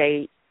want to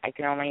say, I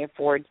can only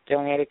afford to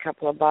donate a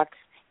couple of bucks,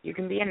 you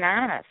can be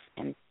anonymous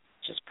and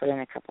just put in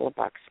a couple of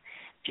bucks.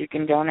 If you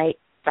can donate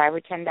 $5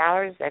 or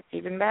 $10, that's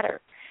even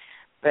better.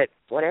 But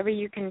whatever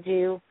you can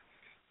do,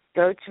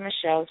 go to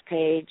Michelle's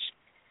page,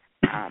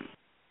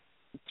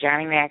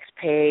 JOHNNYMAC's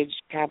page,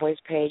 Cowboys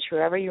page,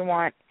 whoever you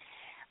want,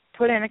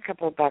 put in a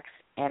couple of bucks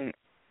and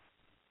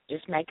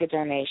just make a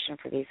donation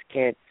for these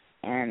kids,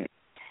 and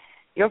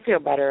you'll feel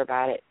better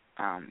about it,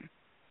 and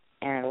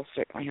it'll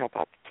certainly help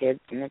out the kids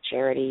and the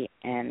charity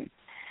and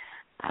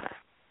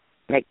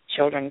make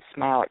children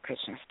smile at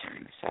Christmas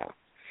time. So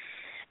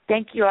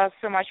thank you all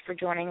so much for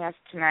joining us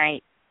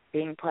tonight,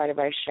 being part of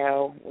our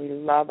show. We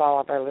love all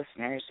of our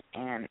listeners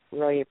and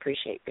really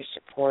appreciate your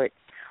support.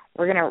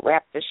 We're going to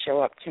wrap this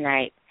show up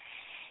tonight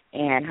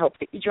and hope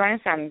that you join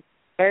us on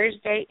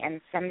Thursday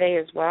and Sunday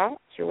as well.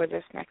 You're with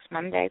us next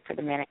Monday for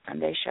the Manic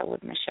Monday Show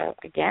with Michelle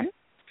again.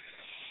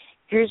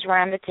 Here's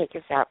Ron to take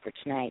us out for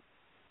tonight.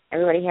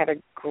 Everybody have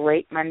a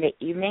great Monday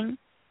evening,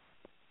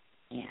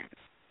 and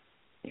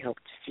we hope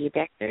to see you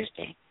back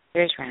Thursday.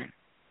 There's Ron.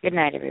 Good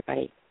night,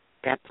 everybody.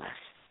 God bless.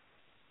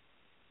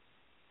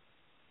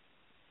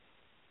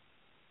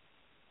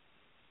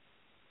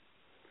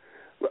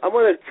 I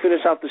want to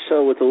finish off the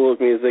show with a little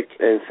music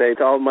and say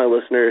to all of my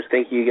listeners,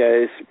 thank you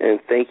guys, and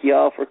thank you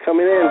all for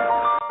coming in.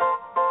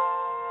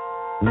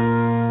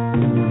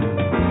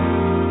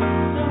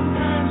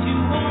 Sometimes you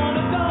want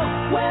to go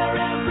where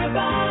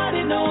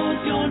everybody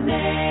knows your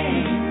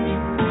name,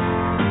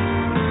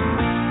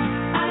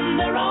 and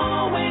they're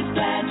always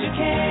glad you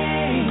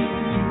came.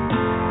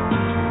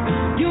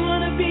 You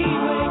want to be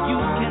where you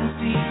can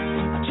see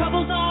our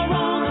troubles are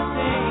all the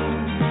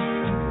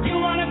same. You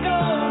want to go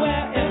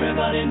where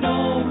everybody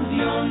knows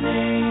your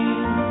name.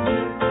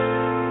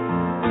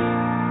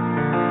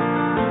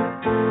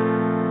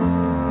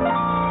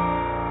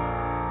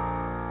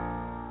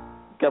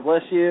 God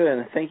bless you,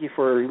 and thank you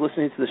for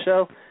listening to the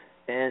show.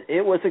 And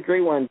it was a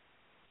great one.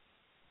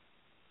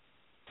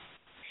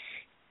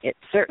 It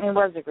certainly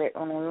was a great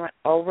one. We went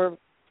over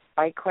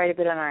by quite a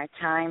bit on our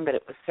time, but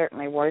it was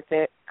certainly worth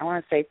it. I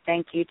want to say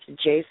thank you to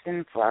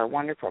Jason for our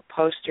wonderful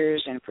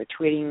posters and for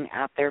tweeting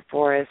out there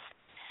for us.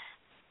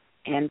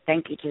 And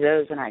thank you to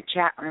those in our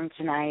chat room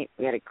tonight.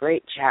 We had a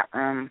great chat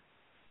room.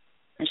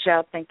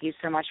 Michelle, thank you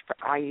so much for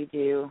all you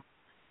do.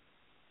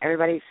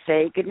 Everybody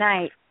say good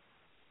night.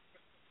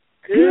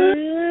 Good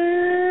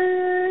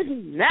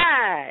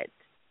night.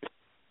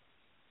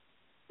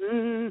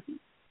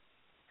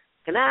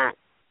 Good night.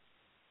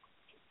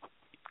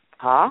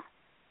 Huh?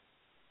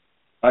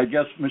 I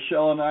guess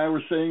Michelle and I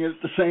were saying it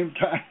at the same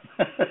time.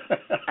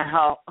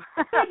 Oh.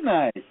 Good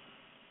night.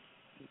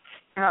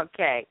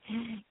 Okay.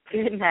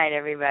 Good night,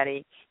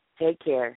 everybody. Take care.